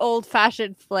good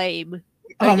old-fashioned flame.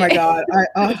 Okay. Oh my god,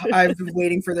 I've been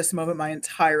waiting for this moment my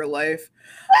entire life.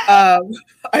 I'm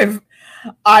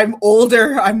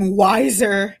older, I'm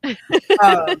wiser.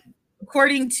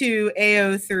 According to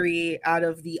AO3, out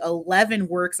of the 11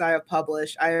 works I have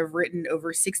published, I have written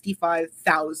over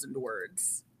 65,000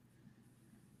 words,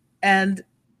 and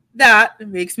that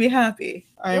makes me happy.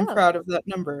 I am proud of that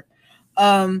number.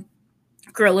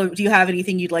 Gorilla, do you have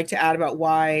anything you'd like to add about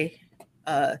why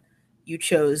you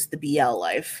chose the BL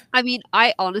life? I mean,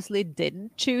 I honestly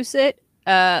didn't choose it.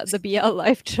 The BL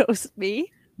life chose me.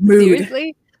 Mood.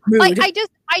 Seriously. Mood. Like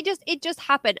it just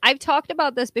happened. I've talked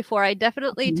about this before. I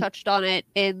definitely touched on it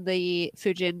in the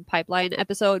Fujin Pipeline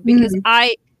episode because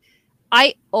I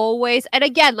always, and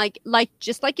again, like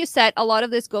just like you said, a lot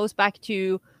of this goes back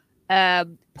to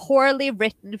poorly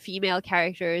written female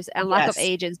characters and lack of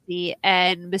agency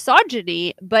and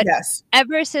misogyny. But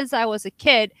ever since I was a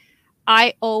kid,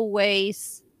 I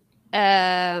always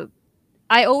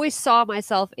I always saw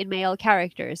myself in male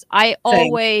characters. I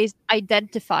always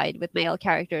identified with male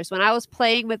characters. When I was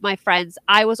playing with my friends,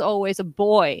 I was always a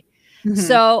boy. Mhm.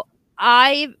 So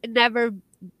I've never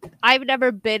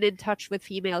been in touch with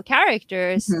female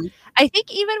characters. Mhm. I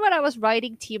think even when I was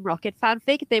writing Team Rocket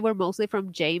fanfic, they were mostly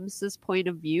from James's point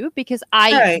of view because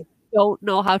I Right. don't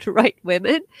know how to write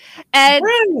women. And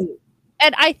Right.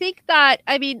 and I think that,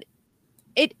 I mean,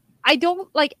 I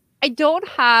don't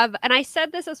have, and I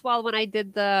said this as well when I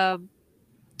did the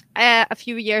a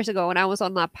few years ago when I was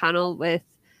on that panel with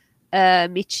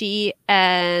Michi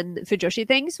and Fujoshi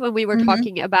things, when we were Mhm.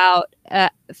 talking about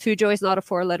Fujo is not a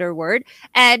 4-letter word,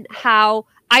 and how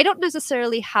I don't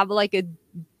necessarily have like a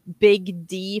big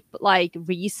deep like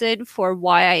reason for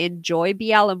why I enjoy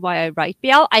BL and why I write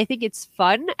BL. I think it's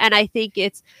fun, and I think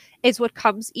it's what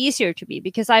comes easier to me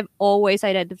because I've always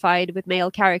identified with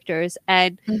male characters,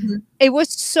 and Mhm. it was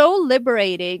so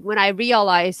liberating when I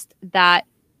realized that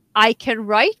I can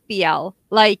write BL.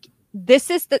 Like, this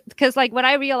is because like when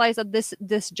I realized that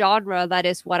this genre, that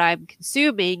is what I'm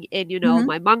consuming in, you know, Mhm.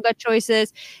 my manga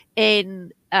choices,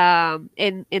 in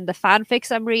the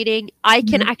fanfics I'm reading, I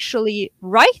can Mhm. actually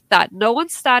write that. No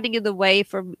one's standing in the way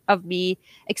of me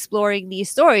exploring these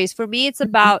stories. For me, it's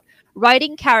about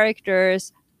writing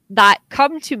characters that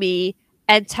come to me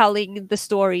and telling the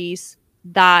stories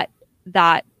that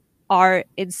are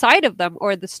inside of them,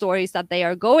 or the stories that they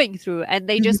are going through, and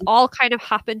they just Mhm. all kind of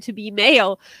happen to be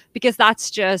male because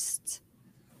that's just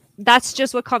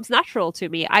what comes natural to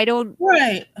me. I don't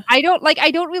Right.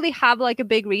 really have like a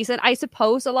big reason. I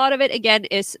suppose a lot of it again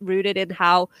is rooted in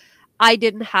how I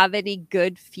didn't have any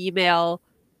good female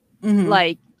Mhm.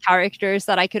 like characters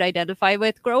that I could identify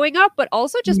with growing up, but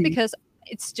also just Mhm. because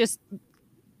it's just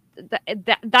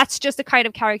that's just the kind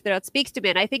of character that speaks to me.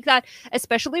 And I think that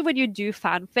especially when you do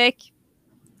fanfic,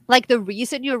 like the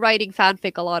reason you're writing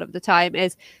fanfic a lot of the time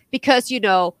is because, you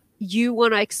know, you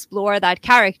want to explore that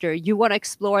character, you want to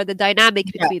explore the dynamic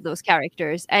Yeah. between those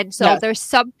characters, and so Yes. there's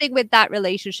something with that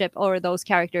relationship or those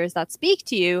characters that speak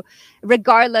to you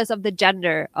regardless of the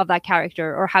gender of that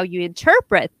character or how you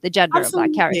interpret the gender of that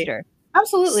Absolutely. character.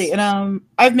 Absolutely. And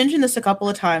I've mentioned this a couple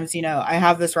of times. You know, I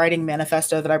have this writing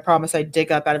manifesto that I promise I'd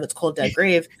dig up out of its cold dead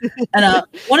grave. And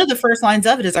one of the first lines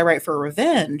of it is I write for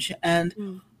revenge. And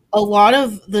Mm. a lot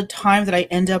of the time that I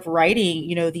end up writing,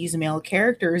 you know, these male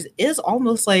characters is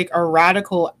almost like a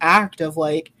radical act of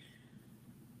like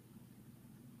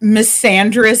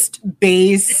misandrist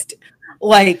based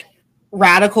like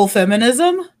radical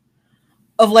feminism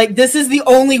of like, this is the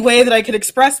only way that I could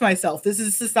express myself. This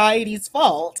is society's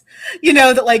fault. You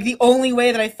know, that like the only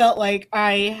way that I felt like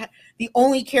the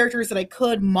only characters that I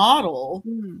could model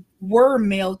Mm. were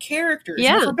male characters.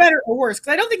 Now, Yeah. for better or worse,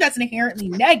 because I don't think that's inherently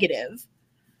negative,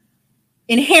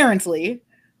 inherently,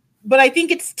 but I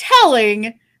think it's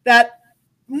telling that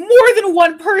more than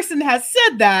one person has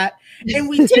said that, and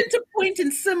we tend to point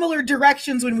in similar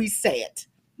directions when we say it.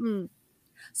 Mm.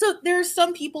 So there's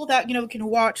some people that, you know, can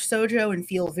watch Sojo and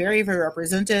feel very, very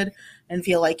represented and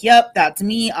feel like, yep, that's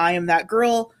me, I am that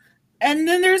girl. And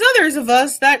then there's others of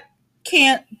us that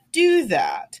can't do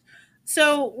that.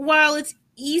 So while it's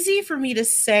easy for me to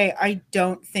say, I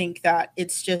don't think that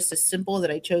it's just as simple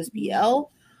that I chose BL,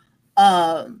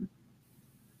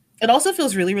 it also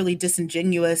feels really, really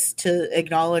disingenuous to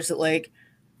acknowledge that, like,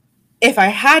 if I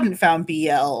hadn't found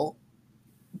BL,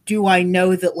 do I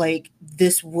know that, like,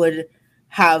 this would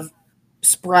have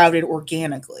sprouted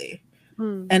organically?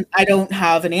 Mm. And I don't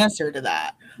have an answer to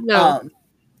that. No.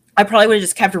 I probably would have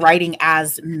just kept writing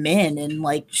as men in,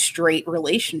 like, straight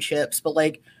relationships, but,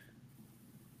 like,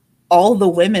 all the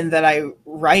women that I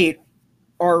write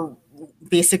are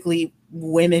basically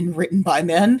women written by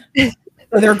men.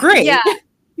 So they're great. Yeah.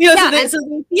 You know, Yeah, so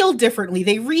they feel differently.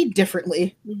 They read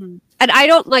differently. Mm-hmm. And I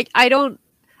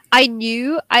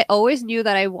always knew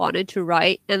that I wanted to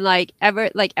write, and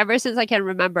ever since I can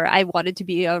remember, I wanted to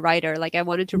be a writer. Like, I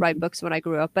wanted to write books when I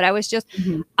grew up, but I was just,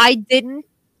 Mhm.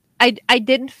 I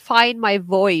didn't find my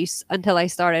voice until I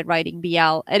started writing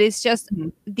BL. And it's just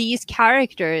Mhm. these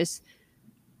characters.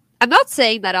 I'm not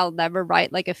saying that I'll never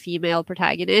write like a female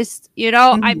protagonist, you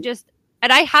know, I'm Mhm. just,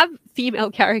 and I have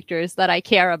female characters that I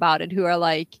care about and who are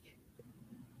like,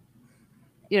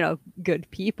 you know, good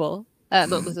people. Not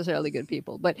necessarily good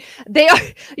people, but they are,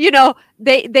 you know,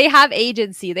 they have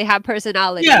agency, they have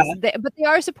personalities, Yeah. but they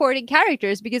are supporting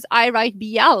characters because I write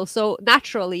BL, so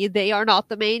naturally they are not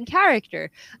the main character.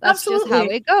 That's just how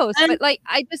Absolutely. it goes. And But like,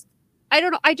 I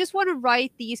don't know, I just want to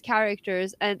write these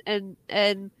characters and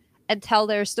tell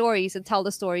their stories and tell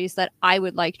the stories that I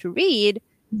would like to read.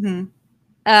 Mhm.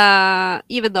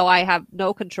 even though I have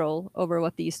no control over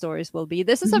what these stories will be.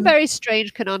 This is a very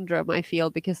strange conundrum, I feel,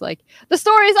 because like the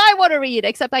stories I want to read,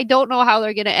 except I don't know how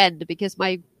they're gonna end because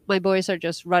my boys are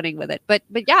just running with it. But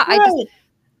yeah,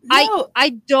 Right. I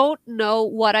don't know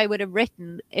what I would have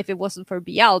written if it wasn't for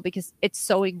BL because it's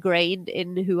so ingrained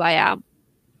in who I am.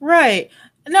 Right.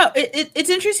 No, it's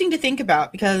interesting to think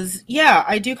about because, yeah,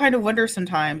 I do kind of wonder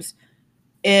sometimes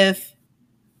if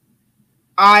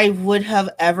I would have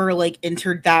ever like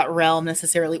entered that realm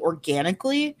necessarily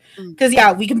organically. Because,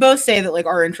 yeah, we can both say that like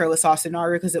our intro was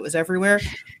Sasunaru because it was everywhere.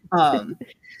 But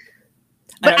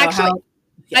actually,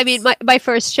 I mean, my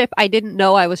first ship, I didn't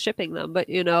know I was shipping them, but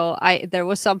you know, there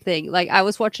was something like I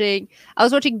was watching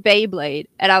Beyblade,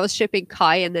 and I was shipping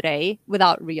Kai and Rei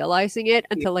without realizing it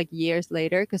until like years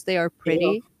later because they are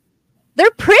pretty.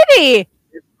 They're pretty.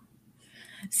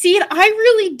 See, I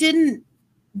really didn't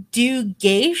do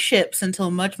gay ships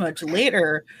until much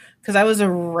later because I was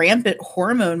a rampant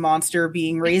hormone monster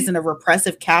being raised in a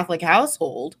repressive Catholic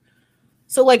household.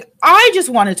 So, like, I just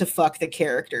wanted to fuck the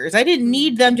characters. I didn't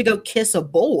need them to go kiss a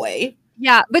boy.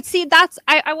 Yeah, but see, that's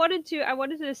I wanted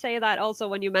to say that also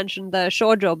when you mentioned the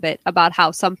shoujo bit about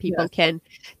how some people can,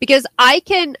 because I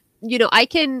can, you know, I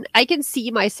can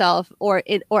see myself or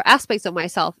aspects of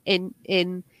myself in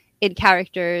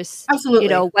characters. Absolutely. You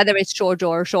know, whether it's shoujo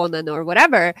or shonen or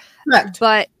whatever. Correct.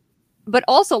 But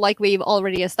also, like we've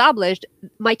already established,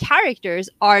 my characters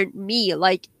aren't me.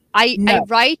 Like I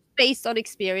write based on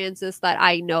experiences that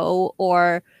I know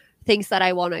or things that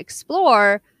I want to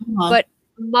explore, but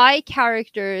my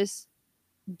characters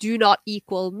do not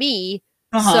equal me.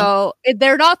 So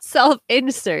they're not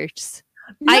self-inserts.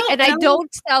 I don't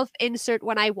self-insert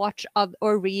when I watch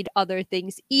or read other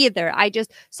things either. I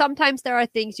just sometimes there are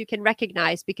things you can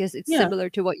recognize because it's similar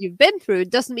to what you've been through. It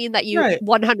doesn't mean that you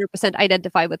 100%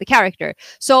 identify with the character.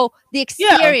 So the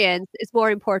experience is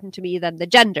more important to me than the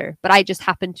gender, but I just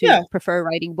happen to prefer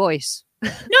writing boys. No,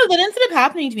 that ended up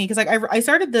happening to me because like I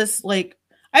started this, like,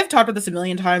 I've talked about this a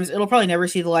million times. It'll probably never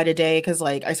see the light of day because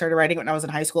like I started writing it when I was in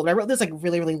high school, but I wrote this like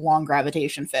really long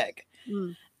gravitation fic.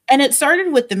 And it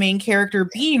started with the main character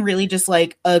being really just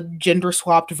like a gender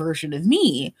swapped version of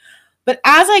me. But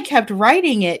as I kept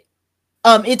writing it,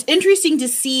 it's interesting to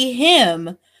see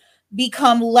him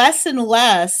become less and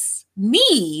less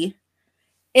me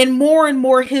and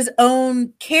more his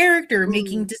own character,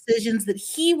 making decisions that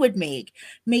he would make,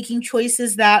 making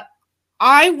choices that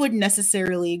I wouldn't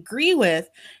necessarily agree with,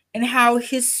 and how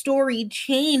his story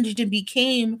changed and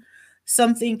became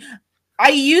something. I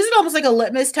use it almost like a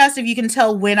litmus test if you can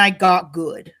tell when I got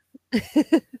good.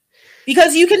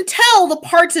 Because you can tell the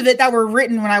parts of it that were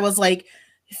written when I was like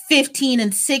 15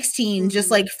 and 16, just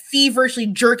like feverishly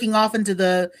jerking off into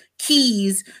the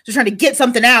keys, just trying to get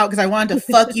something out because I wanted to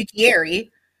fuck Yukieri.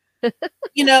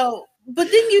 You know, but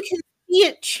then you can see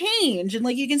it change, and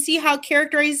like you can see how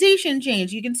characterization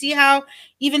changed. You can see how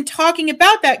even talking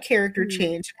about that character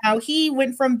changed, how he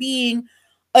went from being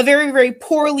a very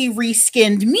poorly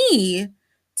reskinned me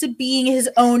to being his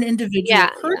own individual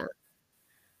person.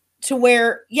 To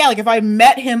where, like if I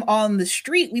met him on the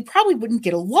street, we probably wouldn't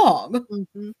get along.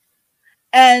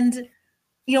 And,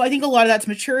 you know, I think a lot of that's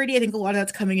maturity. I think a lot of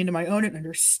that's coming into my own and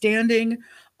understanding.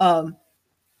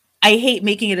 I hate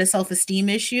making it a self-esteem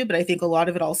issue, but I think a lot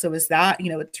of it also is that, you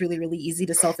know, it's really easy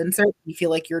to self-insert. You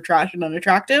feel like you're trash and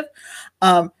unattractive.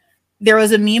 There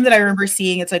was a meme that I remember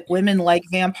seeing. It's like women like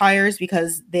vampires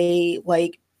because they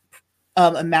like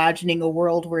imagining a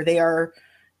world where they are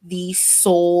the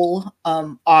sole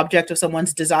object of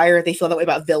someone's desire. They feel that way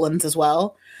about villains as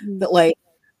well. That like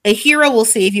a hero will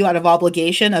save you out of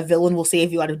obligation, a villain will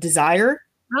save you out of desire.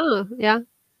 Oh, yeah.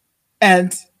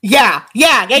 And yeah.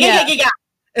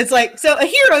 It's like, so a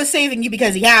hero is saving you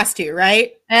because he has to,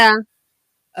 right? Yeah.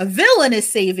 A villain is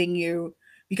saving you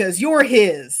because you're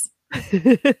his.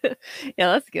 Yeah,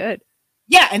 that's good.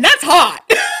 Yeah, and that's hot.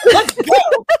 Let's go.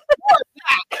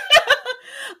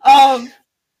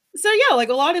 So yeah, like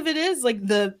a lot of it is like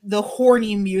the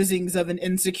horny musings of an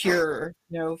insecure,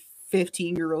 you know,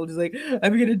 15-year-old is like,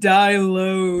 I'm gonna die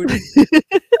alone.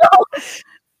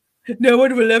 No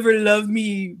one will ever love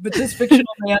me, but this fictional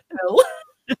man will.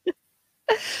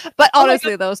 But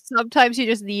honestly, though, sometimes you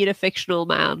just need a fictional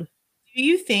man. Do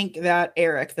you think that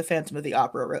Eric, the Phantom of the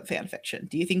Opera, wrote fan fiction?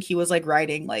 Do you think he was like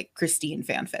writing like Christine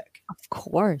fanfic? Of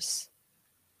course.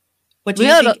 What do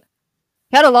you think?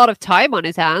 He had a lot of time on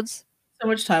his hands. So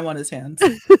much time on his hands.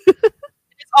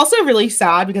 It's also really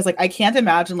sad because like I can't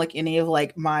imagine like any of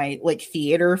like my like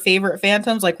theater favorite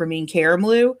phantoms like Ramin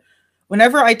Karimloo.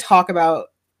 Whenever I talk about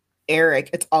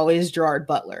Eric, it's always Gerard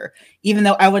Butler, even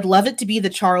though I would love it to be the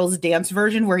Charles Dance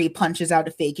version where he punches out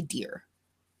a fake deer.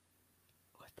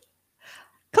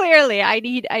 Clearly, I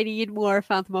need more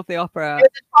Phantom of the Opera.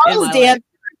 Charles Dance,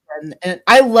 and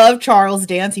I love Charles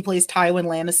Dance. He plays Tywin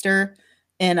Lannister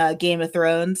in Game of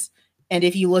Thrones. And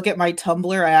if you look at my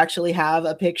Tumblr, I actually have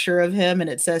a picture of him, and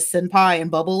it says Senpai in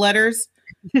bubble letters.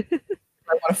 I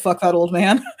want to fuck that old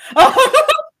man.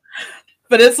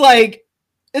 But it's like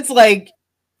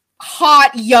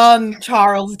hot young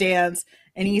Charles Dance,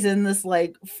 and he's in this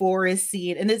like forest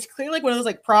scene, and it's clearly like one of those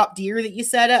like prop deer that you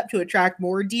set up to attract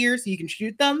more deer so you can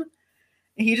shoot them.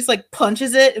 And he just like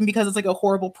punches it, and because it's like a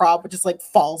horrible prop, it just like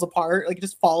falls apart, like it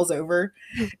just falls over.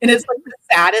 And it's like the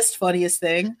saddest, funniest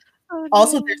thing. Oh, no.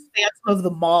 Also, there's Phantom of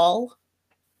the Mall.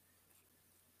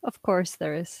 Of course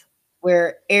there is.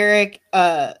 Where Eric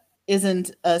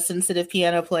isn't a sensitive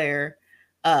piano player,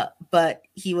 but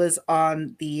he was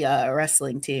on the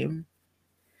wrestling team.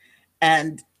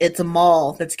 And it's a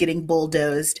mall that's getting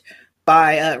bulldozed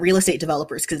by real estate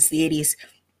developers because it's the 80s.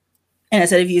 And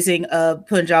instead of using a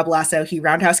Punjab lasso, he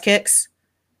roundhouse kicks.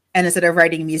 And instead of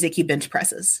writing music, he bench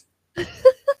presses.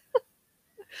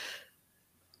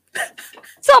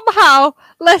 Somehow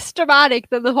less dramatic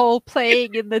than the whole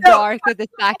playing in the dark with the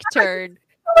back turn.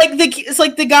 It's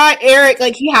like the guy, Eric,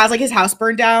 like he has like his house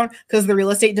burned down because the real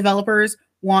estate developers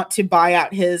want to buy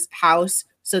out his house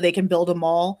so they can build a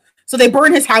mall. So they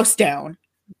burn his house down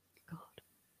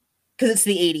because it's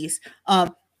the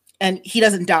 80s. And he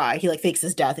doesn't die. He like fakes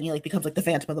his death and he like becomes like the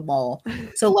Phantom of the Mall.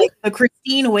 So like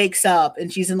Christine wakes up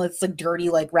and she's in this like dirty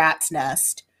like rat's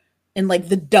nest in like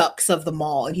the ducks of the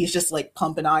mall, and he's just like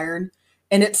pumping iron.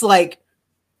 And it's like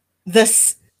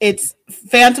it's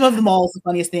Phantom of the Mall is the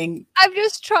funniest thing. I'm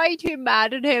just trying to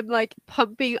imagine him like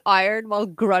pumping iron while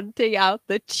grunting out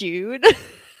the tune.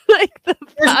 Like the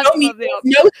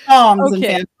no songs in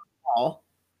Phantom of the Mall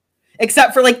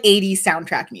except for like 80s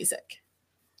soundtrack music.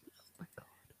 Oh my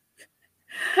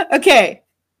god.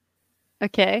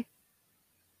 Okay.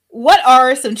 What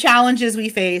are some challenges we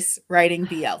face writing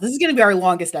BL? This is going to be our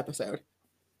longest episode.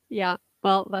 Yeah,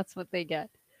 well, that's what they get.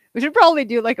 We should probably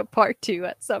do like a part 2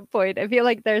 at some point. I feel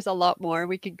like there's a lot more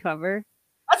we can cover.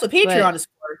 That's what Patreon is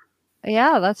for.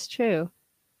 Yeah, that's true.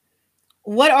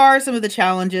 What are some of the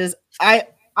challenges?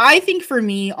 I think for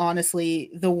me,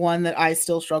 honestly, the one that I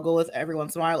still struggle with every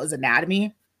once in a while is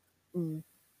anatomy.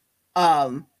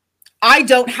 I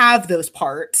don't have those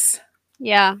parts.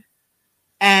 Yeah.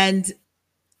 And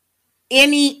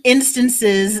any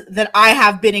instances that I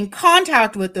have been in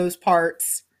contact with those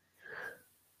parts,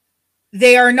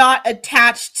 they are not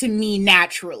attached to me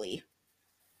naturally.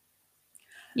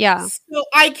 Yeah. So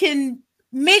I can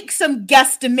make some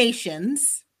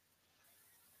guesstimations,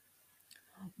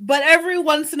 but every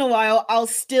once in a while, I'll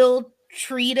still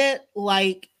treat it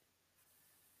like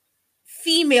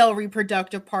female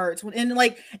reproductive parts in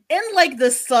like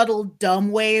the subtle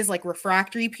dumb ways, like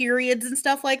refractory periods and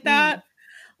stuff like that.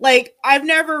 Like I've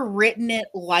never written it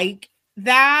like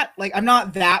that. Like I'm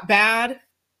not that bad.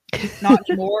 Not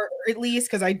anymore, at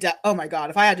least, because oh my god,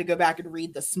 if I had to go back and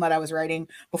read the smut I was writing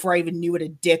before I even knew what a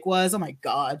dick was, oh my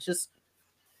god, just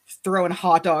throwing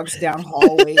hot dogs down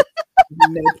hallways.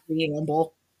 No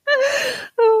preamble.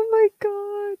 Oh my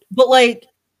god. But like,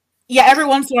 yeah, every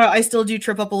once in a while I still do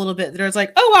trip up a little bit. There's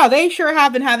like, oh wow, they sure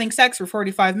have been having sex for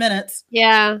 45 minutes.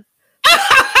 Yeah.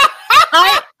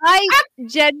 I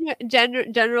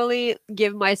generally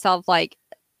give myself like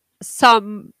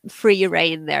some free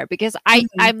reign there because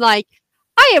I'm like,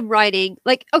 I am writing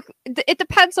like, okay, it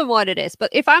depends on what it is, but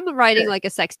if I'm writing like a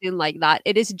sex scene like that,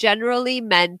 it is generally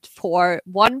meant for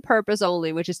one purpose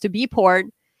only, which is to be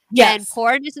porn. Yes. And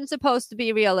porn isn't supposed to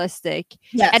be realistic.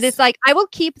 Yes. And it's like, I will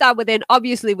keep that within,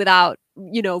 obviously without,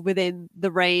 within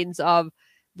the reins of,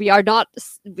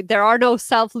 there are no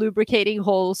self-lubricating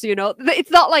holes,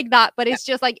 it's not like that, but it's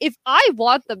just like, if I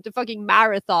want them to fucking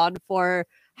marathon for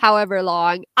however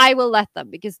long, I will let them,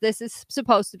 because this is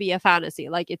supposed to be a fantasy.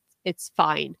 Like it's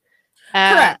fine.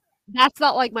 Correct. That's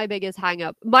not like my biggest hang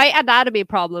up. My anatomy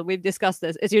problem, we've discussed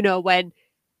this, is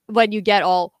when you get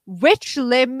all which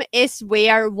limb is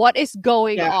where, what is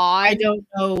going on. I don't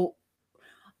know.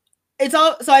 It's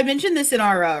all, so I mentioned this in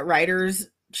our writers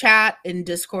chat in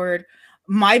Discord.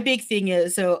 My big thing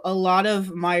is, so a lot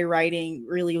of my writing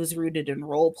really was rooted in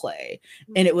role play,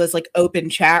 and it was like open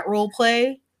chat role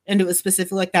play. And it was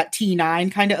specifically like that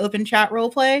T9 kind of open chat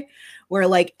role play where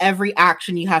like every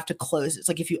action you have to close. It's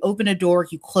like if you open a door,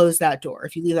 you close that door.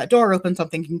 If you leave that door open,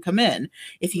 something can come in.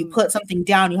 If you put something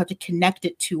down, you have to connect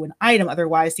it to an item.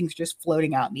 Otherwise, things are just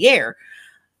floating out in the air.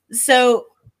 So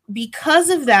because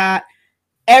of that,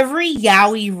 every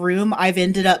yaoi room I've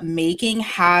ended up making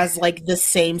has like the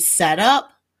same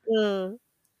setup.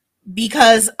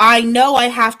 Because I know I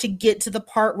have to get to the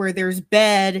part where there's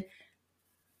bed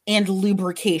and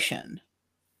lubrication.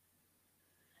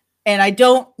 And I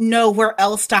don't know where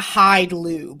else to hide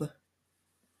lube.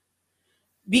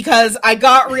 Because I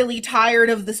got really tired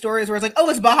of the stories where it's like, oh,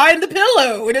 it's behind the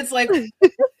pillow. And it's like,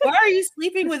 why are you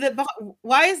sleeping with it?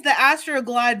 Why is the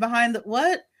Astroglide behind the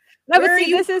what? No, but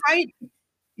see, this is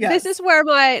yes. this is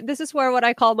where what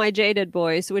I call my jaded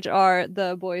boys, which are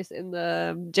the boys in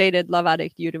the jaded Love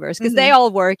Addict universe, because they all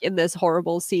work in this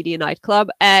horrible seedy nightclub,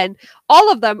 and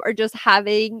all of them are just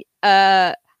having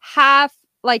half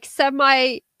like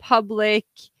semi-public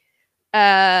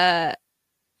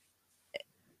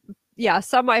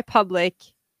semi-public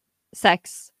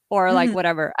sex or like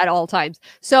whatever at all times.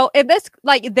 So in this,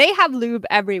 like, they have lube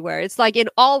everywhere. It's like in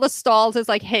all the stalls, it's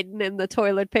like hidden in the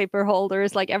toilet paper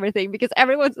holders, like everything, because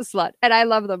everyone's a slut and I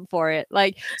love them for it.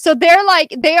 Like, so they're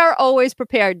like, they are always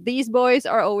prepared. These boys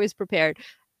are always prepared.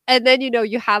 And then, you know,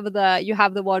 you have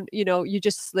the one, you know, you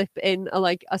just slip in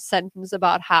a sentence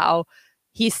about how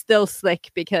he's still slick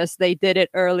because they did it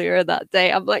earlier that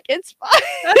day. I'm like, it's fine.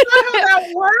 That's not how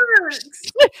that works.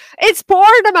 It's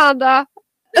porn, Amanda.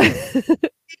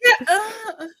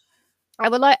 Yeah. I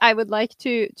would like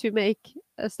to make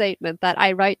a statement that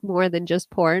I write more than just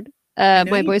porn.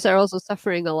 My boys are also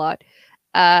suffering a lot.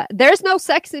 There's no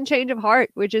sex in Change of Heart,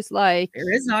 which is like,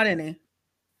 there is not any.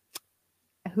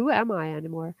 Who am I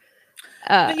anymore?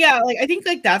 But yeah, like I think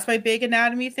like that's my big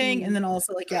anatomy thing, and then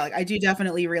also like yeah, like I do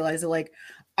definitely realize that like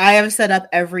I have set up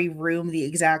every room the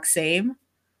exact same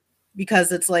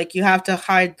because it's like you have to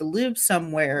hide the lube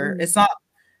somewhere. It's not,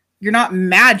 you're not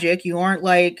magic. You aren't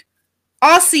like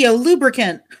Osseo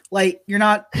lubricant. Like you're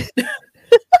not.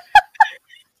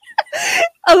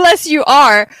 Unless you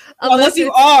are. Unless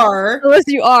you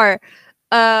are.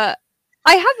 I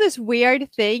have this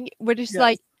weird thing which is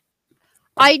like,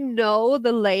 I know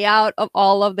the layout of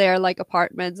all of their like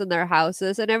apartments and their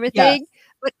houses and everything,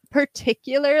 but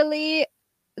particularly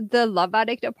the Love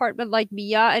Addict apartment, like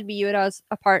Mia and Miura's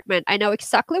apartment, I know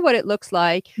exactly what it looks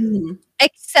like,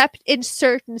 except in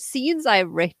certain scenes I've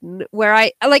written where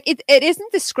I like it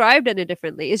isn't described any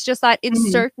differently. It's just that in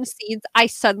certain scenes I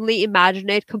suddenly imagine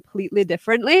it completely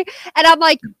differently, and I'm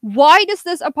like, why does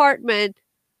this apartment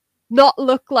not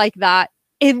look like that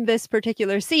in this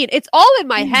particular scene? It's all in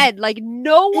my head. Like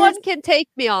no one can take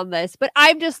me on this, but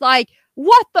I'm just like,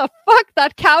 what the fuck?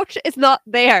 That couch is not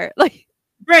there. Like,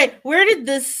 right. Where did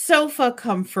this sofa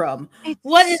come from?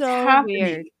 What is so happening?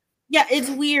 weird. Yeah,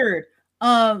 it's weird.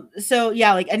 So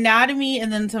yeah, like anatomy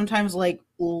and then sometimes like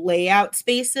layout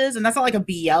spaces, and that's not like a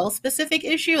BL specific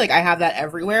issue. Like I have that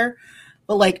everywhere.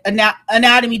 But like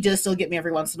anatomy does still get me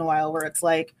every once in a while where it's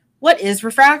like, what is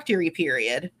refractory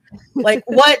period? Like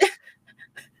what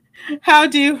how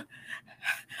do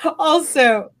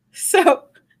also so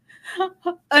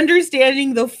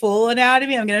understanding the full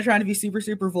anatomy, I'm gonna try to be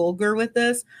super vulgar with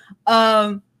this.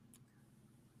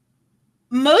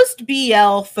 Most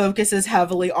BL focuses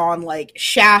heavily on like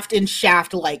shaft and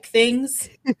shaft like things.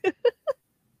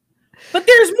 But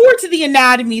there's more to the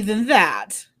anatomy than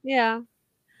that. Yeah.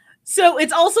 So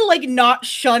it's also like not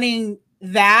shunning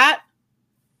that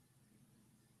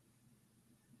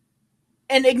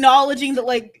and acknowledging that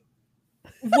like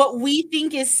what we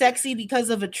think is sexy because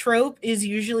of a trope is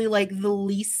usually like the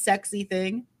least sexy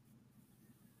thing.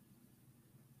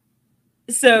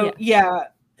 So yeah,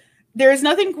 there's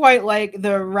nothing quite like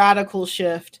the radical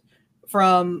shift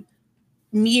from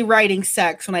me writing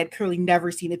sex when I'd clearly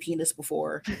never seen a penis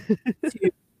before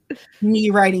to me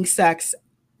writing sex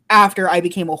after I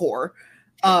became a whore.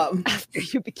 After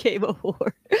you became a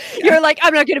whore. You're like,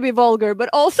 I'm not going to be vulgar, but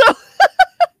also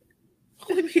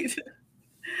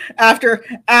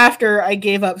after I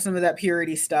gave up some of that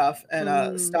purity stuff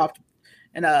and stopped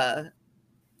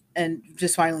and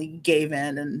just finally gave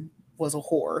in and was a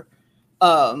whore.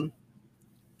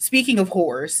 Speaking of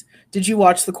whores, did you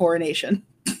watch The Coronation?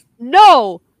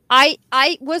 No. I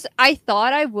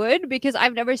thought I would because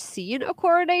I've never seen a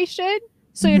coronation.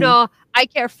 So you know, I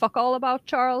care fuck all about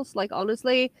Charles, like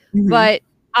honestly. But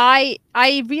I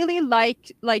really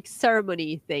like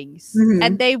ceremony things,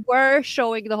 and they were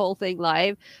showing the whole thing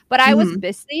live, but I was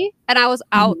busy and I was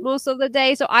out most of the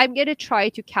day, so I'm gonna try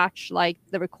to catch like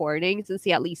the recordings and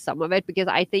see at least some of it because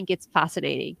I think it's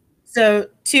fascinating. So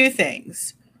 2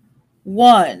 things.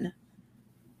 1,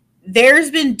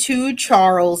 there's been 2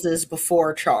 Charleses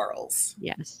before Charles.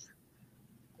 Yes.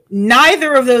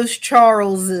 Neither of those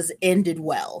Charleses ended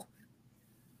well.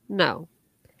 No.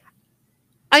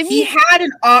 He had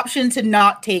an option to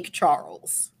not take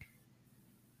Charles.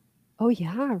 Oh,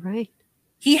 yeah, right.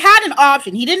 He had an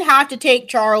option. He didn't have to take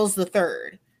Charles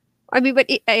III. I mean, but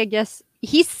I guess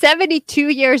he's 72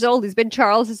 years old. He's been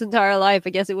Charles his entire life. I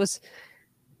guess it was...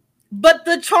 But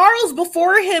the Charles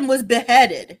before him was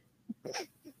beheaded.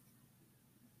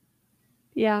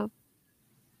 Yeah.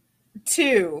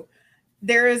 2,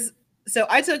 so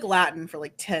I took Latin for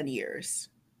like 10 years.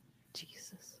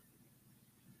 Jesus.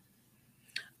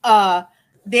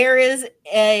 There is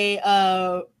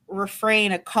a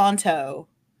refrain, a canto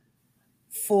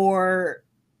for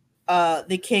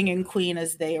the king and queen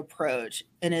as they approach,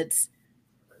 and it's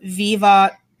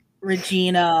Vivat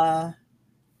Regina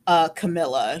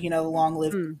Camilla, long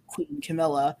live Queen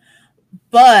Camilla.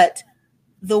 But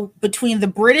between the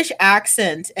British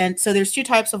accent, and so there's 2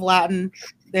 types of Latin.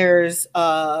 There's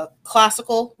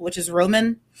classical, which is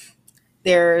Roman.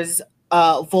 There's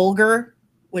vulgar,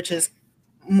 which is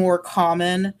more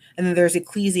common, and then there's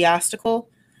ecclesiastical.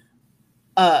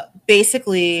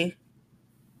 Basically,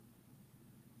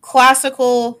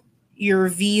 classical, your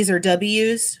V's or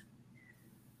W's,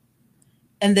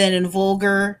 and then in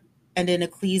vulgar and in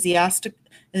ecclesial,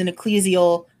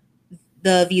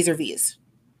 the V's or V's.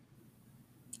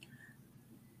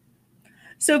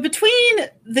 So between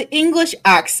the English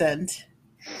accent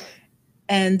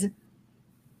and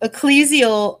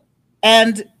ecclesial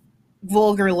and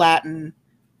vulgar Latin,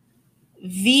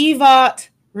 Vivat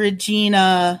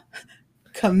Regina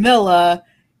Camilla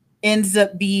ends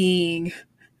up being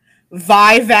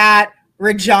Vivat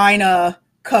Regina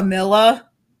Camilla.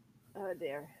 Oh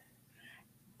dear.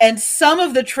 And some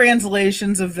of the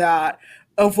translations of that,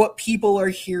 of what people are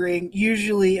hearing,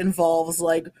 usually involves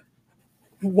like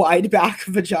wide back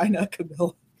vagina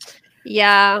Camilla.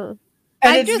 Yeah.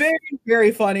 And it's very,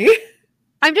 very funny.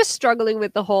 I'm just struggling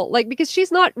with the whole, like, because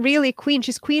she's not really queen,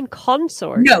 she's queen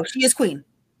consort. No, she is queen.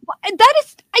 That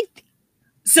is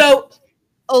So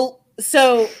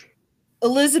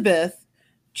Elizabeth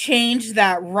changed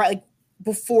that right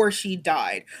before she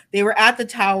died. They were at the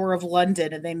Tower of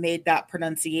London and they made that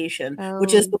pronunciation,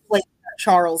 which is the place that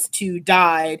Charles II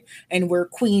died and where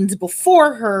queens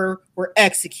before her were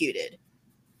executed.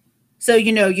 So,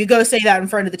 you go say that in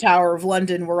front of the Tower of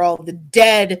London where all the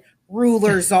dead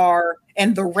rulers are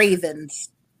and the ravens.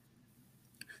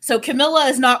 So Camilla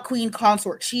is not queen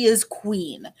consort. She is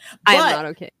queen. I am not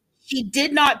okay. She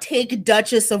did not take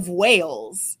Duchess of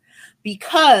Wales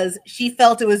because she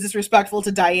felt it was disrespectful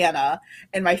to Diana.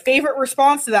 And my favorite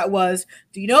response to that was,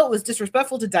 do you know it was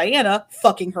disrespectful to Diana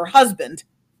fucking her husband?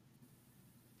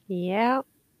 Yeah.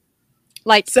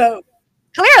 So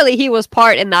clearly he was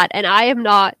part in that, and I am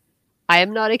not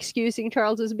excusing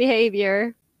Charles's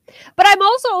behavior. But I'm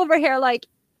also over here like,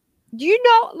 do you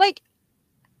know, like,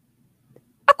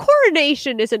 a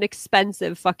coronation is an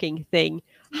expensive fucking thing.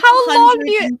 How long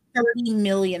do you 30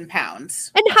 million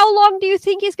pounds? And how long do you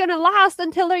think he's gonna last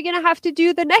until they're gonna have to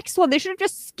do the next one? They should have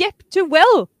just skipped to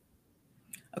Will.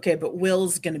 Okay, but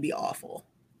Will's gonna be awful.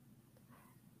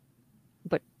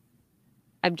 But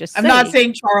I'm not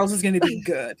saying Charles is gonna be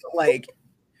good. Like,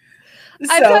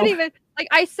 I'm not even like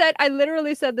I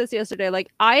literally said this yesterday.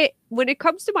 Like, when it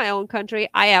comes to my own country,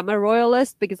 I am a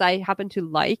royalist because I happen to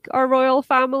like our royal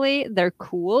family. They're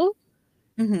cool.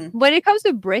 Mm-hmm. When it comes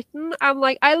to Britain, I'm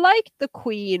like, I like the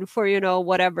Queen for,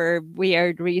 whatever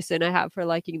weird reason I have for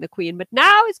liking the Queen. But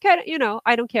now it's kind of,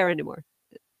 I don't care anymore.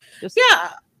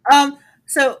 Yeah.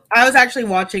 So I was actually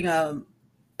watching,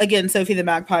 again, Sophie the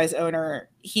Magpie's owner.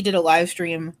 He did a live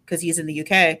stream because he's in the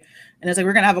UK. And it's like,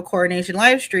 we're going to have a coronation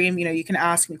live stream. You can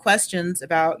ask me questions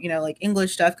about, like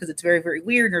English stuff because it's very, very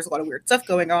weird. There's a lot of weird stuff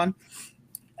going on.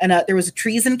 And there was a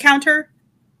treason counter.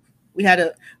 We had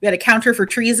a counter for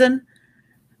treason.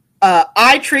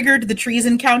 I triggered the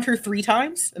treason counter 3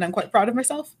 times, and I'm quite proud of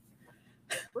myself.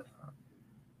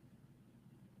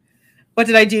 What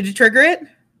did I do to trigger it?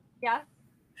 Yeah.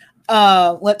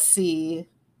 Let's see.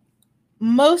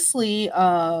 Mostly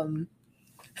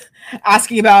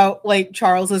asking about like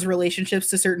Charles's relationships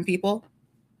to certain people.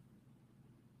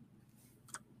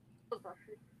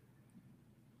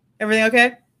 Everything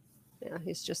okay? Yeah,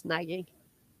 he's just nagging.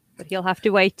 But he'll have to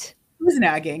wait. Who's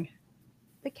nagging?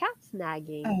 The cat's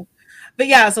nagging. Oh. But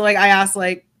yeah, so like I asked,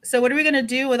 like, so what are we gonna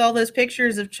do with all those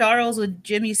pictures of Charles with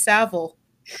Jimmy Savile?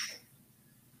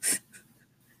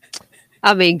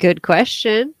 I mean, good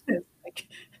question. Like,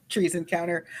 treason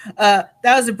counter. That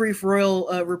was a brief royal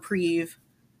reprieve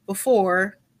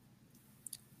before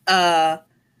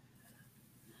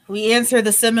we answer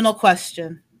the seminal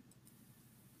question.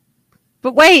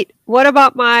 But wait, what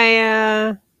about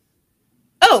my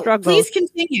struggles? Please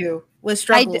continue with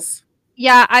struggles.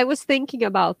 Yeah, I was thinking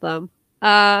about them.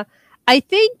 I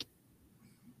think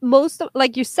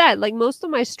like you said, most of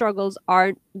my struggles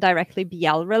aren't directly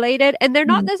BL related, and they're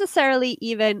not necessarily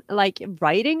even like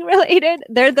writing related.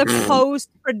 They're the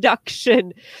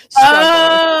post-production struggles.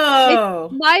 Oh,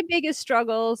 My biggest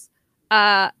struggles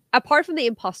apart from the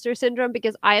imposter syndrome,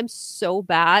 because I am so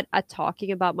bad at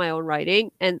talking about my own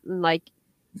writing and like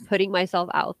putting myself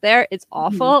out there, it's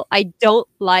awful.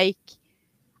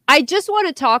 I just want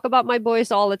to talk about my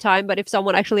voice all the time, but if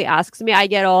someone actually asks me, I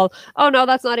get all, oh no,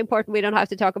 that's not important. We don't have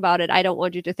to talk about it. I don't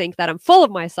want you to think that I'm full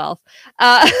of myself.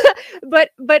 But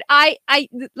I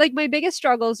like, my biggest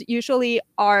struggles usually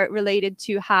are related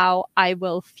to how I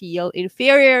will feel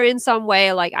inferior in some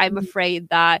way. Like I'm afraid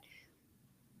that,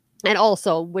 and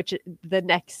also, which the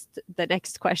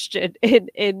next question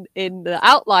in the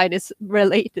outline is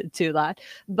related to that.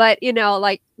 But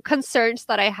like concerns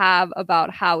that I have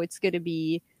about how it's going to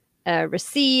be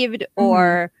received,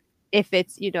 or if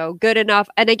it's good enough.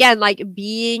 And again, like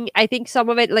I think some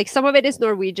of it is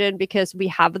Norwegian, because we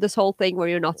have this whole thing where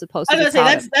you're not supposed to. I was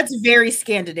gonna say that's very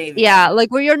Scandinavian. Yeah,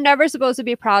 like where you're never supposed to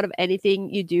be proud of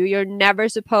anything you do. You're never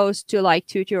supposed to like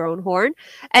toot your own horn.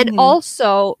 And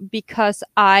also because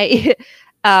I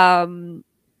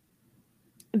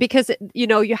because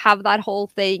you have that whole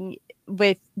thing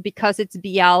with, because it's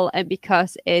BL and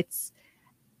because it's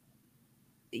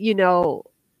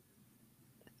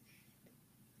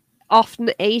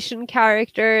often Asian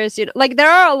characters, like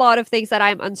there are a lot of things that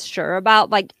I'm unsure about,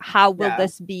 like how will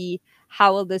this be,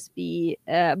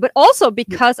 but also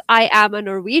because I am a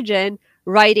Norwegian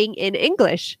writing in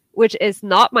English, which is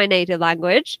not my native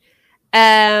language,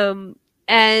 and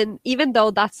even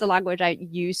though that's the language I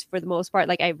use for the most part,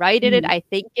 like I write in it, I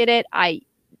think in it, I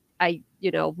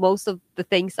most of the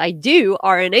things I do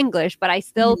are in English, but I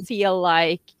still feel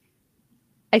like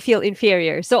I feel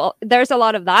inferior. So there's a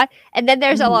lot of that. And then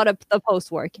there's a lot of the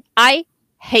post work. I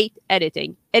hate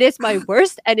editing. It is my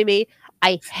worst enemy.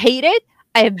 I hate it.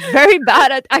 I am very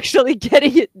bad at actually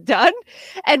getting it done.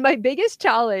 And my biggest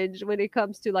challenge when it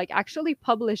comes to like actually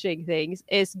publishing things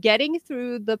is getting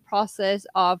through the process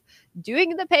of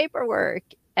doing the paperwork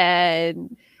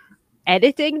and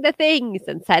editing the things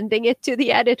and sending it to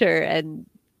the editor and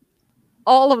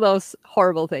all of those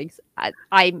horrible things.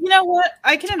 I'm you know what?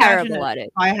 I can imagine at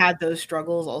it. I had those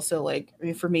struggles also. Like, I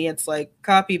mean, for me, it's like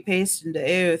copy paste into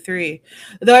AO3.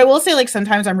 Though I will say, like,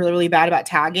 sometimes I'm really, really bad about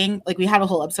tagging. Like, we had a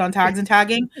whole episode on tags and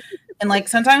tagging, and like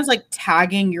sometimes like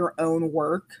tagging your own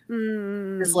work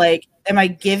is like, am I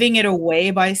giving it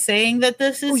away by saying that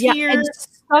this is here? And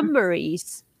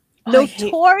summaries.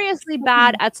 Notoriously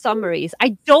bad at summaries. I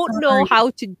don't know how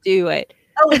to do it.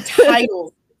 Oh,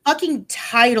 titles. Fucking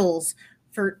titles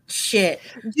for shit.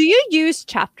 Do you use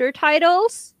chapter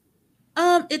titles?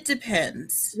 It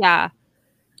depends. Yeah.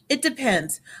 It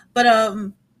depends. But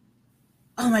oh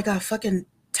my god, fucking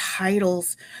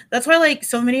titles. That's why like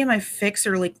so many of my fics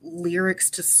are like lyrics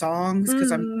to songs,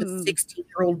 because I'm a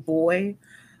 16-year-old boy.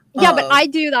 Yeah, but I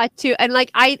do that too. And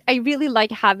like I really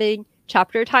like having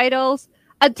chapter titles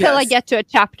until I get to a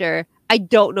chapter I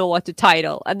don't know what to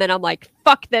title. And then I'm like,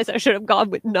 fuck this, I should have gone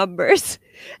with numbers.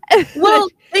 Well,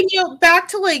 and back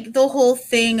to like the whole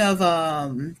thing of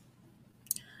the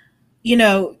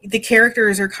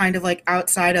characters are kind of like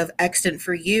outside of extant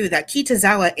for you. That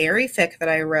Kitazawa Eri fic that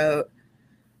I wrote,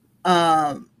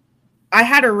 I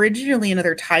had originally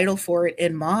another title for it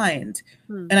in mind.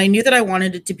 And I knew that I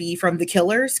wanted it to be from The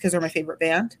Killers because they're my favorite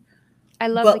band. I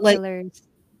love The Killers.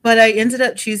 But I ended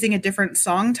up choosing a different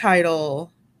song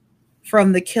title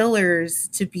from The Killers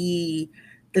to be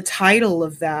the title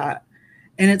of that.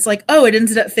 And it's like, oh, it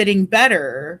ended up fitting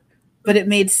better, but it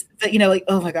made, like,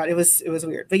 oh my God, it was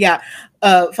weird. But yeah,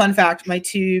 fun fact, my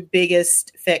two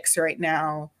biggest fics right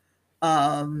now,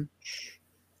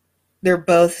 they're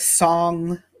both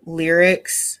song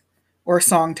lyrics or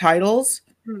song titles.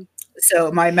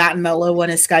 So my Matt and Mello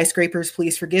one is Skyscrapers,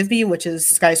 Please Forgive Me, which is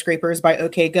Skyscrapers by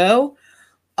OK Go.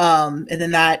 And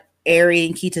then that Eri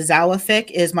and Kitazawa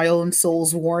fic is My Own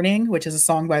Soul's Warning, which is a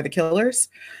song by The Killers.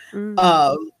 And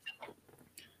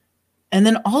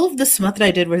then all of the smut that I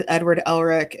did with Edward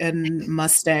Elric and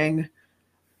Mustang,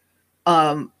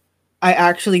 I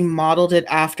actually modeled it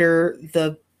after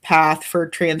the path for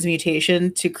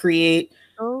transmutation to create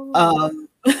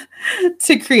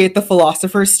to create the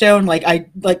Philosopher's Stone. Like I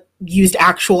used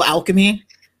actual alchemy.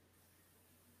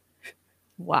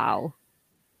 Wow.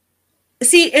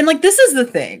 See, and like this is the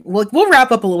thing. We'll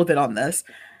wrap up a little bit on this.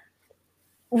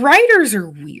 Writers are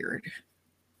weird.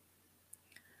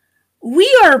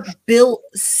 We are built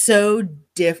so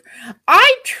different.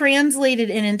 I translated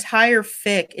an entire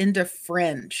fic into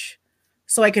French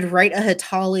so I could write a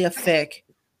Hetalia fic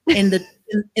in the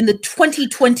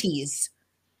 2020s.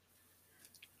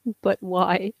 But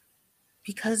why?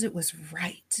 Because it was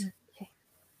right.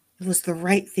 It was the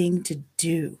right thing to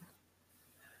do.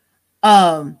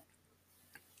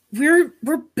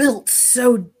 We're built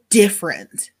so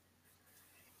different.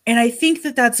 And I think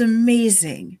that that's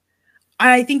amazing.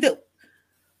 I think that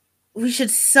we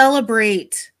should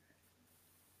celebrate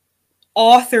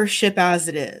authorship as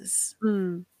it is.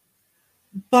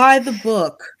 Buy the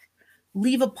book,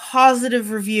 leave a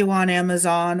positive review on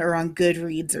Amazon or on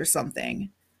Goodreads or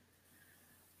something.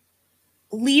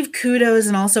 Leave kudos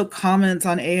and also comments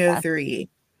on AO3.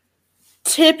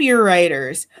 Tip your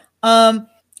writers.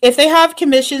 If they have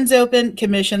commissions open,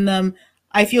 commission them.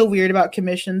 I feel weird about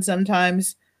commissions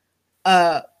sometimes.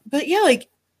 But yeah, like,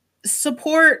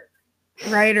 support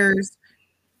writers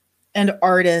and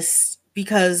artists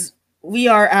because we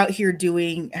are out here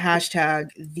doing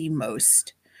 #the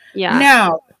most. Yeah.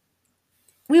 Now,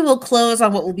 we will close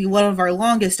on what will be one of our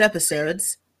longest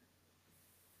episodes.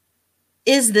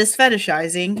 Is this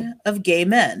fetishizing of gay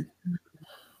men?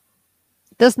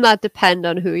 Does not depend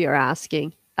on who you're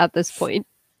asking at this point.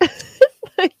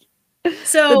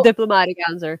 So the diplomatic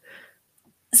answer.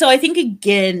 So I think,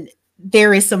 again,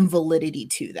 there is some validity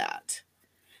to that.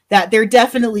 That there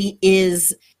definitely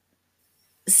is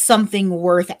something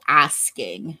worth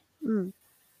asking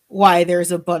why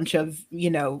there's a bunch of,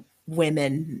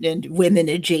 women and women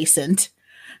adjacent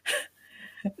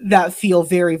that feel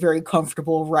very, very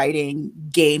comfortable writing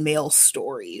gay male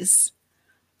stories.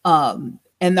 And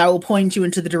that will point you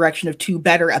into the direction of 2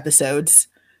 better episodes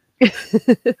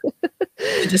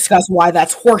to discuss why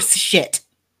that's horse shit.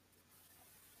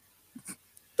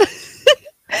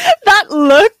 That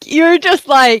look, you're just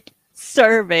like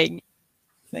serving.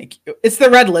 Thank you. It's the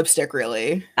red lipstick,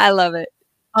 really. I love it.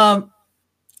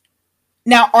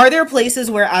 Now, are there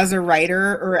places where, as a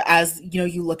writer, or as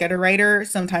you look at a writer,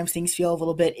 sometimes things feel a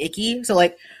little bit icky? So,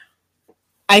 like,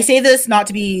 I say this not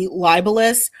to be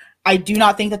libelous. I do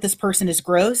not think that this person is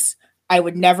gross. I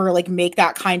would never make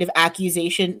that kind of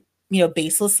accusation,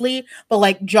 baselessly. But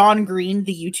like John Green,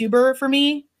 the YouTuber, for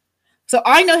me. So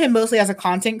I know him mostly as a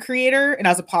content creator and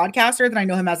as a podcaster than I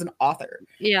know him as an author.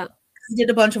 Yeah. He did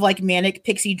a bunch of manic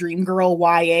pixie dream girl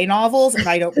YA novels, and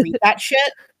I don't read that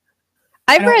shit.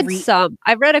 I've read some.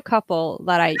 I've read a couple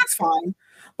that I. That's fine,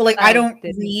 but I don't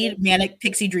read manic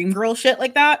pixie dream girl shit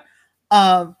like that.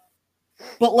 But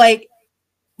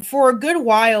for a good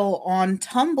while on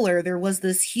Tumblr, there was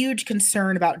this huge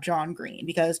concern about John Green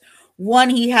because, one,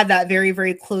 he had that very,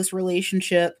 very close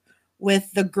relationship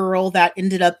with the girl that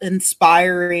ended up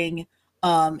inspiring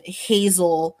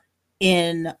Hazel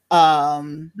in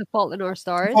The Fault in Our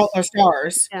Stars. Fault in Our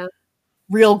Stars. Yeah.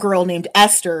 Real girl named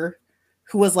Esther,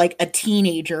 who was a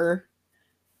teenager,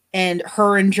 and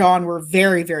her and John were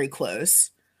very, very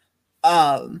close.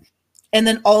 And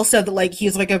then also that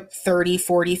he's a 30,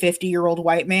 40, 50-year-old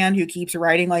white man who keeps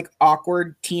writing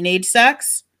awkward teenage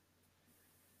sex.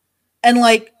 And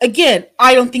again,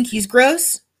 I don't think he's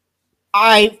gross.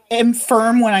 I am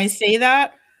firm when I say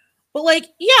that. But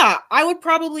yeah, I would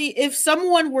probably, if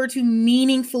someone were to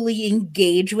meaningfully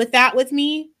engage with that with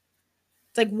me,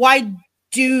 it's why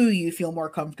do you feel more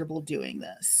comfortable doing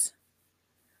this?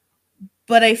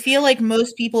 But I feel like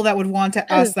most people that would want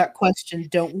to ask that question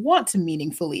don't want to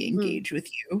meaningfully engage with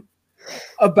you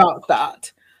about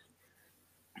that.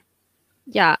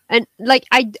 Yeah. And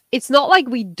it's not like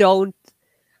we don't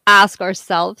ask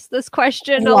ourselves this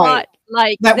question a lot.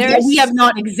 We have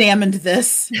not examined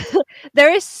this.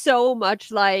 There is so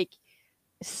much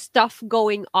stuff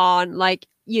going on,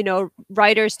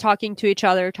 writers talking to each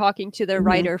other, talking to their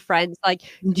writer friends.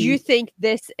 Do you think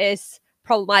this is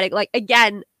problematic?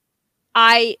 Again,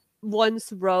 I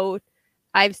once wrote,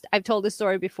 I've told this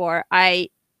story before. I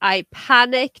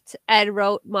panicked and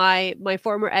wrote my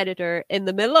former editor in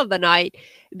the middle of the night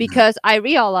because I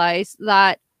realized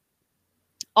that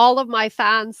all of my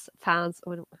fans, that's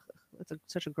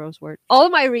such a gross word. All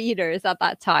of my readers at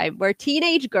that time were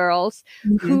teenage girls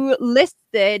who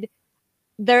listed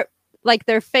their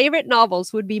favorite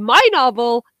novels would be my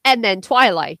novel and then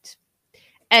Twilight.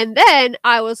 And then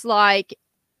I was like,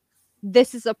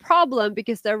 this is a problem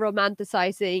because they're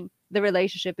romanticizing the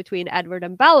relationship between Edward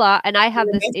and Bella. And I have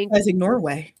this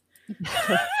Norway. And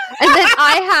then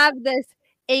I have this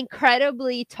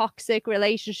incredibly toxic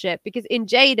relationship because in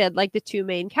Jaded, the 2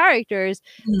 main characters,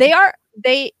 I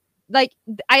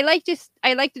like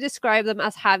to describe them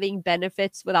as having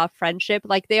benefits without friendship.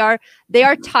 They are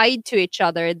tied to each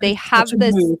other. They have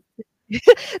this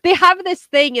they have this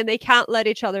thing and they can't let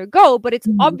each other go, but it's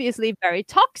obviously very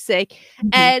toxic.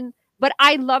 But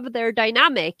I love their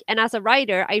dynamic. And as a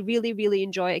writer, I really, really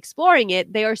enjoy exploring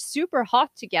it. They are super hot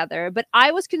together. But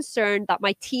I was concerned that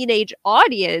my teenage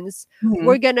audience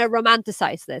were going to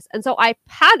romanticize this. And so I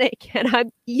panic and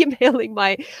I'm emailing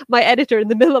my editor in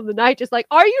the middle of the night, just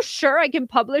are you sure I can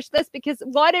publish this? Because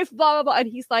what if blah, blah, blah. And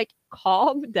he's like,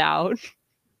 calm down.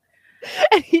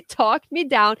 And he talked me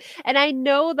down. And I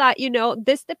know that,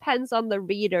 this depends on the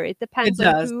reader. It depends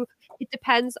it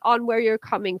depends on where you're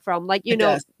coming from. Like,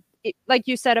 like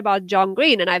you said about John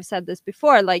Green, and I've said this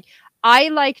before, like, I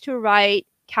like to write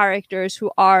characters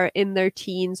who are in their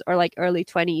teens or like early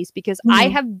 20s because I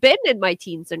have been in my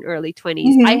teens and early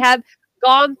 20s. I have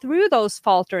gone through those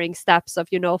faltering steps of,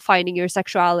 finding your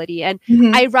sexuality. And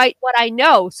I write what I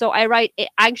know. So I write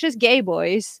anxious gay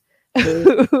boys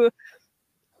who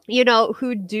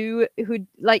who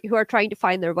are trying to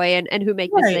find their way and who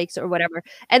make mistakes or whatever.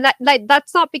 And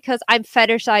that's not because I'm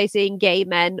fetishizing gay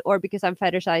men or because I'm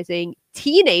fetishizing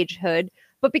teenagehood,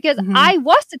 but because I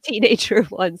was a teenager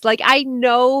once. Like, I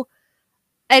know,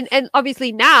 and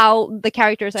obviously now the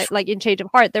characters like in Change of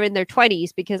Heart, they're in their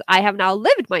 20s because I have now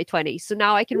lived my 20s, so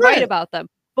now I can write about them.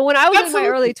 But when I was in my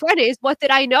early 20s, what did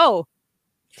I know?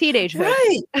 Teenagehood.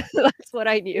 Right. That's what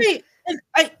I knew. Right. And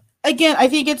I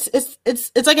think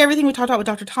it's like everything we talked about with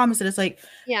Dr. Thomas, and it's like,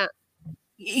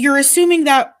 you're assuming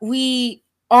that we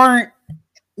aren't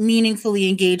meaningfully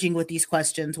engaging with these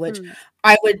questions, which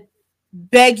I would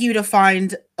beg you to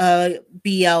find a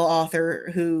BL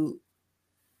author who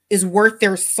is worth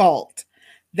their salt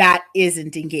that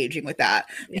isn't engaging with that.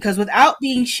 Because without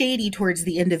being shady towards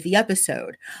the end of the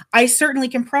episode, I certainly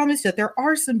can promise that there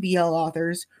are some BL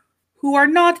authors who are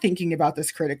not thinking about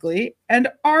this critically and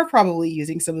are probably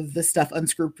using some of this stuff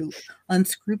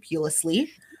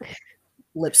unscrupulously.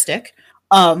 Lipstick.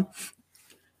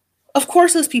 Of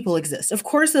course those people exist. Of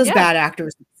course those bad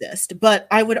actors exist. But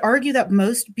I would argue that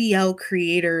most BL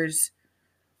creators,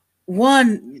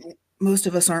 one, most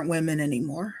of us aren't women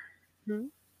anymore.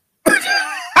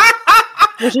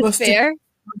 Which is fair.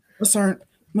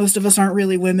 Most of us aren't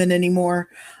really women anymore.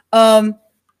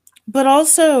 But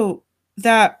also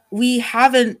that we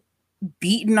haven't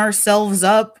beaten ourselves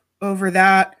up over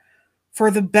that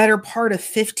for the better part of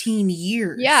 15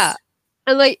 years. Yeah.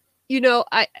 And like,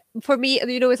 for me,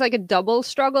 it's like a double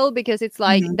struggle because it's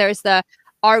like there's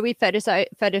are we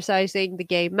fetishizing the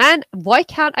gay man? Why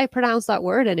can't I pronounce that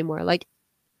word anymore? Like,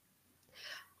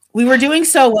 we were doing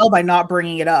so well by not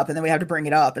bringing it up, and then we have to bring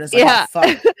it up, and it's like, oh,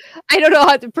 fuck. I don't know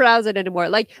how to pronounce it anymore.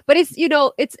 Like, but it's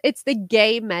it's the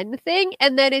gay men thing,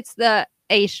 and then it's the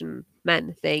Asian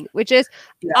men thing, which is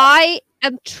I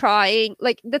am trying.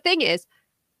 Like, the thing is,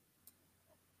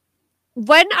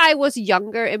 when I was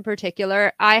younger, in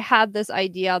particular, I had this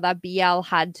idea that BL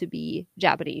had to be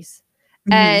Japanese,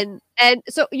 and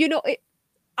so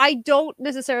I don't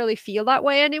necessarily feel that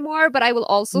way anymore, but I will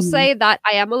also say that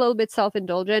I am a little bit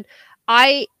self-indulgent.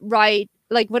 I write,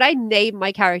 like, when I name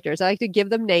my characters, I like to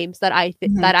give them names that I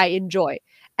that I enjoy.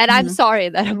 And I'm sorry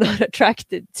that I'm not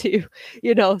attracted to,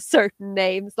 certain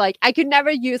names. Like, I could never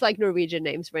use like Norwegian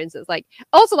names, for instance. Like,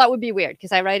 also that would be weird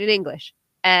because I write in English.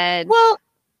 And to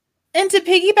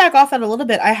piggyback off that a little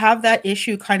bit, I have that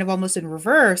issue kind of almost in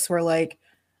reverse, where like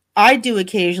I do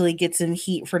occasionally get some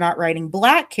heat for not writing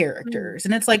Black characters.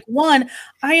 And it's like, one,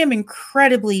 I am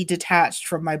incredibly detached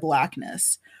from my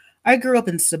Blackness. I grew up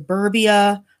in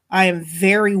suburbia. I am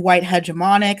very white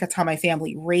hegemonic. That's how my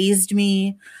family raised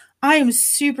me. I am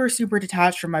super, super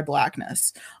detached from my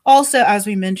Blackness. Also, as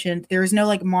we mentioned, there is no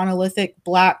like monolithic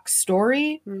Black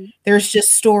story. There's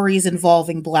just stories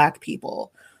involving Black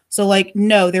people. So like,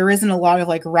 no, there isn't a lot of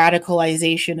like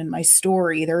radicalization in my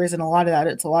story. There isn't a lot of that.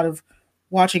 It's a lot of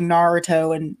watching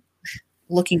Naruto and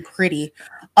looking pretty.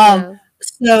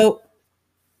 So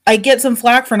I get some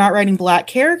flack for not writing Black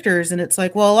characters. And it's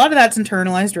like, well, a lot of that's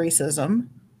internalized racism.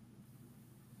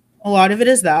 A lot of it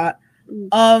is that.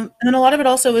 And then a lot of it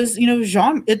also is,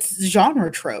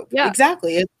 genre trope. Yeah.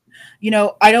 Exactly.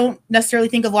 I don't necessarily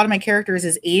think of a lot of my characters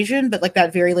as Asian, but like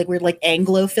that very like weird like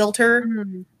Anglo filter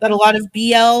that a lot of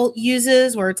BL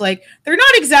uses, where it's like they're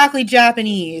not exactly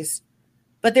Japanese,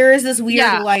 but there is this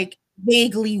weird like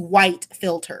vaguely white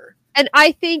filter. And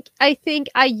I think I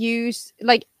use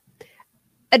like,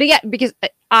 and again, because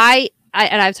I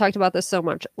and I've talked about this so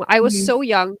much. I was so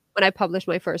young when I published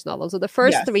my first novel. So the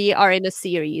first 3 are in a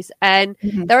series. And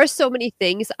there are so many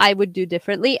things I would do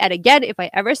differently. And again, if I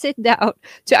ever sit down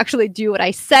to actually do what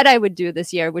I said I would do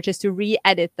this year, which is to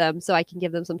re-edit them so I can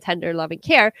give them some tender loving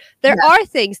care, there are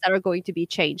things that are going to be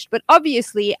changed. But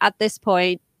obviously at this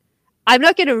point, I'm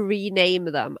not going to rename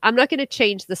them. I'm not going to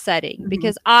change the setting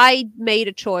because I made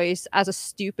a choice as a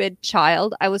stupid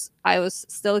child. I was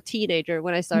still a teenager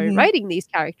when I started writing these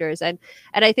characters. And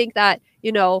I think that,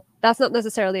 that's not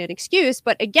necessarily an excuse.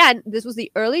 But again, this was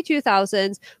the early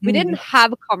 2000s. We didn't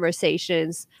have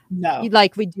conversations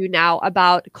like we do now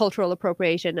about cultural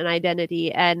appropriation and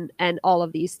identity and all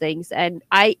of these things. And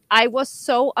I was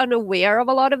so unaware of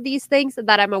a lot of these things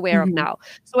that I'm aware of now.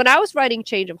 So when I was writing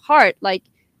Change of Heart, like,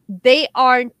 they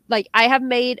aren't like I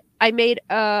made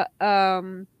a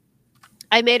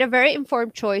very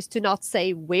informed choice to not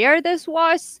say where this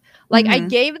was. Like, I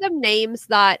gave them names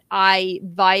that I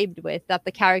vibed with, that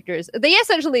the characters, they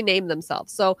essentially named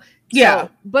themselves.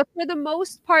 But for the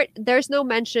most part, there's no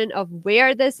mention of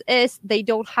where this is. They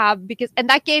don't have, and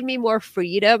that gave me more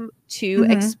freedom to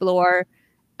explore.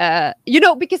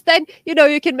 Because then,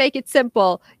 you can make it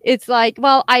simple. It's like,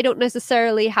 well, I don't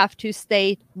necessarily have to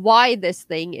state why this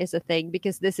thing is a thing,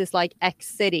 because this is like X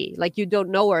city. Like, you don't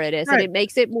know where it is. And it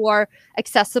makes it more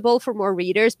accessible for more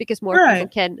readers because more people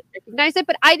can recognize it.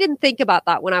 But I didn't think about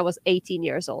that when I was 18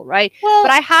 years old, right? Well, but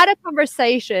I had a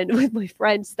conversation with my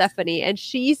friend Stephanie, and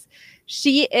she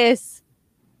is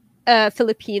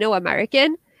Filipino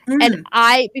American. And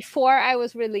before I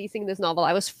was releasing this novel,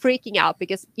 I was freaking out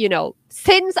because,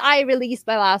 since I released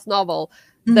my last novel,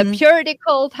 the purity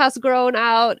cult has grown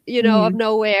out, of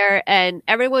nowhere. And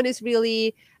everyone is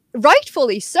really,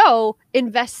 rightfully so,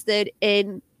 invested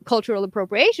in cultural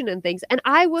appropriation and things. And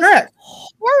I was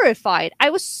horrified. I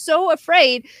was so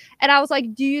afraid. And I was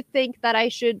like, do you think that I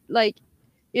should,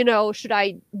 should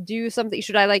I do something?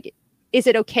 Should I, is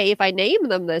it okay if I name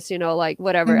them this,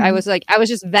 whatever. I was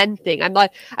just venting. I'm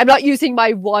not using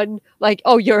my one,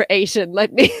 oh, you're Asian.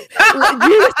 Let me use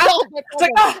it's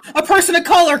like, oh, a person of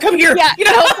color, come here. Yeah,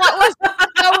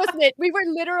 that wasn't it. We were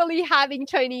literally having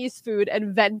Chinese food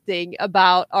and venting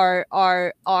about our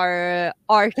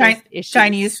artist issues.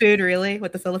 Chinese food, really?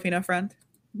 With the Filipino friend?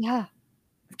 Yeah.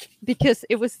 Because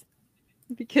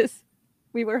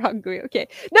we were hungry. Okay.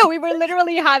 No, we were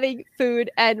literally having food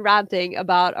and ranting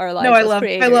about our lives. No, I love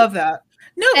that.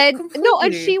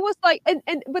 And she was like,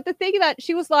 but the thing that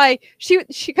she was like, she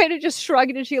kind of just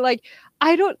shrugged and she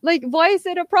I don't why is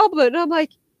it a problem? And I'm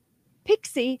like,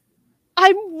 Pixie,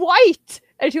 I'm white.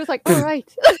 And she was like, all right.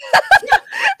 It's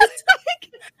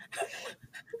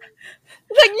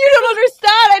like, you don't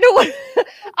understand.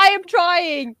 I am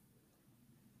trying.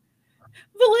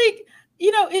 But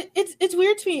it's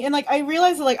weird to me, and I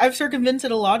realize that I've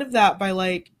circumvented a lot of that by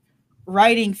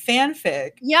writing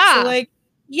fanfic. Yeah. So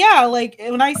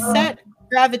when I set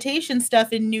gravitation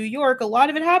stuff in New York, a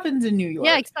lot of it happens in New York.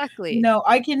 Yeah, exactly.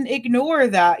 I can ignore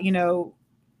that.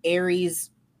 Aries,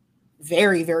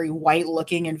 very, very white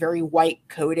looking and very white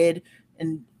coated,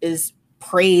 and is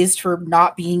praised for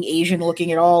not being Asian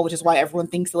looking at all, which is why everyone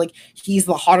thinks that he's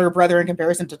the hotter brother in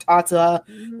comparison to Tatsuya,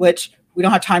 which we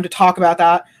don't have time to talk about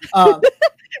that.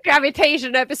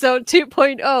 Gravitation episode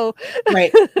 2.0.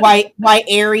 Right. Why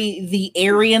Airy, the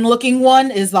Aryan looking one,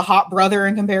 is the hot brother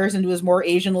in comparison to his more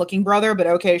Asian looking brother, but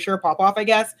okay, sure, pop off, I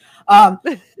guess. I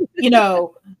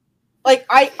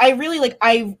really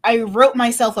I wrote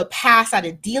myself a pass out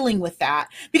of dealing with that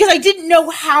because I didn't know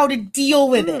how to deal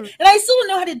with it. And I still don't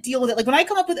know how to deal with it. When I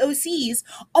come up with OCs,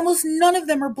 almost none of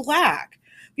them are Black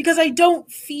because I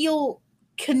don't feel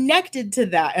connected to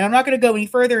that. And I'm not going to go any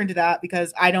further into that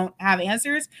because I don't have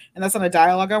answers, and that's not a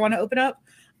dialogue I want to open up.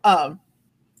 But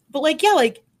I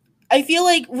feel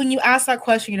like when you ask that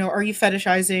question, are you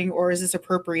fetishizing or is this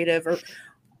appropriative? Or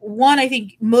one, I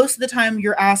think most of the time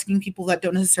you're asking people that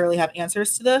don't necessarily have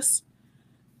answers to this.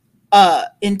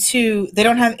 And two, they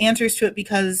don't have answers to it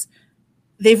because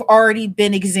they've already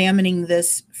been examining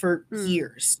this for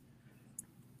years.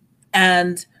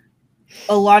 And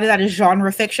a lot of that is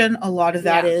genre fiction. A lot of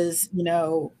that is,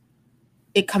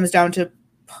 it comes down to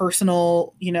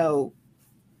personal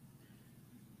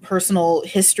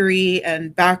history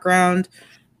and background.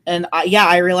 And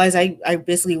I realized I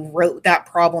basically wrote that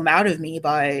problem out of me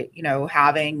by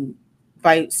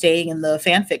staying in the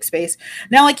fanfic space.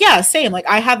 Now, same.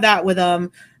 I have that with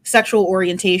sexual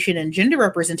orientation and gender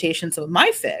representation. So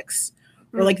my fics,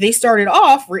 where they started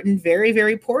off written very,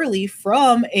 very poorly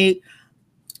from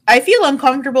I feel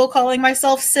uncomfortable calling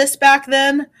myself cis back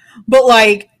then, but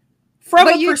from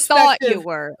a you perspective, thought you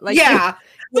were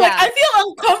I feel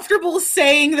uncomfortable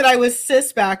saying that I was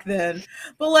cis back then,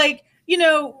 but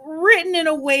written in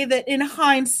a way that in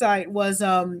hindsight was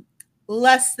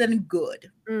less than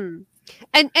good. And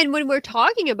when we're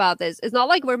talking about this, it's not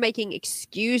like we're making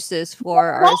excuses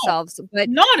for ourselves, but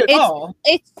not at all.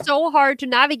 It's so hard to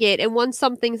navigate, and once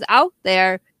something's out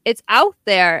there, it's out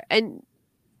there, and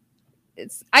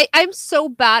I'm so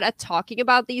bad at talking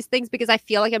about these things because I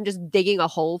feel like I'm just digging a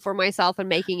hole for myself and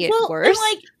making it worse.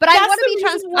 But I want to be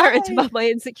transparent about my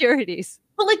insecurities.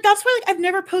 But that's why I've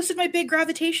never posted my big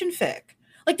gravitation fic.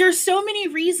 There's so many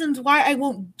reasons why I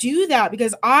won't do that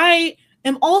because I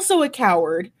am also a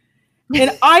coward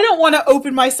and I don't want to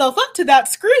open myself up to that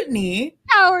scrutiny.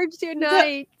 Cowards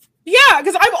unite. Yeah,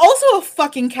 because I'm also a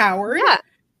fucking coward. Yeah.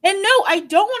 And no, I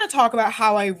don't want to talk about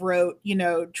how I wrote,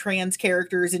 trans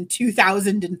characters in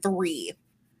 2003.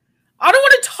 I don't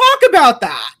want to talk about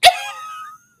that.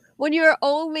 When your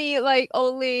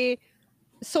only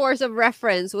source of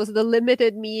reference was the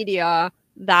limited media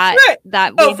that Right.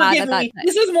 that we had forgive at that me. time.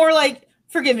 This is more like,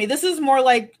 forgive me, this is more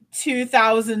like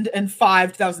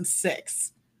 2005,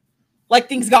 2006. Like,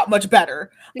 things got much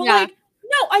better. But Yeah. like,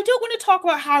 no, I don't want to talk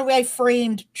about how I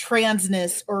framed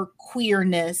transness or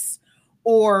queerness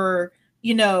or,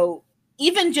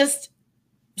 even just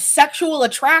sexual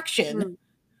attraction.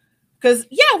 Because,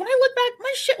 yeah, when I look back,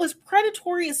 my shit was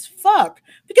predatory as fuck.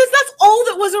 Because that's all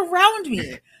that was around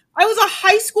me. I was a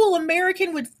high school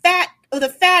American with a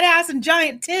fat ass and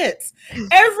giant tits.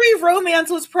 Every romance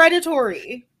was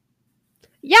predatory.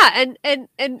 Yeah, and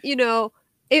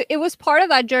it was part of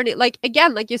that journey. Like,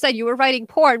 again, like you said, you were writing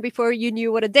porn before you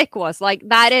knew what a dick was. Like,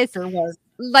 that is Sure was.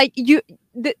 like you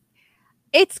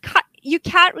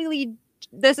can't really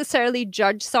necessarily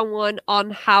judge someone on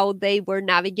how they were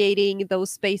navigating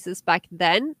those spaces back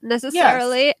then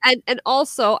necessarily. Yes. And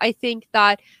also I think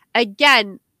that,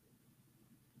 again,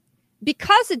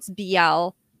 because it's BL,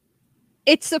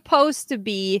 it's supposed to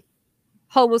be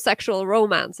homosexual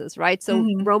romances, right? So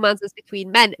romances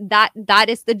between men, that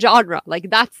is the genre. Like,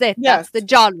 that's it. Yes. That's the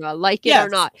genre, like it or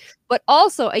not. But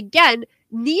also, again,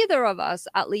 neither of us,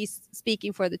 at least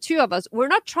speaking for the two of us, we're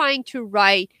not trying to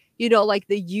write, like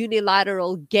the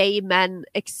unilateral gay men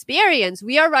experience.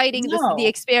 We are writing the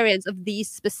experience of these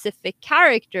specific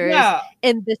characters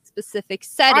in this specific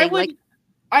setting.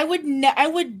 I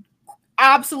would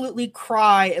absolutely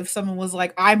cry if someone was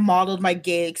like, I modeled my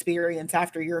gay experience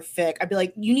after your fic. I'd be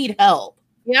like, you need help.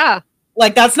 Yeah.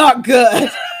 Like, that's not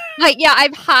good. Like, yeah,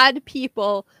 I've had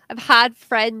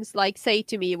friends like say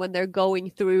to me when they're going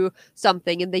through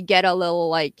something and they get a little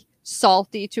like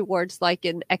salty towards like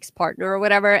an ex-partner or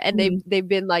whatever, and they've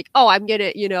been like, oh, I'm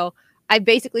gonna, I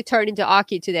basically turned into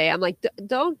Aki today. I'm like,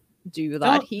 don't do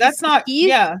that. He's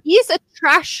a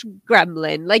trash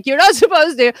gremlin. Like, you're not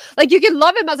supposed to, like, you can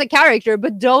love him as a character,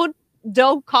 but don't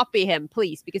copy him,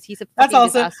 please, because he's a fucking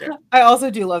disaster. I also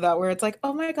do love that, where it's like,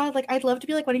 oh my god, like, I'd love to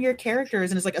be like one of your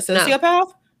characters, and it's like a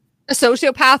sociopath. A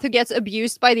sociopath who gets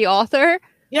abused by the author.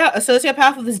 Yeah, a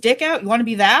sociopath with his dick out. You want to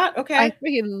be that? Okay. I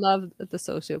freaking love the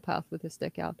sociopath with his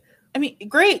dick out. I mean,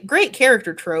 great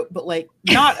character trope, but like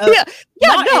not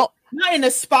not an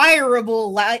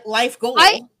aspirable life goal.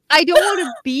 I don't want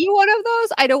to be one of those.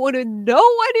 I don't want to know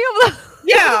any of those.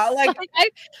 Yeah, like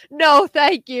no,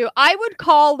 thank you. I would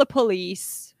call the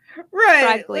police. Right.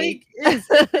 Frankly. Like,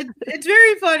 it's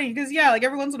very funny because like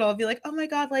every once in a while I'll be like, oh my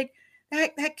god, like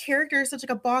that character is such like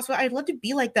a boss. I'd love to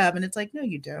be like them, and it's like, no,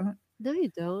 you don't. No,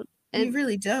 you don't. And you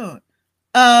really don't.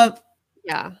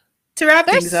 Yeah. To wrap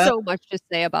There's things up, so much to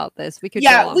say about this. We could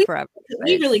go on forever.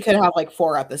 We really could have like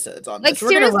 4 episodes on like this.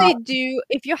 Seriously,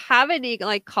 if you have any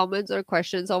like comments or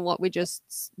questions on what we just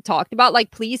talked about,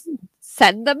 like, please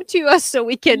send them to us so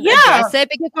we can address it,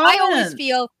 because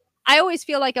I always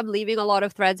feel like I'm leaving a lot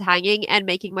of threads hanging and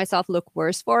making myself look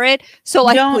worse for it. So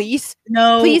like, please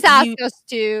ask us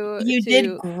to. You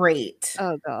did great.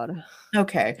 Oh god.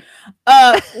 Okay.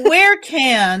 Where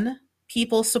can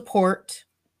people support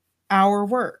our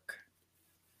work?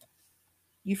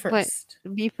 You first.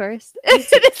 What? Me first?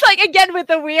 It's like, again, with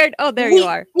the weird. Oh, there you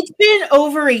are. It's been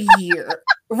over a year.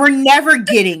 We're never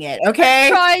getting it. Okay.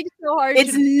 I'm trying so hard.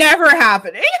 It's never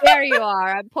happening. There you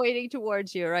are. I'm pointing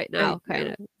towards you right now, kind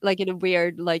of like in a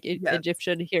weird, like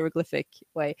Egyptian hieroglyphic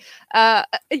way.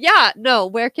 Yeah. No.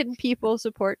 Where can people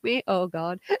support me? Oh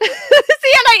God. See,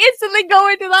 and I instantly go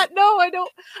into that. No, I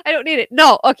don't need it.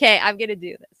 No. Okay. I'm gonna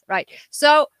do this. Right.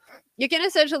 So. You can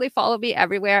essentially follow me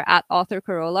everywhere at Author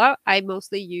Carola. I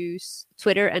mostly use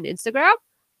Twitter and Instagram.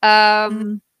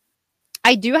 I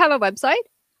do have a website,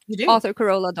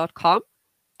 authorcarola.com,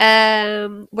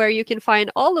 where you can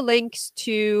find all the links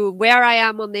to where I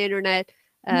am on the internet,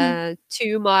 to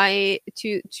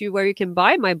where you can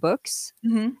buy my books,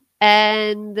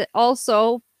 and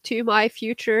also to my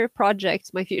future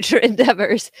projects, my future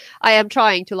endeavors. I am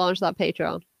trying to launch that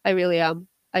Patreon. I really am.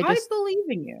 I believe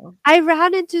in you. I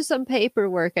ran into some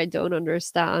paperwork I don't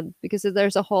understand, because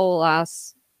there's a whole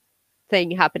ass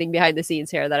thing happening behind the scenes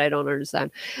here that I don't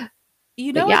understand. I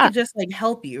could just like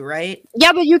help you, right?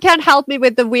 Yeah, but you can't help me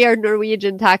with the weird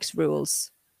Norwegian tax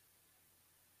rules.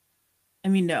 I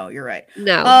mean, no, you're right.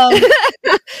 No.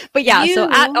 But yeah, so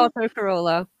at Author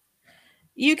Carola.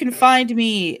 You can find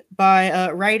me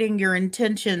by writing your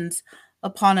intentions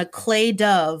upon a clay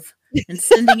dove and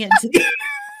sending it to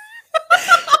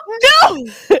No.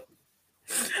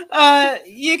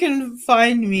 You can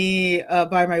find me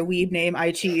by my weeb name,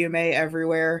 Ichi Yume,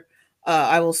 everywhere.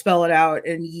 I will spell it out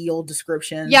in ye old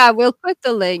description. Yeah, we'll put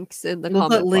the links in the We'll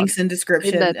comment put links box, in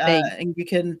description, in the thing. and you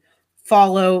can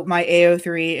follow my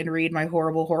AO3 and read my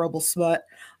horrible smut.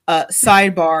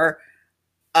 Sidebar.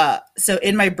 So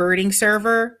in my birding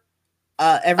server,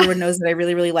 everyone knows that I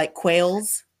really like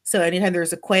quails. So anytime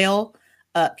there's a quail,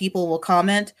 people will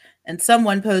comment. And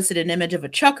someone posted an image of a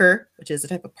chucker, which is a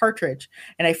type of partridge.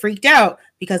 And I freaked out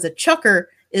because a chucker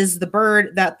is the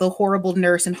bird that the horrible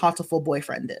nurse and Hotiful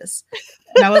boyfriend is.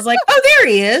 And I was like, oh, there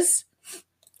he is.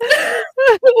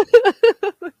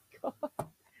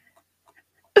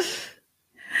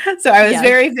 So I was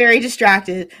very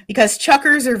distracted because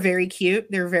chuckers are very cute.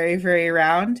 They're very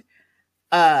round.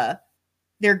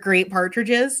 They're great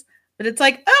partridges. But it's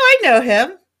like, oh, I know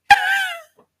him.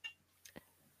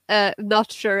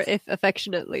 Not sure if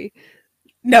affectionately.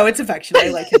 No, it's affectionate. I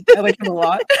like him. I like him a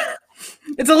lot.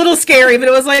 It's a little scary, but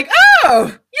it was like,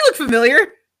 oh, you look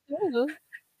familiar.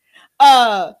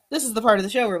 This is the part of the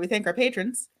show where we thank our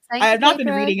patrons. I have not been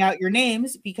reading out your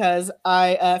names because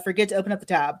I forget to open up the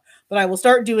tab, but I will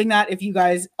start doing that if you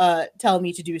guys tell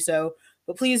me to do so.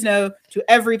 But please know, to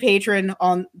every patron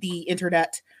on the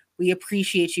internet, we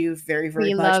appreciate you very much.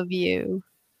 We love you.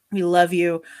 We love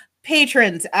you.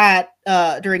 Patrons at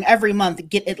during every month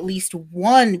get at least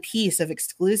one piece of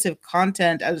exclusive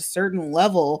content at a certain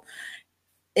level,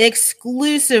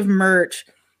 exclusive merch,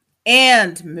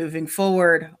 and moving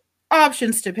forward,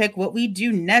 options to pick what we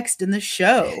do next in the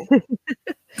show.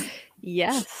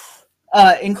 Yes.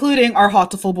 Including our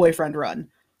Hotiful boyfriend run.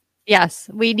 Yes,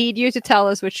 we need you to tell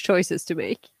us which choices to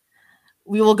make.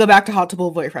 We will go back to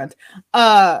Hotiful boyfriend.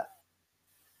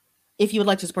 If you would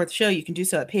like to support the show, you can do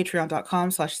so at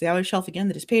patreon.com/theowyshelf. Again,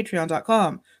 that is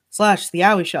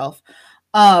patreon.com/theowyshelf.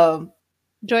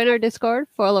 Join our Discord.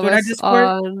 Follow us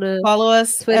on follow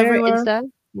us Twitter, Insta.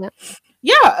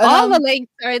 Yeah. All the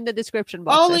links are in the description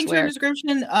box. All links are in the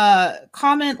description.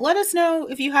 Comment. Let us know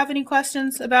if you have any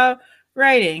questions about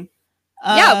writing.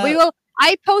 Yeah, we will.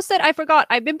 I forgot.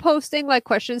 I've been posting like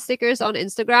question stickers on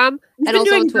Instagram and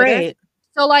also on Twitter. Great.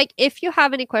 So, like, if you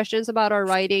have any questions about our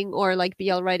writing or like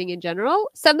BL writing in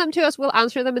general, send them to us. We'll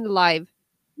answer them in the live.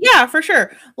 Yeah, for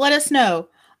sure. Let us know.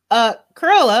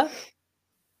 Corolla,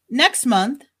 next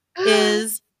month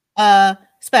is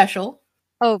special.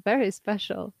 Oh, very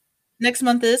special. Next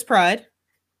month is Pride.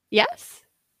 Yes.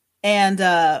 And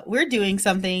we're doing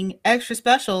something extra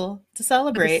special to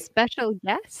celebrate. A special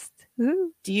guest.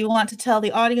 Ooh. Do you want to tell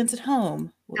the audience at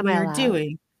home what we're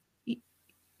doing?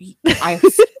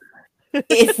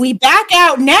 If we back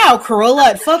out now,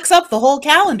 Corolla, it fucks up the whole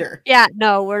calendar. Yeah,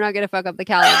 no, we're not going to fuck up the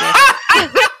calendar.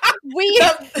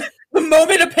 The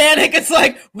moment of panic, it's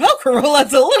like, well, Corolla,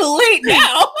 it's a little late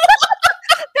now.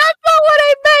 That's not what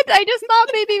I meant. I just thought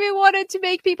maybe we wanted to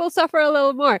make people suffer a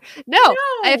little more. No,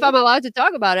 if I'm allowed to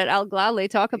talk about it, I'll gladly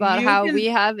talk about we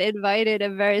have invited a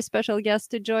very special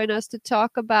guest to join us to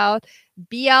talk about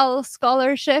BL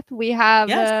scholarship. We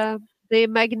have the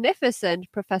magnificent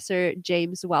Professor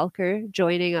James Welker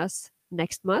joining us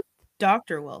next month.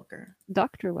 Dr. Welker.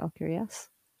 Dr. Welker, yes.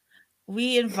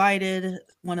 We invited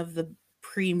one of the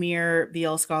premier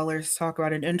BL scholars to talk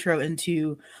about an intro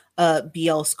into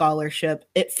BL scholarship.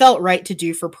 It felt right to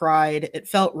do for Pride. It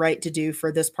felt right to do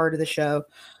for this part of the show.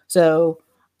 So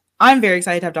I'm very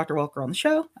excited to have Dr. Welker on the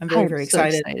show. I'm very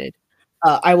excited.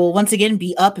 I will once again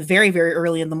be up very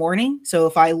early in the morning. So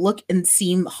if I look and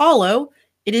seem hollow,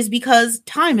 it is because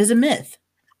time is a myth.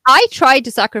 I tried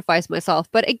to sacrifice myself,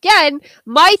 but again,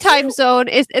 my time zone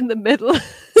is in the middle.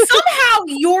 Somehow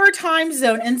your time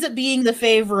zone ends up being the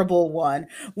favorable one,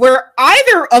 where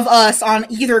either of us on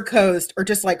either coast are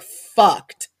just like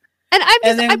fucked. And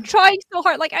I'm trying so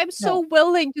hard. Like, I'm so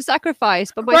willing to sacrifice,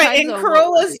 but my time zone. And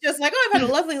Corolla's just like, oh, I've had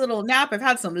a lovely little nap. I've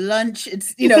had some lunch.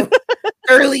 It's,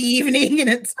 early evening, and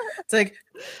it's like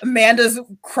Amanda's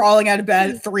crawling out of bed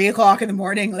at 3:00 in the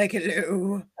morning. Like,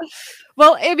 hello.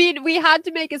 Well, I mean, we had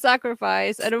to make a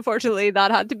sacrifice, and unfortunately,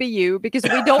 that had to be you because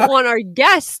we don't want our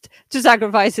guest to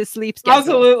sacrifice his sleep schedule.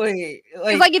 Absolutely.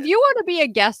 Like, if you want to be a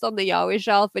guest on the Yaoi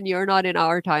Shelf and you're not in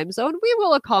our time zone, we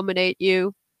will accommodate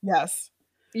you. Yes.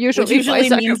 Usually by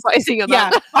sacrificing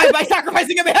Amanda. Yeah, by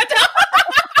sacrificing Amanda.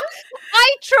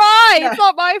 I try. It's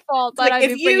not my fault. Like,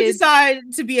 if you decide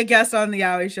to be a guest on the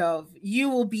Yaoi Shelf, you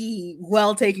will be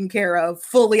well taken care of,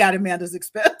 fully at Amanda's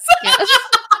expense. Yes.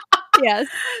 Yes.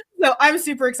 So I'm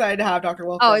super excited to have Dr.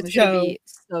 Welker on the show. Be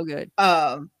so good.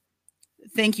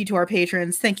 Thank you to our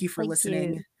patrons. Thank you for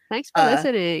listening. Thanks for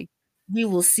listening. We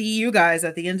will see you guys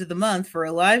at the end of the month for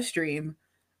a live stream.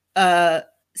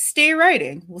 Stay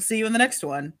writing. We'll see you in the next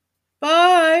one.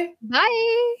 Bye.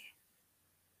 Bye.